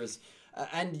characters,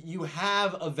 and you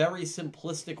have a very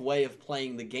simplistic way of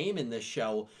playing the game in this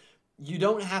show. You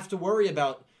don't have to worry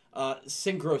about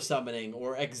synchro summoning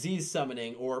or Xyz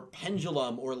summoning or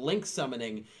pendulum or link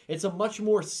summoning. It's a much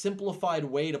more simplified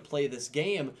way to play this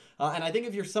game, and I think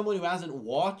if you're someone who hasn't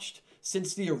watched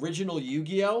since the original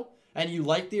Yu-Gi-Oh! And you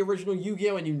like the original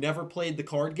Yu-Gi-Oh! And you never played the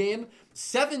card game,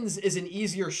 Sevens is an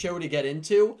easier show to get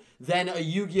into than a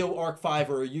Yu-Gi-Oh! Arc 5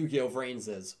 or a Yu-Gi-Oh! Vrains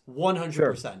is.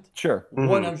 100%. Sure.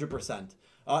 100%.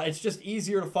 It's just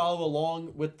easier to follow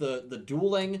along with the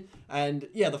dueling. And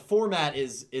yeah, the format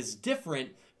is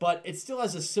different, but it still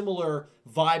has a similar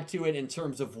vibe to it in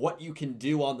terms of what you can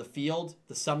do on the field,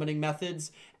 the summoning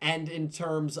methods, and in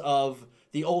terms of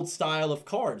the old style of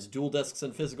cards, dual discs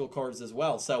and physical cards as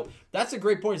well. So that's a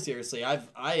great point, seriously.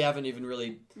 I haven't even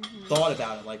really thought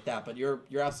about it like that, but you're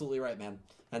absolutely right, man.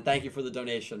 And thank you for the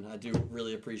donation. I do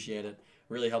really appreciate it.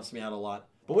 Really helps me out a lot.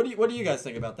 But what do you guys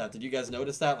think about that? Did you guys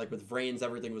notice that? Like with Vrains,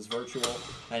 everything was virtual,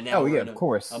 and now we're in of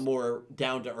course. a more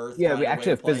down-to-earth Yeah, kind we of actually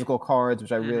way have to play. physical cards,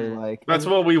 which I really like. That's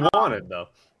what we wanted, though.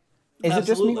 Is it just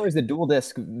me, Absolutely. or is the dual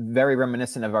disc very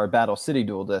reminiscent of our Battle City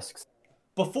dual discs?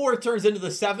 Before it turns into the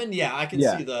 7, yeah, I can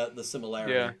see the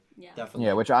similarity. Yeah. Definitely.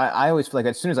 Yeah, which I always feel like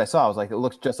as soon as I saw it, I was like, it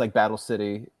looks just like Battle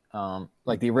City,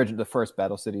 like the first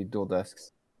Battle City dual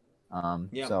discs.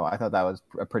 So I thought that was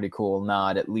a pretty cool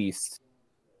nod, at least.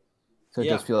 So it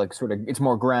does feel like sort of it's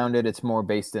more grounded. It's more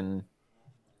based in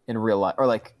real life, or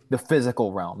like the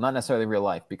physical realm, not necessarily real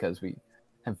life, because we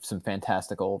have some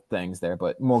fantastical things there,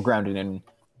 but more grounded in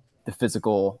the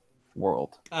physical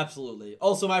world. Absolutely.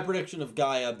 Also, my prediction of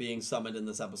Gaia being summoned in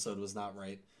this episode was not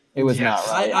right. It was not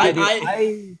right.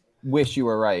 I wish you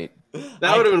were right.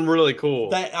 That would have been really cool.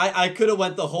 I could have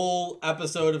went the whole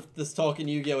episode of this talking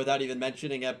Yu-Gi-Oh! Without even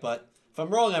mentioning it, but if I'm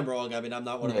wrong, I'm wrong. I mean, I'm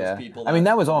not one of those people. I mean,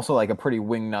 that was also like a pretty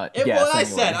wingnut guess. Well, I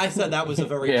anyway. said that was a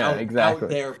very exactly. out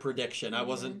there prediction. I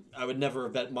would never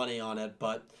have bet money on it,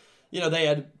 but they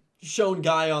had shown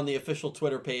Gaia on the official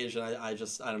Twitter page, and I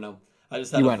don't know. I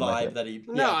just had a vibe that he.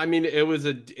 No, I mean it was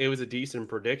a decent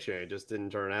prediction. It just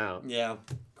didn't turn out. Yeah,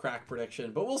 crack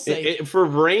prediction, but we'll see. For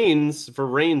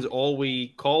Vrains, all we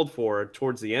called for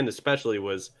towards the end, especially,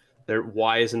 was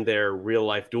why isn't there real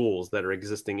life duels that are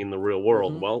existing in the real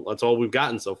world? Well, that's all we've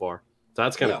gotten so far. So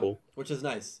that's kind of cool. Which is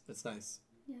nice. It's nice.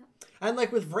 Yeah. And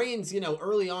like with Vrains,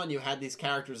 early on you had these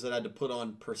characters that had to put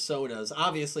on personas.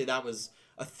 Obviously, that was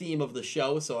a theme of the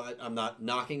show, so I'm not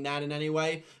knocking that in any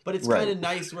way. But it's kind of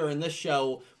nice where in this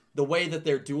show, the way that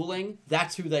they're dueling,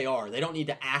 that's who they are. They don't need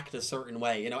to act a certain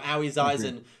way. Aoi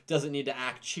Zaizen doesn't need to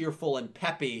act cheerful and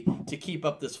peppy to keep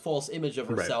up this false image of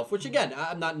herself, which again,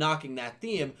 I'm not knocking that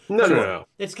theme. No.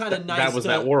 It's kind of nice. That was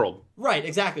that world. Right,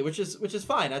 exactly, which is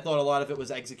fine. I thought a lot of it was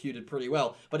executed pretty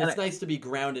well, but it's nice to be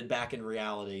grounded back in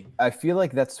reality. I feel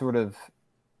like that's sort of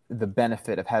the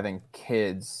benefit of having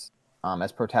kids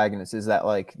as protagonists, is that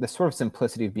like the sort of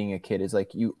simplicity of being a kid is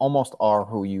like you almost are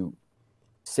who you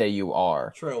say you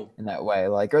are. True. In that way,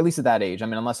 like, or at least at that age. I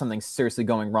mean, unless something's seriously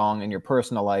going wrong in your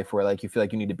personal life where like you feel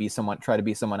like you need to try to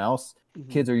be someone else,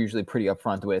 kids are usually pretty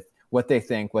upfront with what they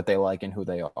think, what they like, and who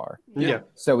they are. Yeah.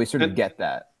 So we sort of get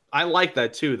that. I like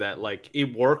that too, that like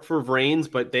it worked for Vrains,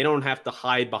 but they don't have to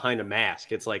hide behind a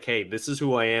mask. It's like, hey, this is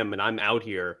who I am and I'm out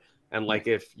here. And like,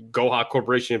 if Goha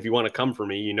Corporation, if you want to come for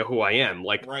me, you know who I am.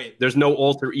 Like, there's no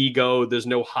alter ego. There's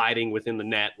no hiding within the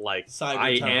net. Like,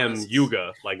 I am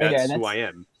Yuga. Like, that's who I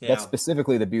am. That's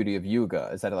specifically the beauty of Yuga,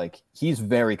 is that like he's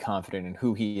very confident in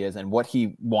who he is and what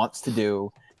he wants to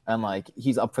do, and like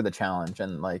he's up for the challenge.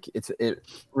 And like it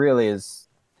really is.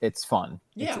 It's fun.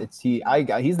 Yeah.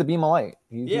 He's the beam of light.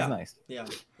 He's nice. Yeah.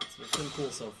 It's been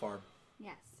cool so far.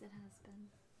 Yes, it has been.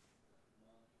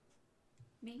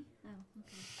 Me? Oh,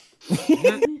 okay.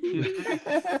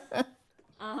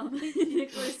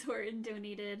 Nicholas Horton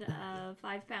donated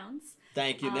 £5.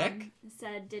 Thank you, Nick.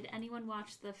 Said, did anyone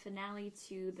watch the finale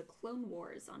to the Clone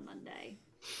Wars on Monday?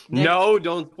 Nick, no,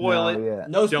 don't spoil it. Yeah.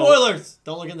 No spoilers.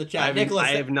 Don't look in the chat. Nicholas,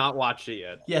 I have not watched it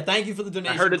yet. Yeah, thank you for the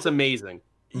donation. I heard it's amazing.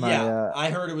 I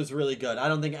heard it was really good. I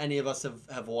don't think any of us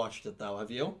have watched it though.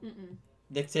 Have you? Mm-mm.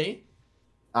 Nick T?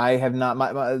 I have not.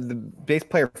 The bass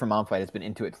player from Mom Fight has been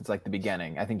into it since like the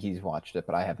beginning. I think he's watched it,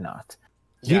 but I have not.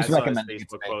 Yeah, He's I saw his recommending it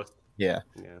to Facebook me. post. Yeah.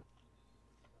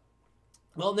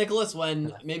 Well, Nicholas,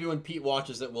 when Pete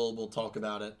watches it, we'll talk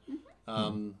about it.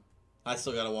 I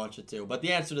still gotta watch it too. But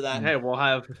the answer to that, Hey, we'll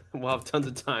have tons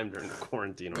of time during the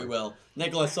quarantine. we will.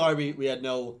 Nicholas, sorry we had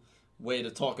no way to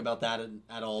talk about that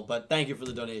at all. But thank you for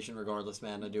the donation, regardless,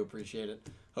 man. I do appreciate it.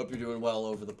 Hope you're doing well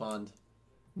over the pond.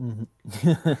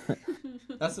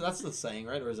 That's the saying,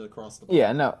 right? Or is it across the pond?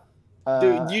 Yeah. No.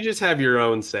 Dude, you just have your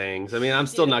own sayings. I mean, I'm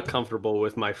still not comfortable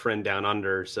with my friend down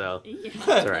under, so it's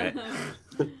all right.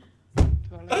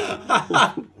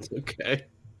 It's okay.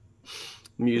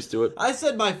 I'm used to it. I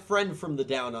said my friend from the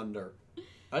down under.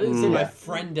 I didn't say my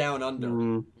friend down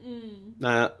under.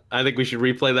 I think we should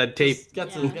replay that tape.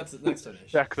 Get to the next donation.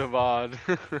 Check the VOD.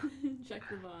 Check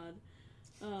the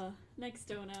VOD. Next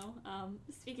dono.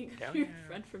 Speaking of your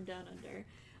friend from down under,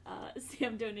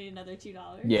 Sam donated another $2.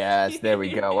 Yes, there we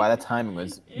go. Wow, that timing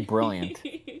was brilliant.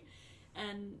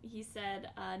 And he said,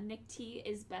 Nick T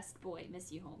is best boy.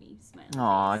 Miss you, homie. Smiley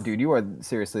Aw, face. dude, you are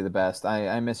seriously the best.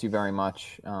 I miss you very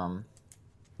much.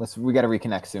 We got to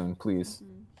reconnect soon, please.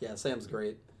 Yeah, Sam's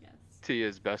great. Yes. T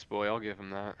is best boy. I'll give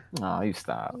him that. Oh, you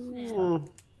stop. Yeah. No,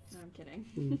 I'm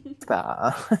kidding.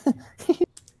 Stop.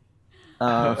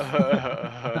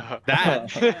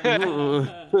 That.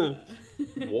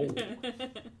 Whoa.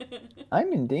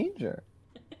 I'm in danger.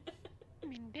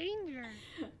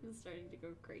 I'm starting to go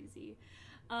crazy.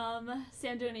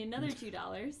 Sam donated another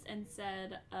 $2 and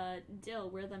said, Dill,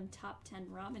 where them top 10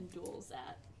 ramen duels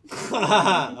at?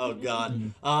 Oh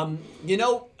God.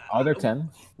 Are there 10?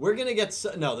 We're gonna get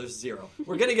no, there's 0.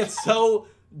 We're gonna get so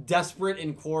desperate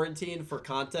in quarantine for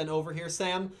content over here,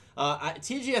 Sam.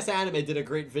 TGS Anime did a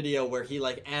great video where he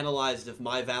analyzed if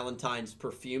My Valentine's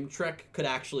perfume trick could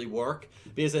actually work.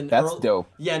 Because That's dope.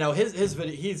 Yeah, no, his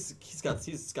video he's got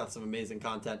some amazing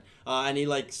content. And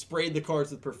he sprayed the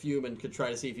cards with perfume and could try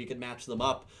to see if he could match them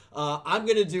up. I'm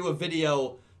gonna do a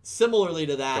video similarly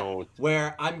to that,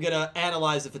 where I'm going to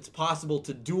analyze if it's possible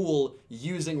to duel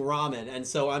using ramen. And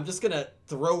so I'm just going to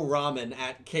throw ramen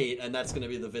at Kate, and that's going to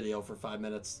be the video for 5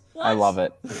 minutes. What? I love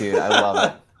it, dude. I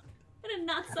love it. I did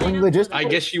not sign up for this. I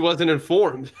guess she wasn't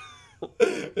informed.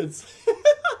 It's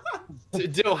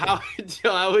Dill, how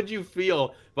would you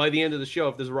feel by the end of the show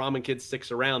if this ramen kid sticks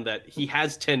around that he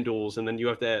has 10 duels and then you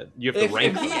have to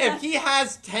rank them? If he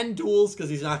has 10 duels, because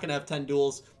he's not going to have 10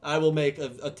 duels, I will make a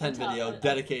 10 video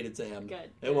dedicated to him. Good.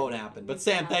 It won't happen. But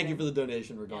Sam, thank you for the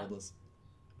donation regardless.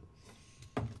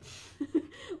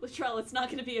 Latrell, it's not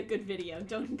going to be a good video.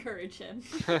 Don't encourage him.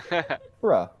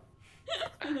 Bruh.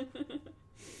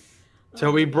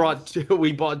 So we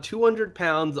bought 200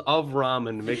 pounds of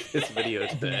ramen to make this video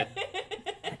today.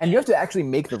 And you have to actually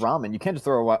make the ramen. You can't just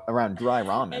throw around dry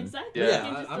ramen. Exactly. Yeah,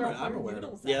 You can't just I'm throw aware of it.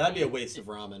 noodles Yeah, at that'd be a me. waste of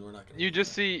ramen. We're not going to. You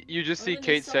just see then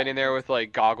Kate just standing there with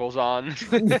goggles on,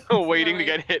 waiting to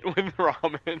get hit with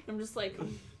ramen. I'm just like,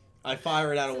 I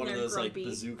fire it out of Sitting one of there those grumpy.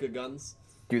 bazooka guns.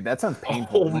 Dude, that sounds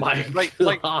painful. Oh my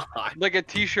Like- god! Like a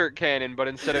t-shirt cannon, but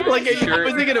instead of Like a I t-shirt,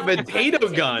 was thinking a potato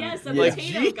gun. Yes, a Yeah.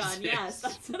 potato gun. Jesus. Yes,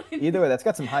 that's what I mean. Either way, that's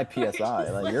got some high PSI.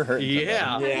 Like, you're hurting.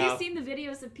 Yeah. somebody. Yeah. Have you seen the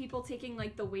videos of people taking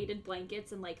the weighted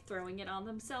blankets and throwing it on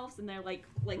themselves and they're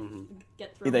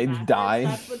get thrown They backwards? die.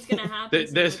 That's what's gonna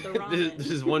happen. This with the ramen.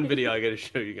 is one video I got to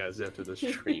show you guys after the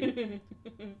stream.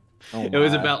 Oh It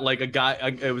was my. about a guy.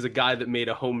 It was a guy that made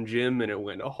a home gym and it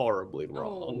went horribly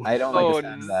wrong. I don't oh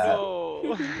understand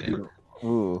no! that.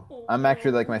 Ooh, I'm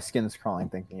actually my skin's crawling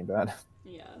thinking about it.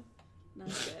 Yeah, not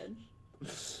good.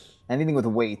 Anything with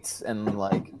weights and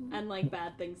And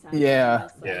bad things happen. Yeah.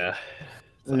 It's, Yeah.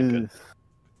 It's not good.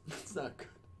 It's not good.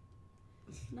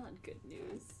 Not good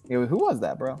news. Yeah, who was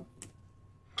that, bro?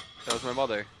 That was my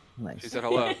mother. Nice. She said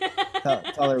hello.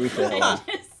 Tell her we said hello.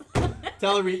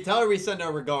 Tell her we send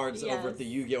our regards Yes. over at the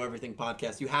Yu-Gi-Oh! Everything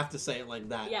podcast. You have to say it like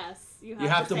that. Yes, You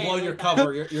have to say blow it your like that.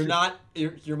 cover. You're not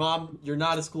your mom. You're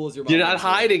not as cool as your mom. You're not is.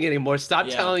 hiding anymore. Stop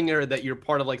Yeah. telling her that you're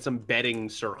part of some betting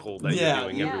circle that Yeah, you're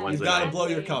doing yeah. every You Wednesday. gotta night. blow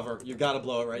your cover. You gotta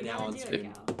blow it right You now gotta on do it,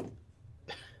 screen. Cal.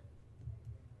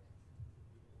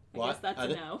 I What? guess that's I a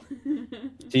did- no.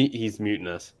 He's muting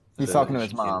us. He's So- talking to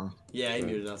his mom. Yeah, he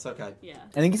muted us. Okay. Yeah,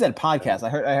 I think he said podcast.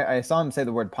 I saw him say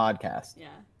the word podcast. yeah.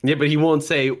 Yeah, but he won't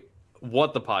say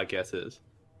what the podcast is.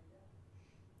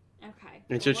 Okay.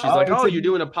 It's just she's Well, like, he "Oh, said- you're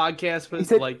doing a podcast He with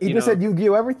said like he you just know." said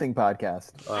Yu-Gi-Oh! Everything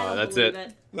podcast. I don't That's believe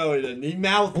it. No, he didn't. He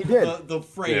mouthed He did. the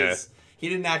phrase. He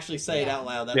didn't actually say it Yeah. out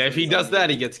loud. That's Yeah, what if he he's does talking that,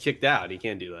 he about. gets kicked out. He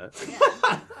can't do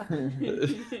that.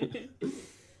 Okay.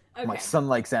 My son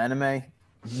likes anime.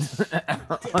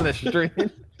 on the street.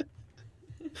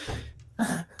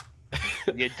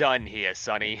 You're done here,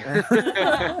 Sonny.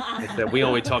 That we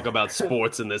only talk about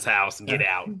sports in this house. Get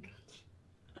out.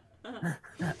 I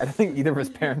don't think either of his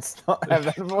parents have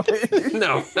that voice.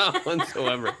 No, not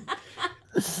whatsoever.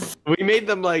 We made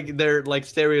them like they're like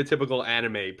stereotypical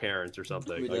anime parents or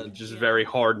something. We Like did. just very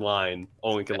hard line.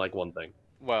 Only can like one thing.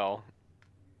 Well,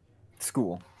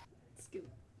 School. Scoop.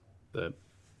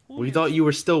 We thought you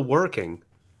were still working.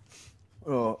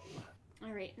 Oh,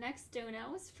 All right, next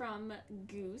dono is from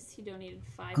Goose. He donated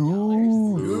 $5.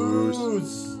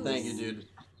 Goose. Thank you, dude.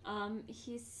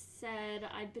 He said,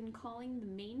 I've been calling the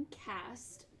main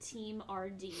cast Team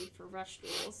RD for Rush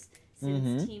Duels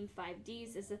since Team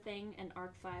 5Ds is a thing and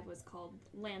Arc 5 was called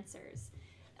Lancers.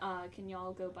 Can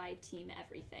y'all go by Team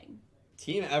Everything?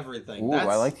 Team Everything. ooh,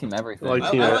 I like Team Everything. I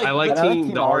like team. I like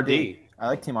team the RD. I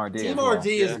like Team RD. Team as well. RD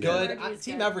is Yeah. good. RD is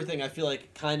Team good. Everything, I feel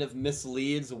like, kind of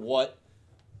misleads what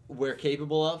we're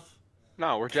capable of.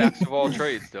 no, we're jacks of all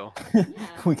trades still. Yeah.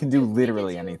 We can do We can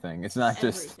literally do anything. It's not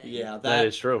just. Everything. Yeah, That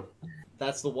is true.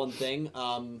 that's the one thing.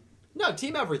 No,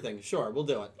 Team Everything. Sure, we'll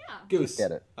do it. Yeah. Goose.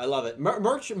 Get it. I love it.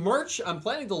 Merch. I'm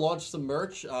planning to launch some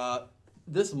merch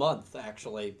this month,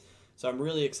 actually. So I'm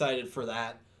really excited for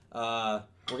that.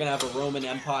 We're going to have a Roman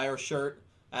Empire shirt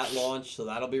at launch, so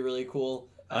that'll be really cool.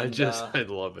 And, I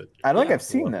love it. I don't think Yeah. I've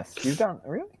seen this. You've done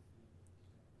really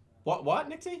What,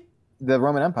 Nixie? the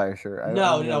Roman Empire shirt.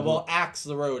 No. Well, Axe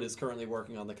the Road is currently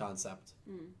working on the concept.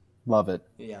 love it.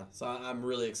 Yeah, so I'm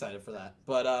really excited for that.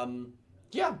 But,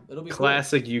 yeah, it'll be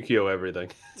Classic Yukio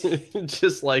everything.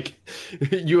 Just like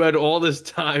you had all this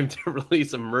time to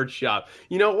release a merch shop.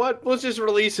 You know what? Let's just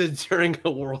release it during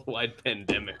a worldwide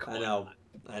pandemic. cool.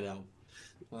 I know.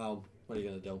 Well, what are you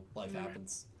going to do? Life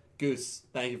happens. Goose,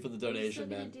 thank you for the Are you donation,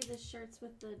 still man. gonna do the shirts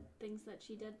with the things that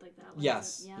she did like that?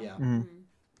 Yes, Yeah. yeah. Mhm.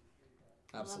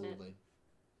 Absolutely.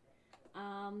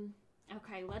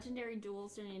 Okay. Legendary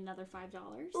Duels donated another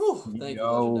 $5. Ooh, thank you,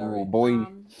 Legendary. Boy.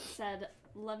 Said,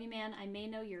 love you, man. I may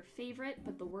know your favorite,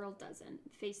 but the world doesn't.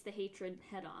 Face the hatred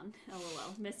head on.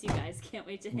 LOL. Miss you guys. Can't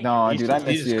wait to hang No, out. dude, I miss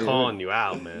He's just you. calling you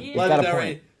out, man. Yeah. got a Legendary,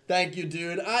 point. thank you,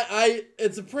 dude.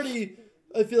 It's a pretty,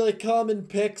 I feel like, common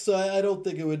pick, so I don't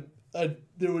think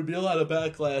there would be a lot of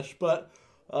backlash. But,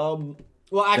 well,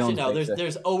 actually, Don't no. think so.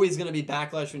 There's always going to be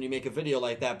backlash when you make a video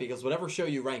like that because whatever show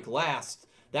you rank last,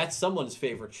 that's someone's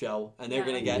favorite show, and they're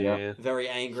going to get Yeah. very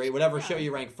angry. Whatever show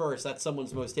you rank first, that's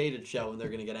someone's most hated show, and they're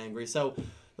going to get angry. So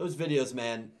those videos,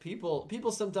 man, people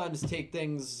sometimes take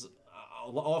things,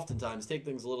 oftentimes take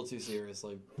things a little too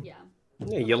seriously. Yeah.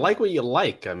 Yeah, you like what you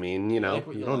like. I mean, you know, like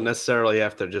what you you don't like. necessarily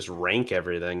have to just rank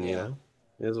everything. You Yeah. know,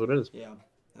 it is what it is. Yeah,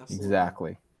 absolutely.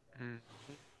 Exactly.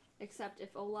 Except if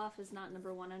Olaf is not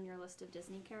number one on your list of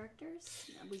Disney characters,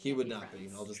 we He can't would be not be.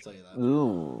 friends. I'll just tell you that.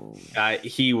 Ooh.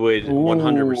 He would Ooh.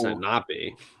 100% not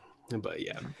be, but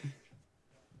yeah,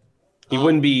 he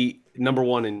wouldn't be number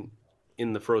one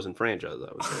in the Frozen franchise.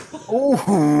 I would say.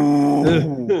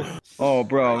 Ooh. Oh,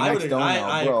 bro. I Next dono,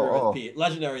 I bro. agree Oh. with Pete.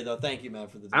 Legendary though, thank you, man,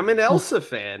 for the. I'm an Elsa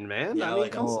fan, man. Yeah, I I mean,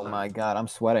 like come Elsa. Oh on. my god, I'm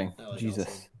sweating. I like Jesus.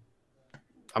 Elsa.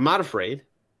 I'm not afraid.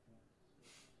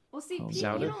 Well, see, Oh, Pete,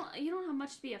 doubt you it. don't have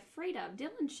much to be afraid of.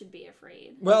 Dylan should be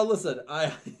afraid. Well, listen,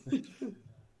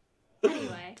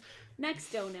 Anyway,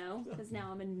 next dono, because now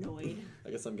I'm annoyed. I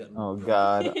guess I'm getting. Oh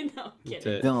god. No, I'm That's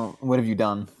kidding. it. Dylan, what have you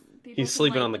done? People He's can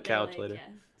sleeping like on the what they couch like, later. Yeah,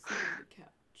 sleeping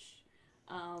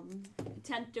on the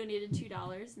couch. 10th donated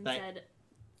 $2 and Thank- said,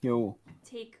 Yo.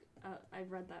 "Take." I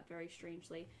read that very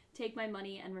strangely. Take my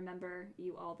money and remember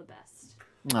you all the best.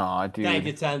 Aw, dude. Thank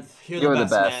you, 10th. You're You're the the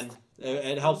best, best. man.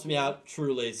 It helps me out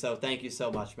truly. So thank you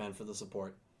so much, man, for the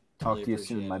support. Talk Really to you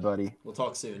appreciate soon, it. my buddy. We'll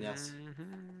talk soon. Yes.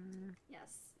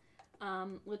 Yes.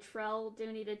 Latrell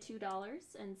donated $2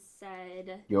 and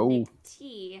said, Yo. Nick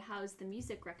T, how's the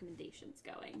music recommendations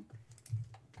going?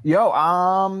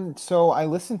 Yo, so I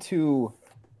listened to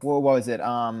what was it?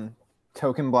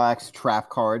 Token Black's Trap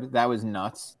Card. That was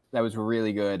nuts. That was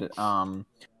really good.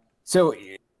 So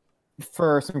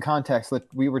for some context,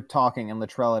 we were talking and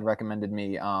Latrell had recommended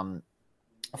me a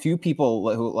few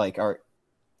people who like are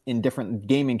in different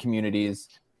gaming communities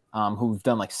who've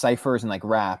done like ciphers and like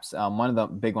raps. One of the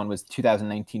big one was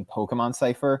 2019 Pokemon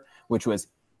Cipher, which was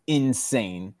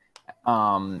insane.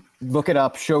 Look it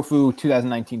up, Shofu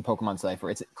 2019 Pokemon Cipher.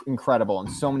 It's incredible, and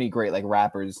so many great like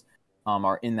rappers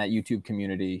are in that YouTube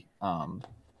community.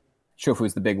 Shofu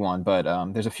is the big one, but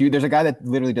there's a guy that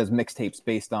literally does mixtapes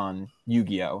based on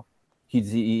Yu-Gi-Oh.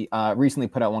 He recently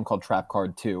put out one called Trap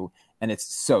Card 2, and it's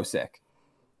so sick.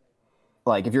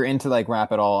 Like if you're into like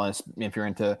rap at all, and if you're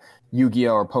into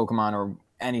Yu-Gi-Oh or Pokemon or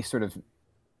any sort of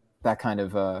that kind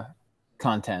of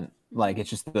content, like it's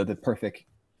just the perfect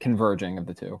converging of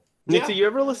the two. Nick, do you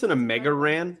ever listen to Mega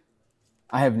Ran?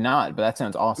 I have not, but that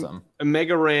sounds awesome.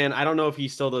 Mega Ran, I don't know if he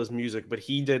still does music, but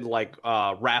he did like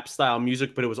rap style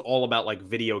music, but it was all about like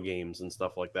video games and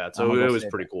stuff like that. So it was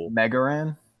pretty cool. Mega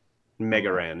Ran?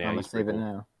 Mega Ran, yeah. I'm gonna save it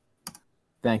now.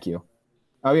 Thank you.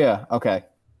 Oh yeah, okay.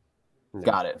 Yeah.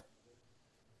 Got it.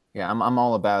 Yeah, I'm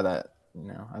all about that. You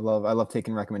know, I love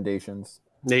taking recommendations.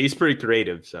 Yeah, he's pretty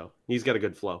creative, so he's got a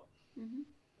good flow.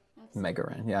 Mega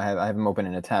Ran. Yeah, I have him open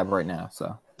in a tab right now,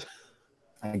 so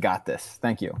I got this.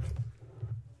 Thank you.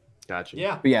 Gotcha.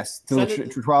 Yeah. But yes, to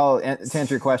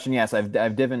answer your question, yes, I've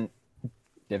dived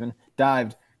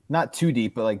not too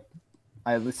deep, but like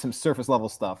I have some surface level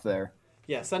stuff there.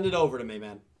 Yeah, send it over to me,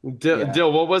 man.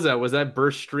 Dill, what was that? Was that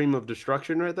burst stream of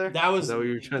destruction right there? That was what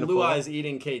you were trying Blue to Eyes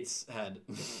eating Kate's head.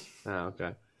 Oh,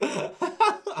 okay.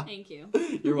 Thank you.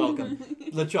 You're welcome.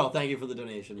 Latrell, thank you for the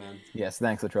donation, man. Yes,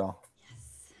 thanks, Latrell.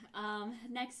 Yes.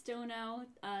 Next dono,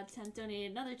 10th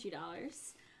donated another $2.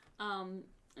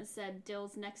 Said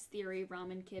Dill's next theory,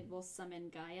 Ramen Kid will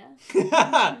summon Gaia.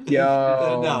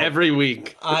 Yo. No. Every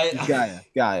week.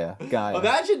 Gaia.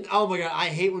 Imagine, oh my god, I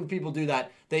hate when people do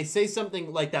that. They say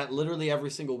something like that literally every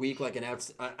single week, like an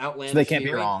outlandish so they can't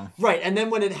theory. be wrong. Right, and then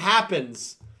when it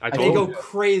happens, they go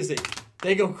crazy.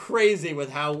 They go crazy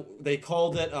with how they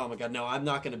called it. Oh my god, no, I'm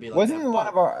not going to be like Wasn't that. One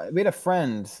of our, we had a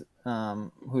friend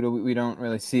who we don't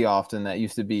really see often that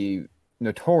used to be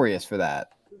notorious for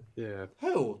that. Yeah.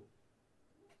 Who?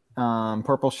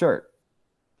 Purple shirt.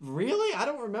 Really? I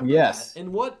don't remember yes. that.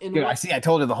 In what? Dude, I see. I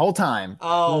told her the whole time.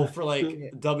 Oh, for like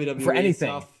WWE for anything.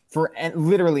 Stuff. For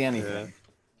literally anything.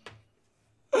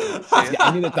 Yeah.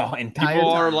 I knew that the entire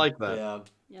People time. are like that. Yeah.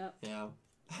 Yep. Yeah.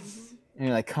 And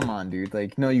you're like, come on, dude.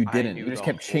 Like, no, you didn't. You just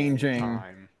kept changing.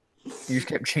 You just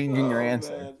kept changing your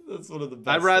answer. Man. That's one of the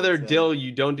best. I'd rather, things, Dill,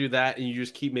 you don't do that and you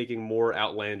just keep making more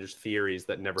outlandish theories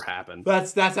that never happen.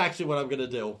 That's actually what I'm gonna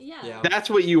do. Yeah. That's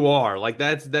what you are. Like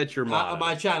that's your motto.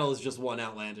 My channel is just one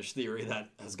outlandish theory that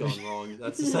has gone wrong.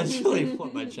 That's essentially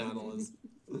what my channel is.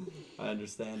 I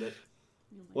understand it.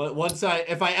 Once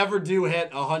if I ever do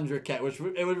hit 100K, which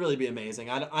it would really be amazing.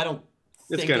 I don't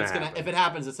think it's gonna. If it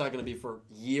happens, it's not gonna be for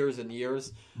years and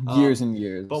years. Years and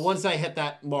years. But once I hit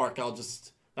that mark,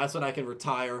 that's when I can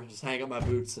retire, just hang up my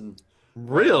boots and.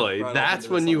 Really? Right that's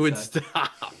when you would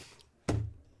stop.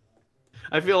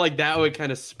 I feel like that would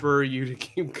kind of spur you to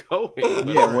keep going.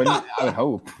 Yeah, I would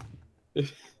hope.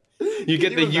 You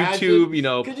get the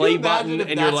YouTube, play button,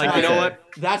 and you're like, you know what?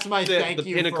 That's my thank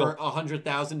you for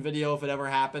 100,000 video if it ever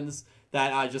happens.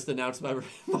 That I just announced that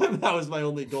was my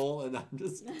only goal, and I'm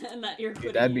just and that you're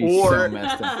good. That'd be so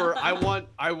messed up. Or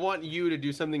I want you to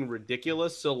do something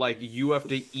ridiculous. So like you have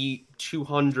to eat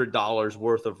 $200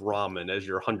 worth of ramen as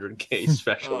your 100K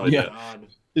special. Oh, yeah. God.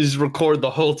 You just record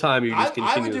the whole time. You just continue.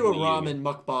 I would do a ramen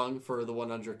mukbang for the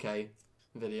 100K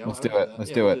video. Let's do it.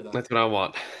 Let's do it. That's what I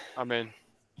want. I'm in.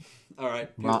 All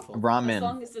right. Beautiful. Ramen. As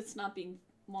long as it's not being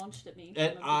launched at me.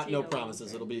 No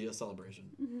promises. It'll be a celebration.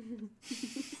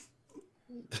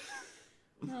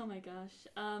 Oh my gosh.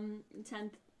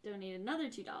 10th donated another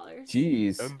 $2.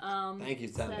 Jeez. Thank you,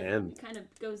 10th. Kind of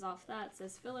goes off that.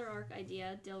 Says filler arc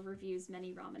idea. Dill reviews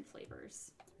many ramen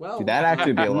flavors. Well, dude, that'd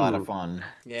actually be a lot of fun.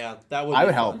 Yeah, that would. I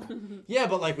would help. Yeah,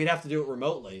 but like we'd have to do it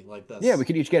remotely, like this. Yeah, we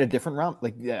could each get a different ramen,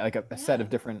 like a set of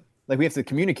different. Like we have to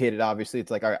communicate it. Obviously,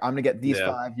 it's like, all right, I'm gonna get these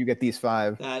 5, you get these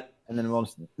 5, and then we'll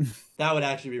just. That would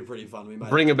actually be pretty fun. We might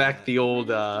bring back the old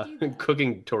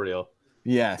cooking tutorial.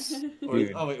 Yes.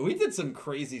 We did some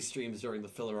crazy streams during the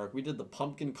filler arc. We did the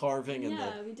pumpkin carving and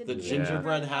the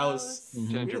gingerbread house.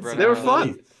 Gingerbread. They were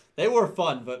fun. They were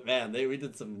fun, but man, we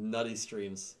did some nutty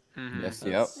streams. Mm-hmm. Yes. They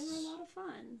were a lot of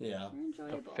fun. Yeah. They were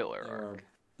enjoyable. Filler arc.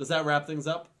 Does that wrap things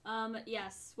up?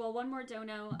 Yes. Well, one more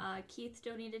dono. Keith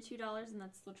donated $2, and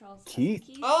that's Latrell's. Keith?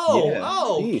 Keith. Keith,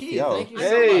 thank you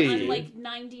so much. I'm like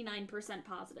 99%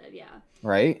 positive. Yeah.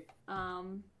 Right.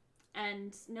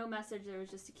 And no message. There was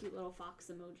just a cute little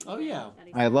fox emoji. Oh yeah,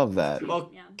 I love that.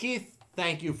 Well, Keith,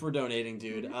 thank you for donating,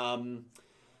 dude.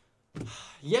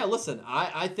 Yeah, listen,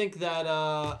 I think that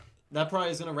that probably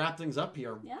is gonna wrap things up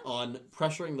here on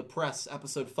Pressuring the Press,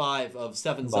 episode 5 of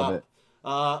Sevens Love Up.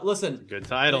 It. Listen, good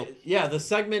title. Yeah, the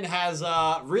segment has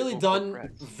really done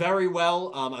very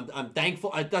well. I'm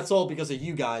thankful. That's all because of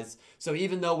you guys. So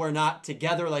even though we're not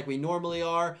together like we normally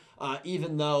are,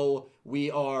 even though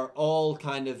we are all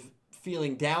kind of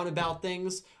feeling down about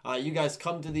things, you guys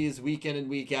come to these week in and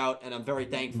week out, and I'm very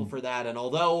thankful for that. And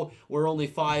although we're only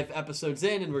 5 episodes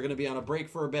in and we're going to be on a break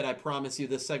for a bit, I promise you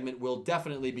this segment will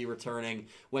definitely be returning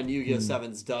when Yu-Gi-Oh!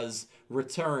 Sevens does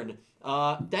return.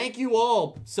 Thank you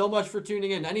all so much for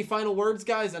tuning in. Any final words,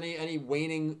 guys? Any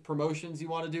waning promotions you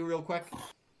want to do real quick?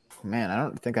 man, I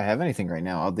don't think I have anything right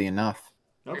now. Oddly enough.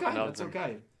 Okay, that's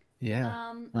okay.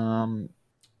 Yeah.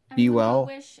 Be well.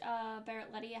 Wish Barrett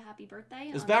Letty a happy birthday.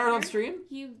 Is Barrett on stream?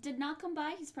 He did not come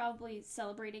by. He's probably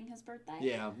celebrating his birthday.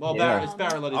 Yeah. Well, Barrett, it's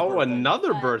Barrett Letty's birthday. Oh,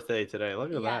 another birthday today.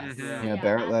 Look at that. Yeah,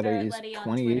 Barrett Letty's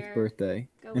 28th birthday.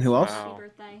 And who else? Happy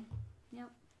birthday.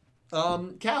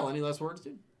 Yep. Cal, any last words,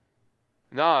 dude?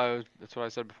 No, that's what I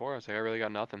said before. I was like, I really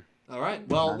got nothing. All right.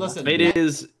 Well, listen. It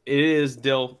is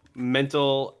Dill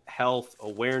Mental Health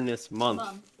Awareness Month.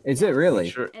 Is it really?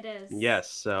 Sure. It is.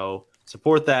 Yes. So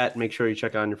support that. Make sure you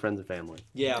check on your friends and family.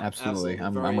 Yeah, absolutely.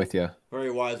 I'm with you.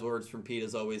 Very wise words from Pete,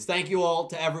 as always. Thank you all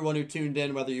to everyone who tuned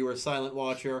in, whether you were a silent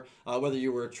watcher, whether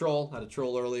you were a troll. Had a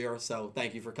troll earlier, so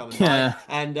thank you for coming by.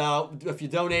 And if you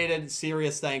donated,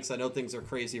 serious thanks. I know things are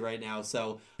crazy right now,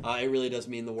 so it really does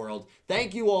mean the world.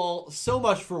 Thank you all so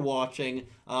much for watching.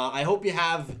 I hope you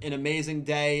have an amazing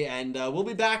day, and we'll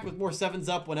be back with more 7s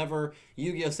Up whenever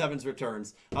Yu-Gi-Oh! 7s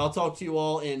returns. I'll talk to you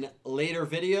all in later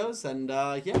videos, and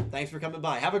yeah, thanks for coming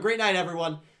by. Have a great night,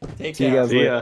 everyone. Take care. See ya.